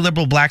 and very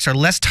liberal blacks are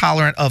less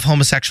tolerant of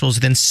homosexuals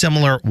than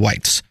similar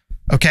whites.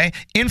 Okay.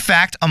 In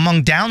fact,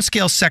 among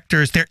downscale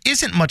sectors, there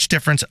isn't much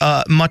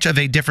of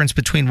a difference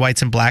between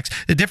whites and blacks.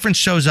 The difference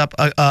shows up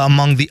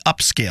among the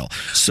upscale.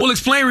 So, well,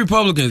 explain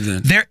Republicans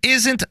then. There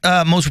isn't.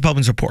 Most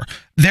Republicans are poor.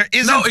 There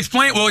isn't. No,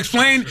 explain. Well,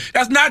 explain.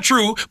 That's not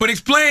true. But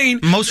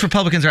explain. Most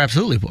Republicans are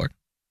absolutely poor.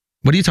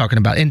 What are you talking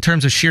about? In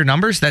terms of sheer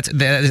numbers, that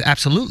is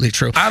absolutely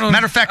true.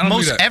 Matter of fact,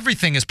 most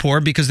everything is poor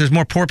because there's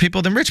more poor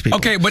people than rich people.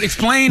 Okay, but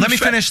explain. Let me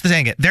finish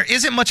saying it. There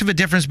isn't much of a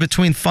difference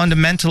between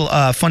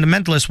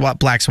fundamentalist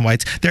blacks and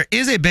whites. There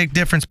is a big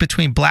difference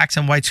between blacks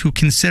and whites who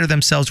consider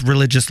themselves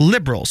religious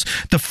liberals.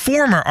 The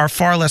former are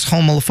far less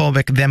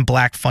homophobic than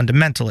black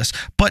fundamentalists.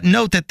 But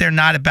note that they're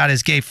not about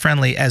as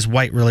gay-friendly as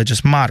white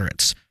religious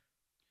moderates.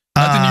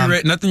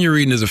 Nothing you're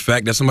reading is a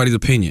fact. That's somebody's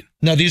opinion.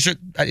 No, these are.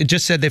 It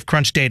just said they've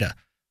crunched data.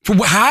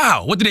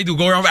 How? What do they do?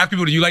 Go around and ask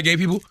people, do you like gay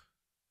people?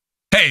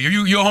 Hey,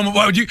 you're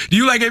homo. Do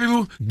you like gay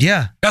people?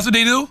 Yeah. That's what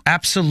they do?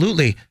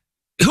 Absolutely.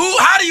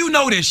 How do you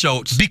know this,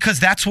 Schultz? Because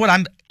that's what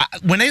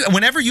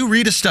whenever you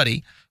read a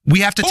study, we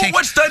have to take.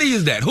 What study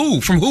is that?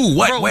 Who? From who?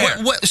 What? Bro, where?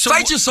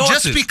 Cite your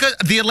sources. Just because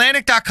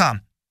theatlantic.com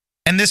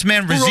and this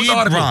man,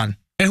 Razib Ron.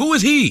 And who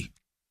is he?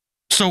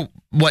 So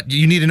what,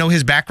 you need to know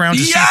his background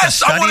to see if the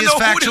study is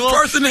factual? Who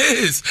this person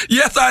is.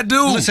 Yes, I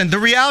do. Listen, the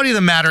reality of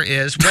the matter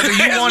is, whether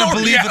you want to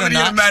believe it or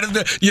not.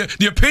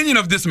 The opinion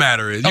of this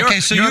matter is. Okay,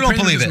 so you don't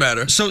believe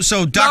it.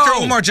 So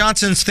Dr. Umar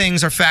Johnson's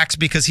things are facts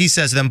because he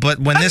says them, but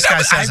when this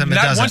guy says them, it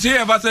doesn't. Once here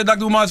have I said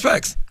Dr. Umar's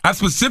facts. I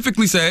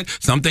specifically said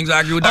some things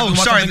I agree with Dr.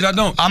 Umar, some things I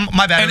don't.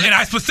 My bad. And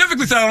I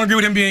specifically said I don't agree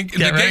with him being the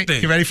gay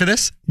thing. You ready for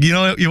this? You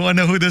want to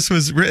know who this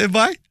was written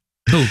by?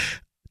 Who?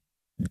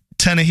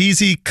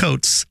 Ta-Nehisi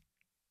Coates.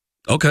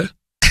 Okay.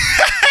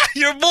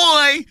 Your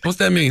boy. What's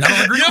that mean? I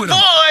don't agree with him. Your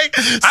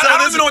boy. I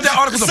don't even know what that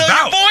article's about. So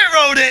your boy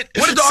wrote it.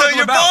 What is the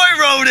article about? So your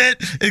boy wrote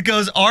it. It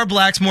goes, are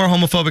blacks more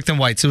homophobic than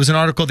whites? It was an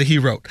article that he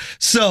wrote.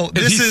 So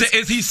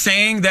is he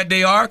saying that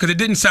they are? Because it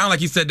didn't sound like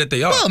he said that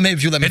they are. Well, maybe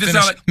if you let me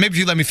finish. Maybe if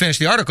you let me finish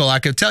the article, I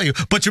could tell you.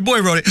 But your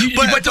boy wrote it. If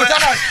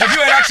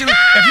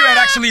you had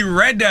actually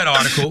read that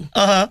article,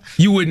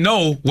 you would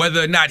know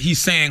whether or not he's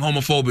saying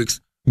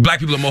homophobics.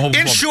 Black people are more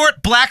homophobic. In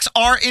short, blacks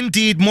are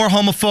indeed more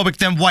homophobic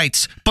than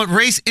whites, but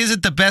race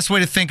isn't the best way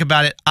to think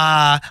about it.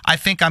 I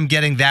think I'm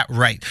getting that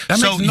right.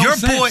 That makes no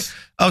sense.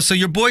 So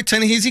your boy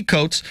Ta-Nehisi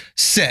Coates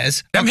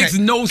says that makes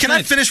no sense. Can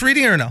I finish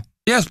reading it or no?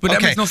 Yes, but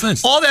that makes no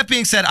sense. All that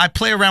being said, I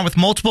play around with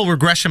multiple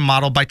regression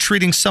model by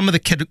treating some of the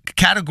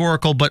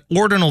categorical but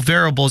ordinal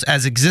variables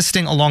as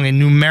existing along a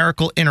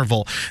numerical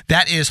interval.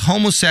 That is,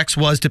 homosex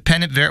was a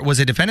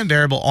dependent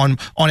variable on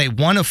a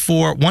 1 to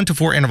 4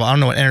 interval. I don't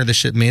know what enter this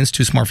shit means.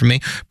 Too smart for me.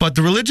 But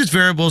the religious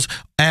variables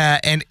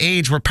and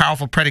age were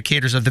powerful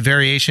predicators of the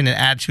variation in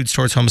attitudes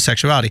towards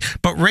homosexuality.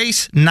 But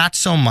race, not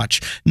so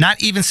much.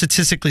 Not even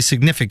statistically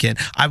significant.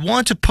 I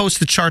want to post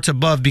the charts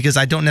above because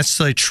I don't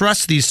necessarily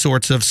trust these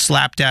sorts of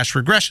slapdash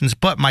regressions,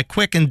 but my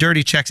quick and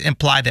dirty checks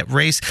imply that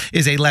race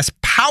is a less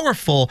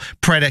powerful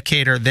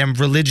predicator than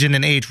religion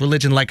and age.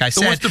 Religion, like I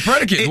said. So what's the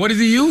predicate? What is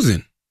he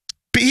using?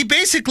 He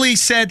basically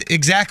said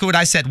exactly what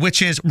I said,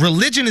 which is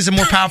religion is a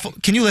more powerful.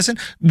 Can you listen?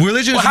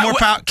 Religion is a more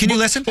powerful. Can you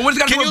listen? But what does it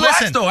got to do with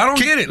blacks, though? I don't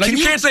get it. Like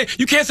you can't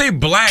say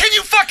black. Can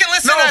you fucking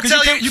listen? No, I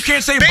tell you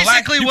can't say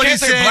basically black. What you can't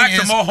say blacks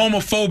are more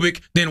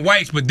homophobic than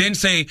whites, but then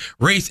say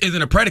race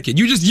isn't a predicate.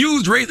 You just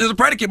used race as a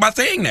predicate by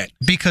saying that.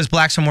 Because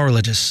blacks are more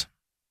religious.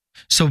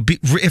 So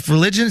if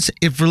religion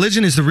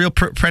is the real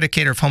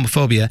predicator of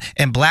homophobia,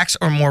 and blacks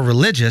are more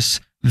religious,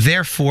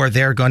 therefore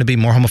they're going to be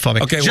more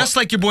homophobic. Okay, just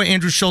like your boy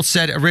Andrew Schultz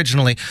said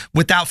originally,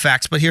 without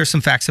facts. But here are some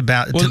facts to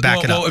back it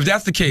up. Well, if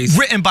that's the case,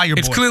 written by your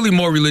boy, it's clearly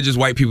more religious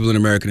white people in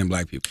America than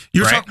black people.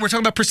 We're talking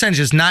about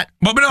percentages, not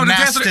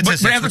mass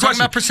statistics. We're talking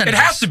about percentages.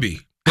 It has to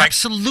be.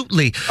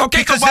 Absolutely. Okay,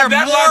 because there are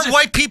more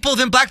white people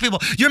than black people.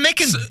 You're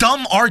making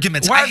dumb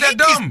arguments. Why is that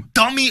dumb? These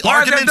dummy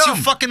arguments you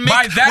fucking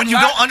make when you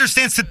don't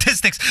understand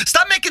statistics.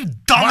 Stop making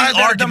dummy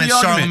arguments,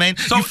 Charlamagne.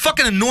 You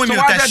fucking annoy me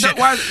with that shit.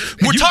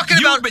 We're talking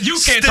about But you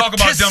can't talk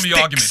about dummy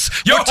arguments.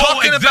 Your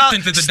whole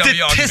existence is a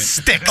dummy argument.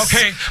 Statistics.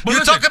 Okay,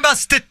 you're talking about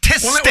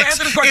statistics.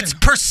 It's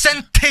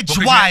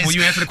percentage-wise. Will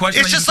you answer the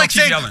question? It's just like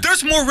saying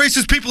there's more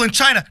racist people in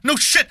China. No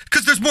shit,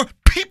 because there's more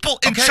people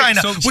in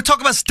China. We're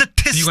talking about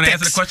statistics. Are you going to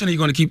answer the question, or are you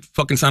going to keep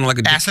fucking sounding like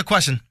a dick? Ask the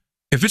question.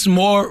 If it's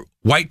more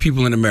white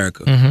people in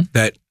America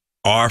that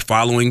are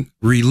following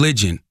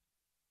religion,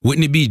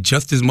 wouldn't it be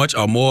just as much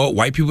or more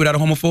white people that are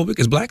homophobic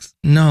as blacks?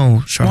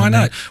 No, Charlamagne. Why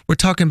not? We're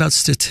talking about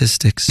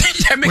statistics.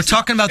 We're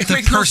talking about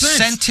the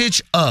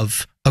percentage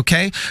of.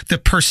 Okay, the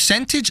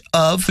percentage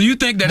of you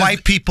think that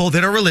white people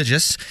that are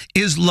religious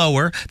is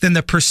lower than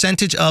the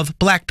percentage of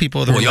black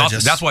people that are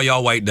religious. That's why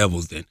y'all white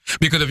devils then.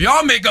 Because if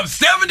y'all make up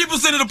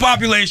 70% of the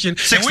population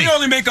 60. And we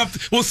only make up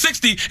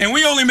 60 and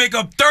we only make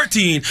up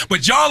 13,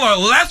 but y'all are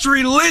less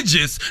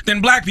religious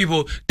than black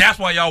people, that's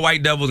why y'all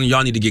white devils and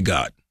y'all need to get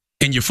God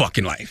in your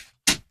fucking life.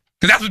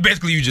 Because that's what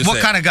basically you just said.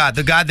 What kind of God?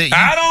 The God that you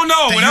I don't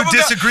know. That you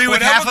disagree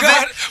with half of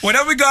it?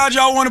 Whatever God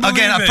y'all want to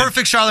believe in. Again, a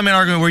perfect Charlamagne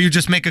argument where you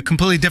just make a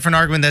completely different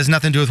argument that has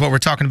nothing to do with what we're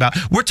talking about.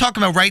 We're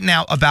talking about right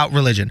now about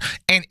religion.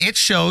 And it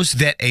shows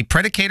that a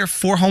predicator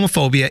for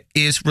homophobia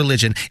is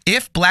religion.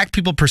 If black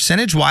people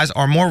percentage-wise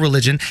are more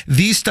religion,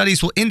 these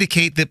studies will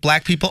indicate that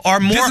black people are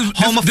more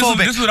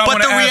homophobic.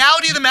 But the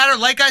reality of the matter,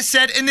 like I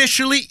said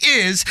initially,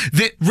 is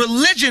that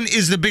religion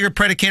is the bigger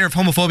predicator of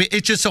homophobia.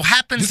 It just so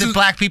happens that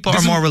black people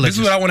are more religious.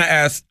 This is what I want to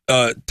ask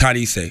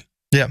Tanise.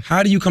 Yeah.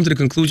 How do you come to the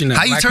conclusion that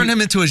how you turn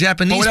him into a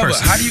Japanese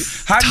person? How do you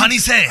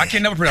Tanise? I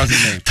can never pronounce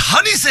his name.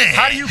 Tanise.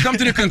 How do you come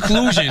to the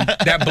conclusion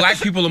that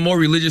black people are more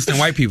religious than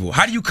white people?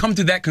 How do you come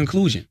to that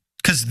conclusion?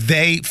 Because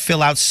they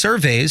fill out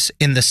surveys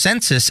in the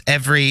census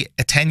every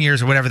 10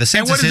 years or whatever the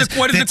census is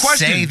that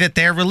say that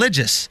they're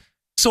religious.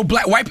 So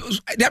white people.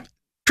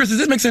 Chris, does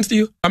this make sense to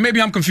you? Or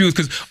maybe I'm confused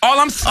because all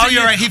I'm saying. Oh,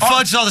 you're right. He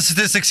fudged all the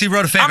statistics. He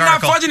wrote a fake article.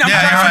 I'm not fudging.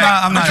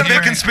 I'm not. It's a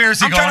big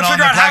conspiracy going on. I'm trying to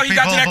figure out how he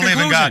got to that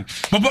conclusion.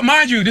 But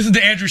mind you, this is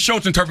the Andrew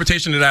Schultz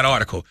interpretation of that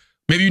article.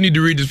 Maybe you need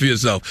to read this for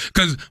yourself.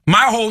 Because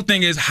my whole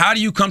thing is, how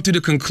do you come to the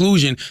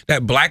conclusion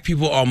that black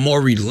people are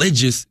more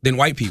religious than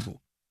white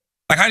people?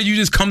 Like, how did you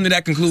just come to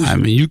that conclusion? I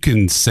mean, you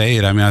can say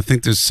it. I mean, I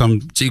think there's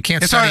some. So you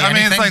can't study anything? I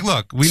mean, it's like,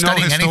 look, we know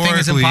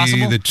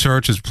historically the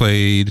church has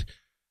played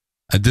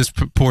a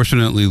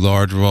disproportionately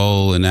large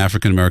role in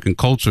African American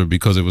culture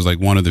because it was like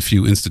one of the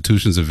few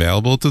institutions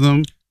available to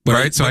them,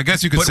 right? So I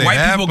guess you could say white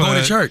that, people go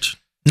to church.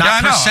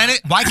 Not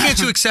percentage. Why can't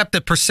you accept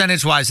that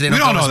percentage-wise they don't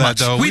go as much?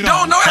 Though. We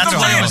don't know. That's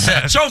what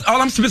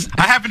I'm saying.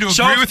 I happen to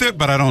agree with it,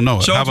 but I don't know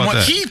it. How about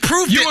that? He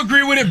proved you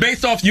agree with it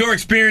based off your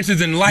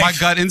experiences in life. My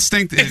gut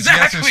instinct is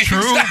yes, it's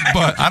true,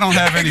 but I don't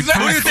have any proof.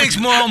 Who do you think's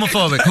more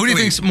homophobic? Who do you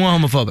think's more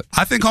homophobic?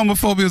 I think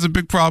homophobia is a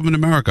big problem in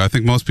America. I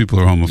think most people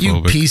are homophobic. You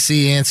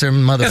PC answer,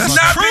 motherfucker. It's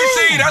not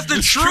PC. That's the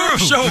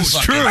truth. Show. It's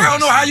true. I don't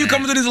know how you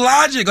come to this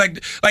logic.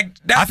 Like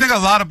that. I think a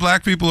lot of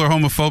black people are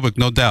homophobic,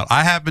 no doubt.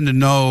 I happen to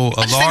know a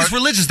large. I think it's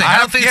religious thing. I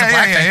don't think it's a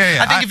black thing.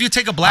 I think if you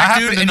take a black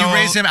dude and you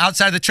raise him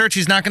outside the church,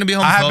 he's not going to be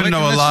homophobic. I happen to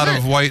know a lot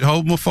of white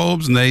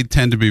homophobes, and they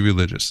tend to be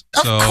religious.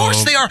 Of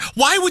course they are.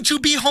 Why would you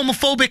be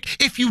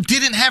homophobic if you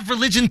didn't have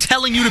religion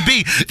telling you to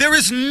be? There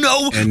is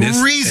no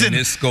reason. And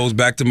this goes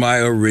back to my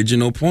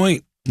original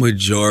point.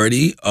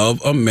 Majority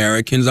of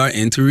Americans are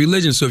into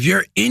religion. So if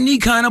you're any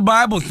kind of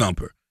Bible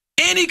thumper,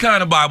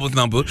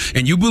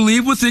 and you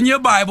believe what's in your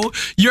Bible,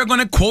 you're going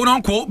to quote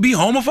unquote be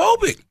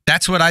homophobic.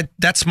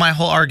 That's my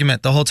whole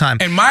argument the whole time.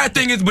 And my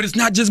thing is, but it's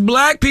not just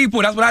black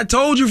people. That's what I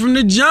told you from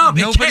the jump.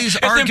 Nobody's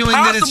arguing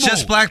that it's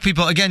just black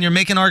people. Again, you're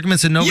making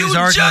arguments and nobody's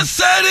arguing. You just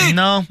said it.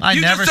 No, I never said it.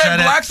 You just said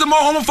blacks are more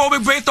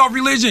homophobic based off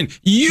religion.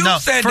 You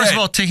said that. First of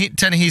all,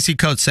 Ta-Nehisi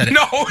Coates said it.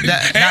 No,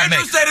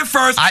 Andrew said it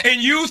first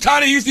and used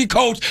Ta-Nehisi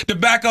Coates to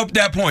back up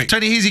that point.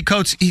 Ta-Nehisi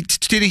Coates,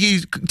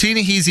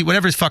 Ta-Nehisi,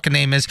 whatever his fucking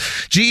name is,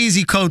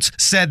 G-Eazy Coates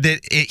said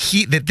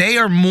that they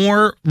are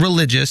more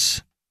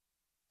religious.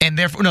 And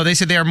therefore, no, they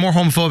said they are more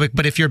homophobic,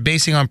 but if you're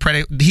basing on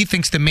he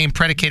thinks the main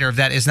predicator of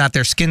that is not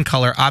their skin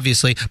color,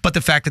 obviously, but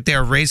the fact that they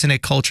are raised in a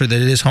culture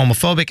that is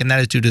homophobic, and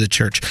that is due to the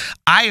church.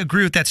 I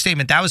agree with that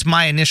statement. That was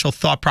my initial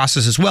thought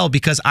process as well,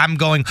 because I'm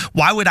going,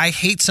 why would I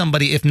hate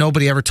somebody if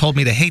nobody ever told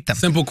me to hate them?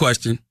 Simple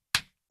question.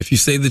 If you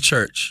say the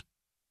church,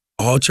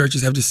 all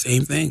churches have the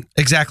same thing.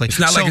 Exactly. It's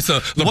not like it's a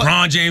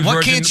LeBron James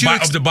version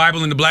of the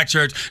Bible in the black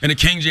church and the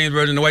King James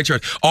version in the white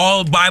church.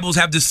 All Bibles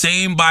have the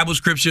same Bible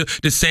scripture,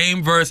 the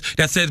same verse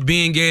that says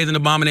being gay is an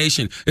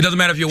abomination. It doesn't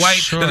matter if you're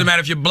white, doesn't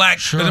matter if you're black,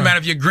 doesn't matter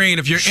if you're green.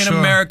 If you're in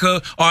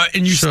America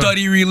and you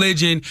study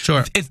religion,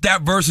 it's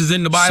that verse is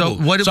in the Bible.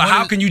 So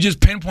how can you just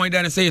pinpoint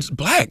that and say it's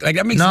black? Like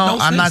that makes no sense.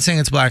 No, I'm not saying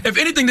it's black. If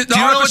anything, do you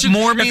know what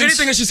more means? If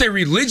anything, I should say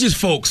religious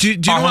folks. Do you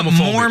know what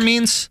more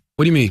means?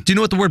 What do you mean? Do you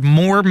know what the word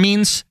more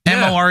means?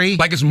 M-O-R-E?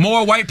 Like it's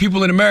more white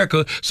people in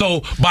America.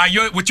 So by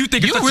what you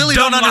think is you really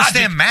don't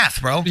understand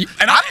math, bro. And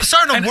I'm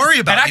starting to worry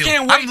about you.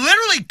 I'm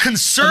literally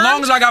concerned. As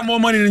long as I got more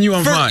money than you,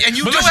 I'm fine. And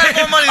you do have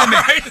more money than me.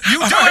 You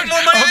do have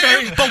more money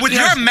than me. But with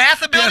your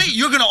math ability,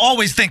 you're going to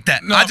always think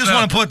that. I just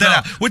want to put that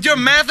out. With your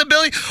math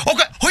ability,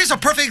 okay, here's a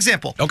perfect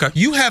example. Okay.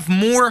 You have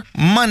more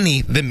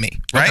money than me,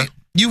 right?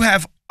 You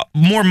have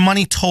more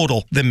money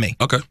total than me.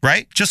 Okay.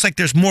 Right? Just like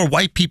there's more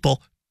white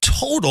people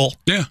total.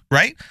 Yeah.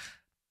 Right?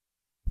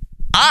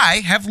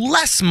 I have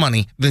less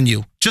money than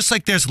you, just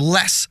like there's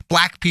less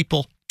black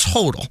people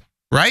total,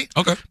 right?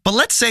 Okay. But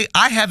let's say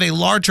I have a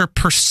larger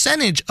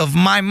percentage of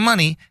my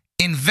money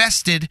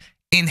invested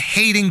in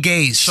hating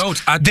gays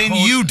than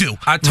you do.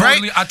 I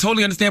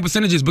totally understand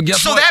percentages, but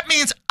guess what? So that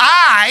means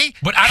I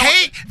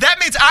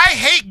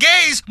hate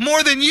gays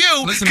more than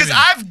you because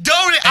I've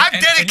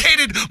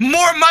dedicated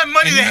more of my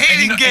money to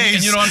hating gays.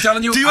 And you know what I'm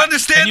telling you? Do you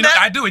understand that?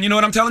 I do. And you know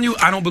what I'm telling you?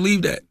 I don't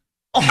believe that.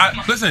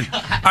 Listen,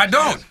 I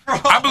don't.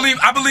 I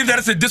believe that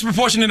it's a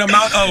disproportionate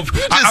amount of.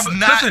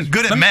 Listen,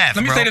 good at math.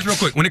 Let me say this real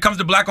quick. When it comes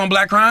to black on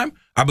black crime,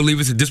 I believe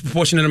it's a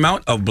disproportionate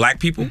amount of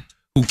black people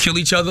who kill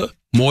each other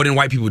more than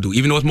white people do,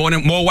 even though it's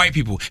more white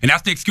people. And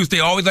that's the excuse they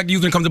always like to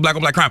use when it comes to black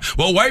on black crime.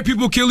 Well, white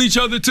people kill each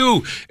other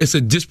too. It's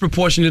a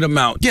disproportionate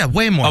amount. Yeah,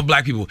 way more of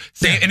black people.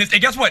 And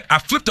guess what? I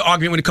flipped the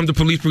argument when it comes to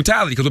police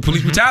brutality, because with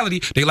police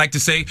brutality, they like to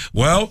say,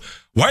 well,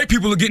 white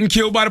people are getting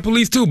killed by the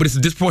police too, but it's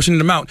a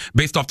disproportionate amount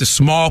based off the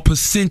small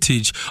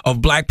percentage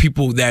of black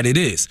people that it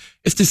is.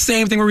 It's the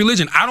same thing with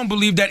religion. I don't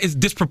believe that it's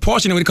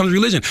disproportionate when it comes to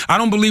religion. I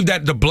don't believe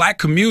that the black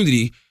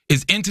community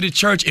is into the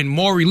church and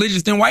more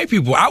religious than white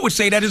people. I would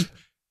say that is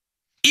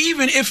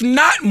even if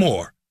not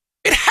more.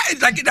 It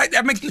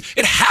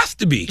has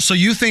to be. So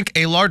you think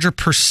a larger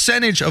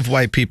percentage of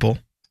white people?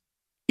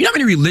 You know how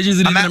many religions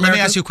it is in America? Let me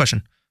ask you a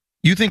question.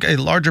 You think a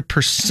larger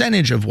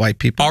percentage of white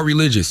people are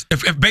religious?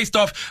 If based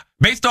off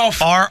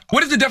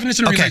what is the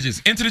definition of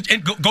religious?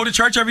 Go to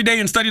church every day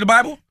and study the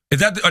Bible? Was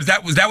that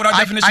what our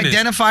definition is?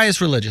 Identify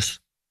as religious.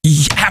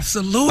 Yeah,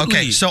 absolutely.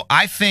 Okay, so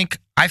I think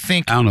I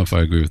don't know if I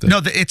agree with that. No,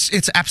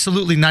 it's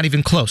absolutely not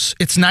even close.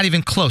 It's not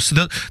even close.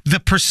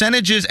 The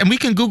percentages, and we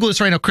can Google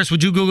this right now. Chris,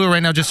 would you Google it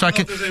right now just so I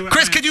can?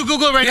 Chris, could you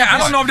Google it right now? Yeah, I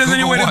don't know if there's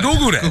any way to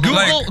Google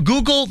that.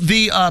 Google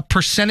the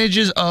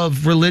percentages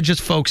of religious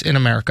folks in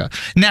America.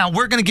 Now,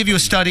 we're going to give you a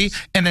study,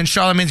 and then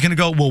Charlamagne's going to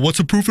go, well, what's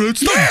the proof of that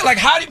study? Yeah, like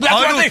how do you, that's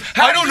what I think.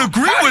 I don't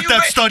agree with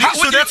that study,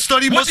 so that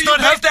study must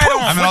not have proof.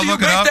 I mean, I'll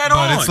look it up,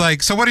 but it's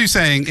like, so what are you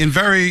saying? In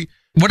very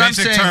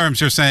basic terms,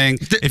 you're saying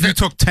if you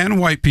took 10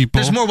 white people,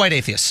 there's more white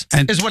atheists.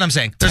 Is what I'm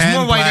saying. There's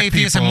more white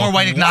atheists and more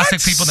white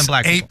agnostic people than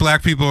black people. 8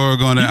 black people are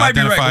going to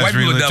identify as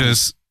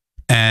religious,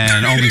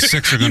 and only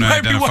 6 are going to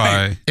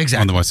identify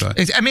on the white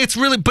side. I mean, it's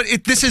really, but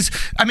this is.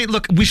 I mean,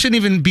 look, we shouldn't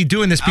even be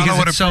doing this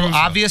because it's so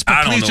obvious.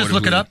 But please just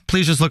look it up.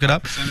 Please just look it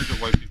up. Percentage of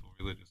white people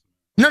religious.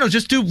 No,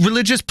 just do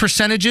religious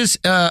percentages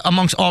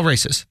amongst all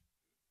races.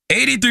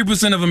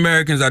 83% of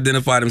Americans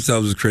identify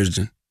themselves as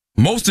Christian.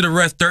 Most of the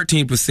rest,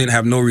 13%,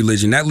 have no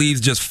religion. That leaves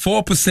just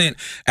 4%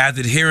 as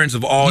adherents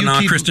of all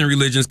non-Christian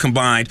religions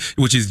combined,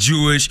 which is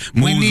Jewish,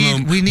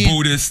 Muslim,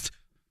 Buddhist.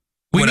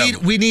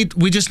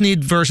 We just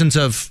need versions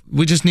of.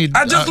 We just need.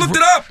 I just looked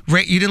it up.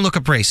 You didn't look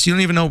up race. You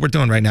don't even know what we're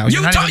doing right now.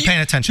 You're not even paying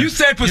attention. You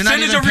said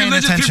percentage of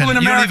religious people in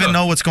America. You don't even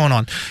know what's going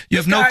on. You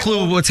have no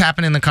clue what's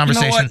happening in the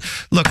conversation. You know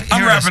what? Look,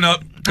 I'm wrapping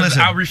up.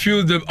 Listen, I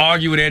refuse to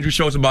argue with Andrew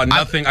Schultz about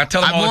nothing. I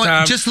tell him all the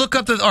time. Just look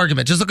up the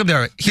argument. Just look up the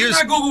argument. Didn't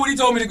I Google what he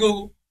told me to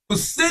Google?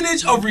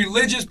 Percentage of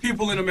religious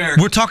people in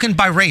America. We're talking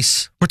by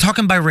race. You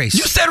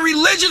said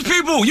religious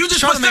people. You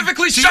just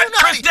specifically shut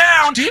Chris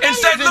down and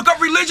said, look up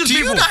religious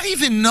people. Do you not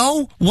even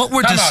know what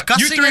we're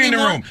discussing You 3 anymore? in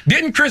the room.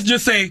 Didn't Chris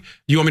just say,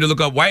 you want me to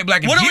look up white,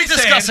 black, and what are we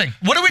discussing?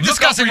 What are we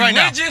discussing right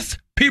now? Religious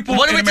people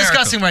What are we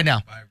discussing right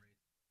now?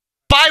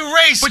 By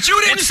race. But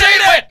you didn't say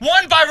that.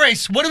 One, by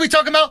race. What are we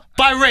talking about?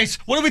 By race.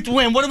 What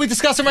are we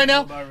discussing right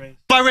now?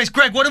 By race.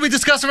 Greg, what are we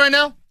discussing right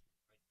now?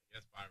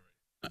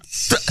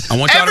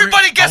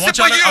 Everybody gets it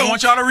but you. I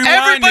want y'all to rewind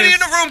Everybody in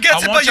the room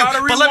gets it but you.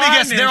 But let me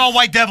guess, they're all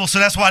white devils, so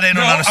that's why they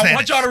don't understand. I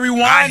want y'all to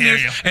rewind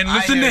this and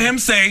listen to him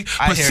say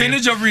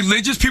percentage of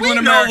religious people in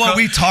America. We know what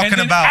we talking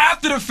about.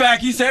 After the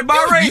fact, he said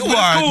by race. You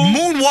are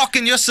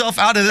moonwalking yourself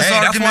out of this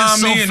argument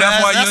so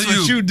fast. That's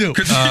what you do. You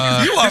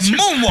are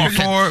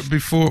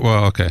moonwalking.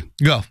 Well, okay.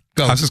 Go.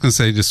 I was just gonna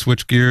say, just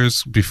switch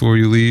gears before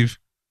you leave.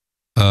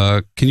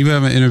 Can you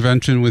have an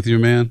intervention with your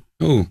man?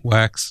 Who?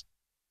 Wax.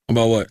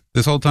 About what?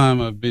 This whole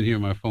time I've been here,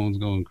 my phone's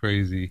going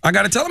crazy. I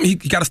got to tell him he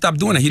got to stop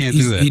doing that.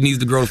 He needs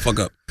to grow the fuck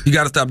up. He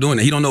got to stop doing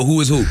that. He don't know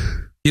who is who.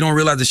 He don't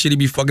realize the shit he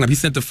be fucking up. He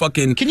sent the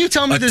fucking. Can you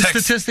tell me the text.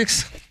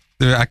 statistics?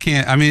 I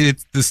can't. I mean,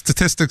 the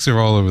statistics are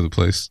all over the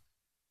place.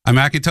 I mean,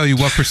 I can tell you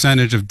what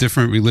percentage of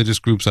different religious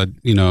groups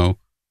All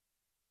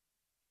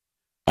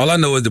I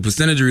know is the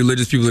percentage of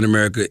religious people in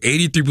America,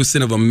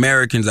 83% of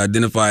Americans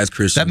identify as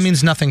Christians. That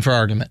means nothing for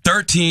argument.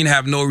 13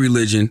 have no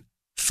religion.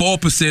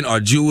 4% are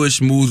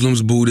Jewish,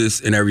 Muslims,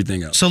 Buddhists, and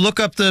everything else. So look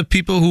up the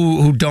people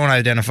who don't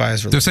identify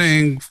as religious. They're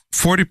saying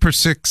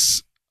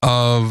 40%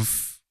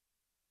 of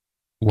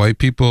white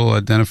people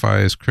identify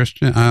as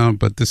Christian.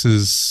 But this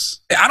is.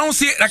 I don't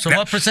see it. So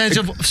what percentage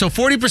of? So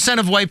 40%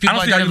 of white people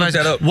identify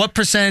as. What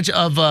percentage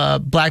of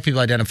black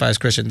people identify as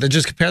Christian? Then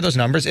just compare those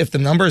numbers. If the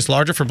number is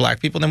larger for black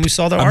people, then we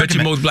saw the argument. I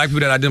bet you most black people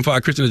that identify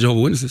as Christian are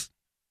Jehovah's Witnesses.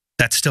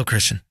 That's still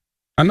Christian.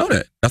 I know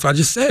that. That's what I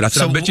just said. I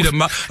said, I bet you the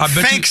most. I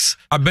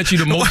bet you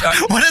the most.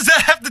 What does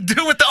that have to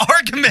do with the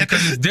argument?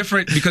 Because it's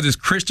different. Because it's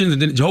Christians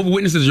and then Jehovah's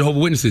Witnesses.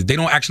 Jehovah's Witnesses. They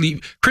don't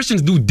actually.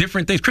 Christians do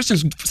different things.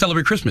 Christians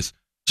celebrate Christmas.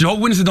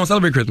 Jehovah's Witnesses don't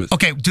celebrate Christmas.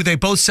 Okay. Do they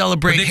both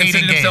celebrate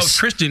hating gays?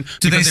 Christian.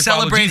 Do they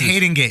celebrate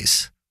hating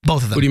gays?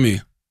 Both of them. What do you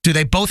mean? Do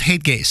they both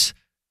hate gays?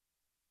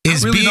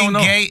 Is really being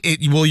gay?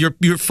 Well,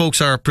 your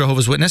folks are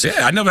Jehovah's Witness.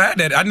 Yeah, I never had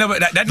that.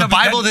 The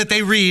Bible that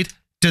they read.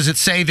 Does it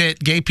say that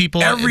gay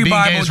people? Every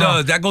Bible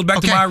does. That goes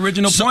back to my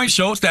original point,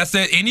 Schultz. That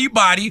said,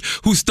 anybody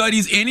who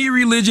studies any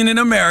religion in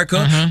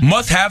America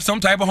must have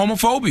some type of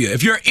homophobia.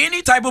 If you're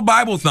any type of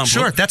Bible thumper,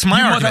 sure, that's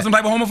my argument. You must have some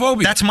type of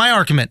homophobia. That's my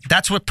argument.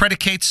 That's what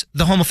predicates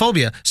the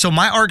homophobia. So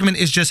my argument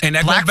is just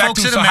black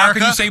folks in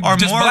America are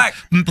more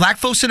black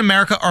folks in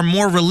America are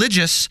more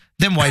religious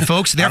than white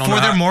folks. Therefore,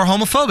 they're more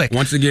homophobic.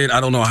 Once again, I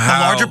don't know how.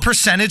 A larger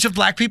percentage of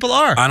black people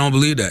are. I don't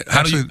believe that.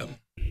 How do you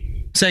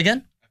say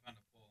again?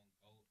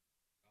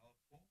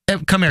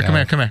 Come here.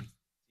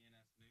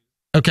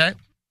 Okay.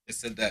 It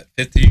said that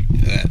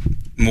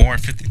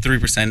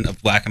 53%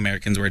 of black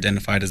Americans were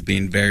identified as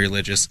being very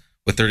religious,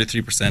 with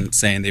 33%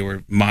 saying they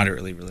were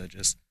moderately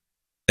religious.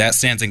 That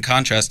stands in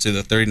contrast to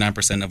the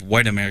 39% of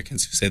white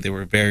Americans who said they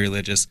were very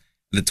religious,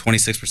 and the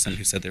 26%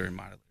 who said they were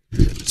moderately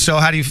religious. So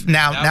how do you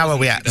now where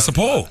we at? It's a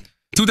poll.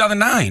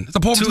 2009. It's a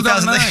poll from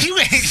 2009. You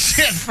ain't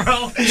shit,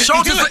 bro.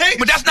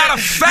 But that's not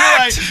a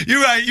fact.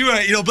 You're right.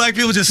 You know, black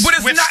people just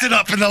switched it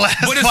up in the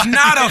last. But it's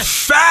not a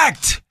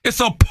fact.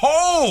 It's a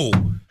poll.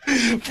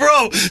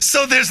 Bro,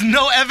 so there's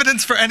no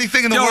evidence for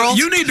anything in the world?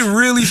 You need to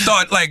really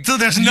start so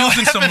there's no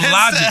using some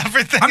logic.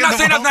 I'm not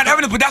saying that's not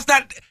evidence, but that's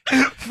not.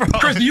 Bro,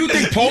 Chris, do you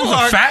think polls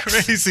are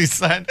facts? Crazy,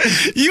 son.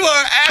 You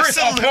are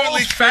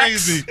absolutely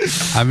crazy.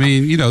 I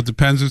mean,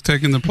 depends who's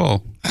taking the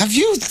poll. Have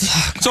you?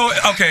 So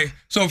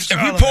if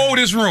we poll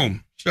this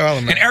room,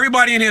 and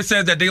everybody in here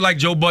says that they like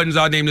Joe Budden's,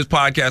 I'll name this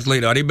podcast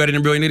later. Are they better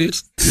than Brilliant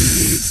Idiots?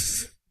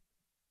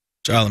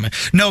 Charlamagne.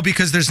 No,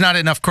 because there's not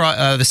enough.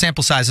 The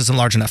sample size isn't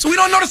large enough. So we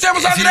don't know the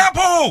sample size of that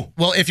poll.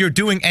 Well, if you're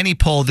doing any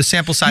poll, the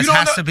sample size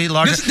has to be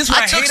larger. This is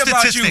what I hate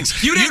about you.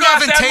 You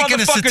haven't taken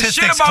a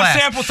statistics class.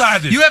 Sample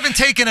sizes. You haven't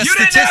taken a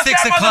statistics class. You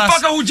didn't ask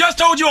that motherfucker who just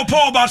told you a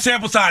poll about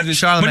sample sizes.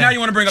 Charlamagne, but now you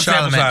want to bring up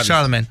sample sizes.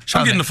 Charlamagne.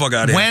 I'm getting the fuck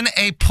out of here. When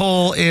a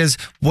poll is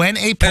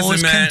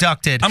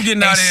conducted, I'm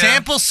getting out of here.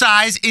 Sample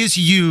size is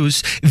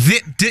used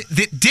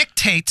that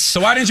dictates.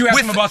 So why didn't you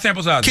ask him about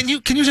sample sizes? Can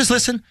you just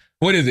listen?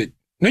 What is it?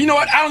 No, you know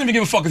what? I don't even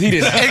give a fuck because he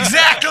did.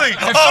 Exactly.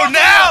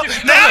 Now you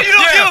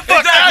don't give a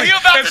fuck. Now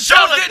you're about to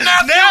tell us.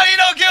 Now you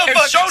don't give a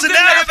fuck. So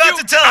now you're about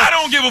to tell us. I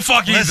don't give a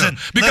fuck either.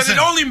 Because it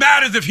only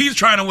matters if he's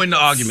trying to win the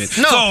argument.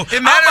 No, so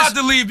I'm about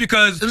to leave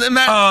because.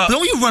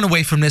 Don't you run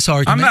away from this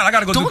argument. I'm not. I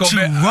got to go do Colbert.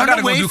 Don't you run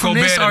away from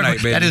this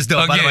argument. That is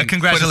dope, by the way.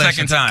 Congratulations. For the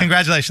second time.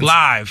 Congratulations.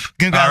 Live.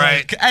 All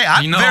right. Hey,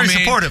 I'm very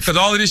supportive. Because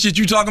all of this shit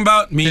you talking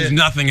about means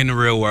nothing in the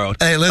real world.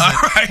 Hey, listen.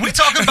 We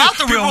talk about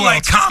the real world. People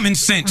like common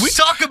sense. We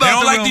talk about the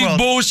real world. They don't like these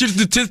bullshit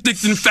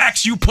statistics and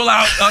facts you pull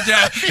out.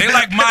 They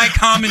like my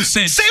common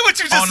sense. Say what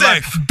you just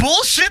said.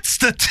 Bullshit,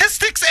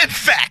 statistics, and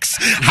facts.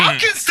 How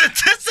can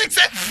statistics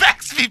and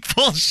facts be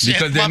bullshit?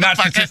 Because they're not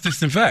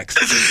statistics and facts.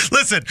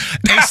 Listen,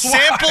 a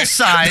sample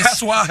size.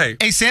 That's why.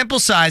 A sample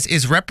size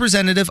is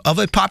representative of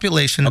a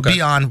population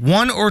beyond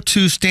 1 or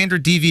 2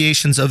 standard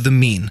deviations of the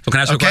mean. So can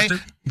I ask you a question?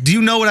 Do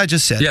you know what I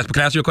just said? Yes, but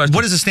can I ask you a question?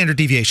 What is a standard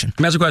deviation?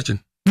 Can I ask you a question?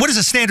 What is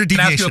a standard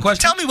deviation? Can I ask you a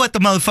question? Tell me what the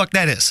motherfuck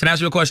that is. Can I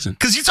ask you a question?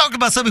 Because you're talking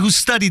about somebody who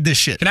studied this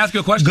shit. Can I ask you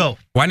a question? Go.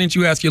 Why didn't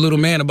you ask your little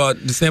man about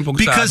the sample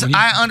size? Because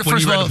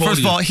first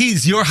of all,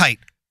 he's your height.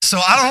 So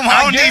I don't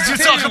need you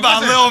to talk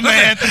about little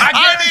man.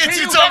 I need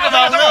you to talk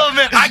about little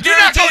man. You're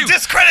not going to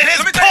discredit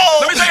his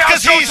poll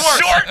because he's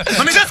short.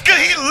 Just because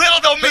he's little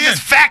don't mean his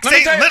facts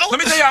ain't little. Let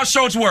me tell you how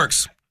Schultz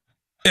works.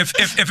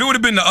 If it would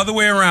have been the other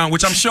way around,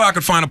 which I'm sure I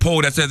could find a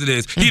poll that says it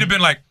is, he'd have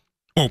been like,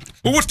 oh,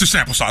 well, what's the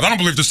sample size? I don't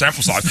believe the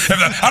sample size.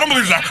 I don't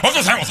believe that. What's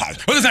the sample size?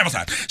 What's the sample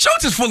size?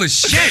 Schultz is full of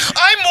shit.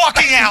 I'm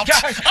walking out.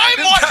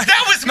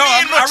 That was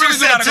mean what you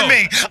said to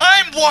me.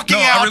 I'm walking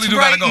out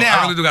right now.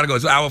 I really do gotta go.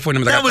 It's an hour for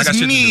him. That was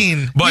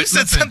mean. You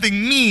said something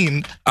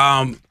mean.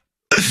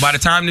 By the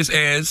time this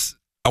airs,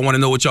 I want to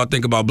know what y'all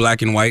think about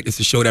Black and White. It's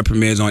a show that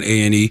premieres on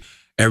A&E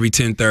every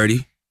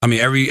 10:30. I mean,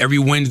 every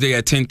Wednesday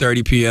at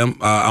 10:30 p.m.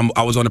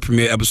 I was on a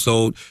premiere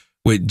episode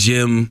with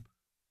Jim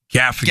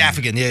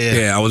Gaffigan, yeah.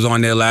 Yeah, I was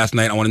on there last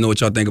night. I want to know what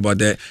y'all think about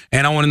that.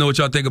 And I want to know what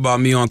y'all think about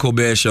me on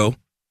Colbert Show.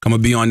 I'm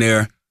going to be on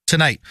there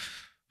tonight.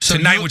 So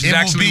tonight, which is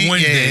actually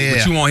Wednesday,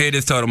 but you won't hear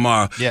this till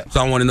tomorrow. Yeah.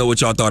 So I want to know what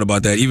y'all thought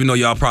about that, even though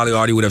y'all probably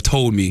already would have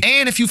told me.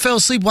 And if you fell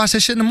asleep, watch that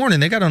shit in the morning.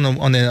 They got it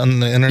on the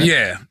internet.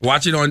 Yeah,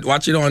 watch it on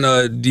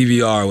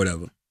DVR or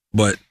whatever.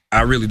 But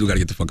I really do got to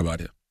get the fuck about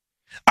here.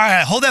 All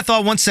right, hold that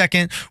thought 1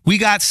 second. We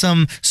got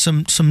some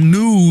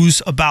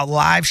news about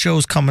live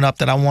shows coming up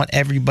that I want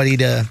everybody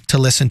to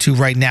listen to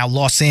right now.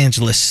 Los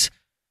Angeles,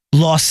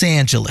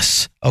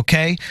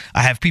 okay?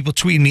 I have people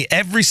tweeting me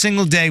every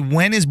single day,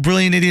 when is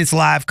Brilliant Idiots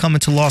Live coming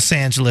to Los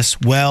Angeles?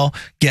 Well,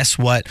 guess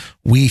what?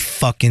 We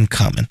fucking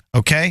coming,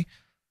 okay?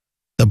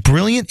 The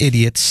Brilliant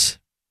Idiots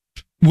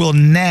will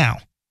now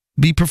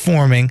be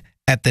performing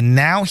at the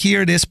Now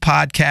Hear This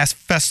Podcast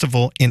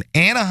Festival in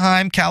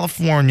Anaheim,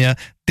 California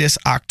this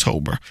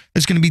October.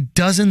 There's going to be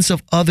dozens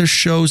of other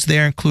shows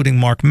there, including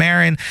Mark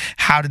Maron,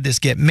 How Did This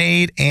Get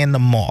Made, and The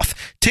Moth.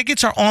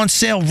 Tickets are on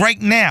sale right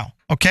now,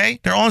 okay?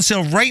 They're on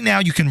sale right now.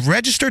 You can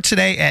register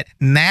today at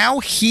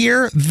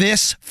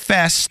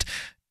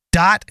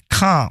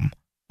nowhearthisfest.com.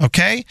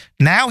 Okay?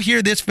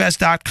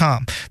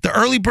 Nowhearthisfest.com. The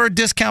early bird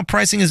discount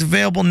pricing is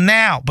available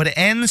now, but it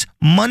ends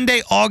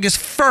Monday, August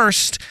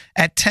 1st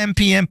at 10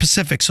 p.m.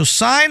 Pacific. So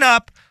sign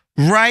up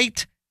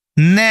right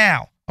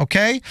now.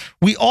 Okay?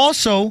 We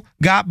also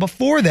got,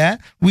 before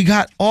that, we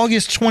got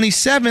August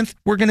 27th.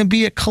 We're going to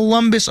be at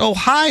Columbus,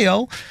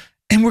 Ohio,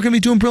 and we're going to be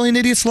doing Brilliant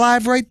Idiots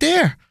Live right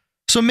there.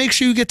 So make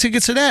sure you get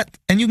tickets to that,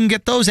 and you can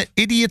get those at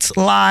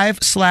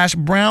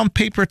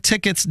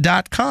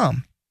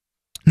idiotslive.brownpapertickets.com.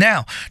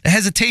 Now, the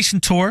Hesitation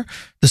Tour,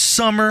 the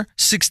Summer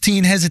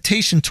 16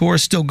 Hesitation Tour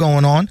is still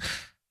going on.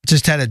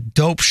 Just had a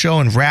dope show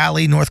in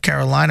Raleigh, North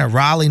Carolina.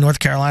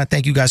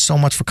 Thank you guys so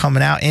much for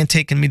coming out and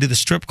taking me to the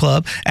strip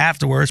club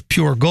afterwards.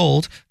 Pure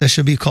Gold. That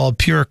should be called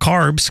Pure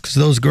Carbs because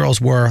those girls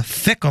were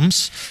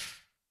thickums.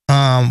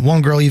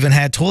 One girl even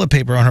had toilet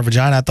paper on her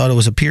vagina. I thought it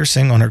was a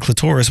piercing on her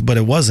clitoris, but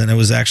it wasn't. It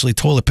was actually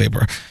toilet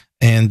paper.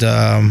 And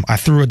I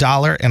threw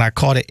 $1 and I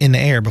caught it in the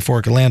air before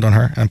it could land on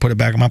her and put it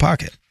back in my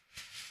pocket.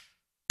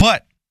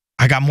 But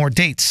I got more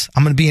dates.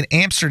 I'm going to be in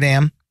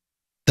Amsterdam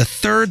the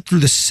 3rd through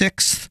the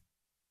 6th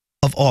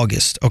of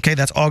August. Okay,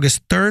 that's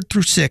August 3rd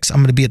through 6th. I'm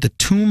going to be at the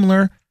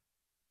Toomler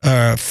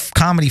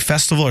Comedy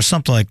Festival or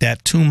something like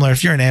that. Toomler,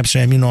 if you're in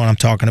Amsterdam, you know what I'm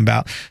talking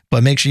about.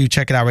 But make sure you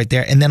check it out right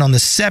there. And then on the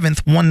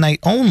 7th, one night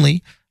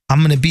only, I'm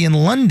going to be in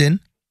London.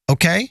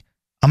 Okay,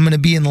 I'm going to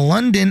be in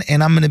London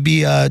and I'm going to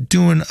be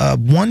doing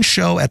one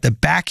show at the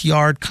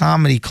Backyard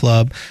Comedy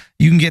Club.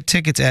 You can get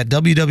tickets at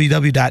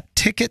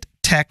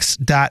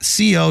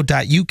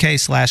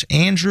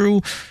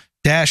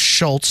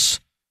www.tickettex.co.uk/Andrew-Schultz.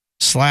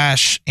 Just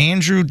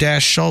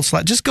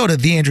go to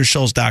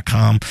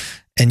theandrewschultz.com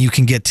and you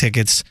can get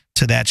tickets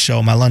to that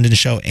show, my London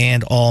show,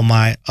 and all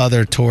my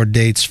other tour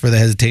dates for the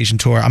Hesitation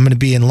Tour. I'm going to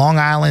be in Long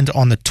Island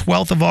on the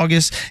 12th of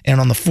August, and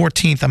on the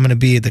 14th, I'm going to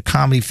be at the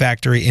Comedy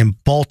Factory in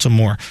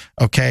Baltimore,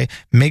 okay?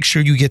 Make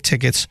sure you get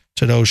tickets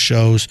to those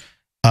shows.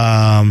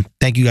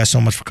 Thank you guys so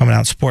much for coming out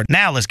and support.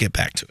 Now let's get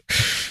back to it.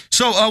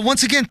 So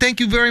once again, thank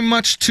you very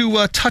much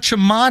to Touch of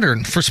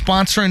Modern for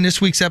sponsoring this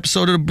week's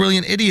episode of The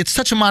Brilliant Idiots.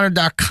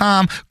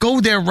 touchofmodern.com.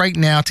 Go there right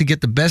now to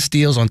get the best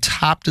deals on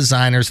top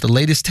designers, the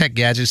latest tech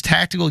gadgets,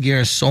 tactical gear,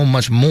 and so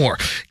much more.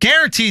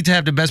 Guaranteed to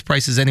have the best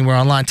prices anywhere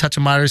online. Touch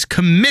of Modern is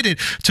committed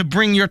to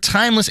bring your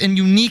timeless and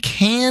unique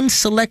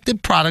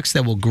hand-selected products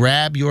that will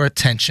grab your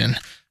attention.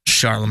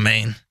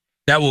 Charlemagne.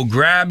 That will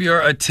grab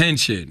your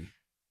attention.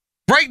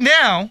 Right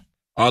now,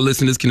 our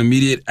listeners can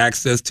immediate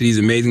access to these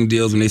amazing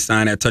deals when they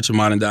sign at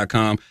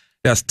touchofmodern.com.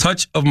 That's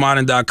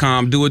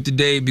touchofmodern.com. Do it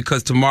today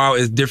because tomorrow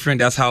is different.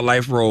 That's how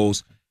life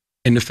rolls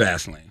in the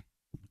fast lane.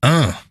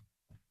 All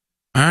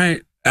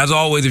right. As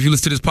always, if you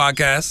listen to this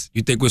podcast,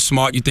 you think we're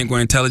smart, you think we're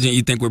intelligent,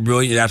 you think we're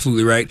brilliant, you're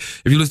absolutely right.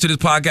 If you listen to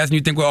this podcast and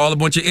you think we're all a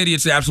bunch of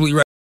idiots, you're absolutely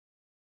right.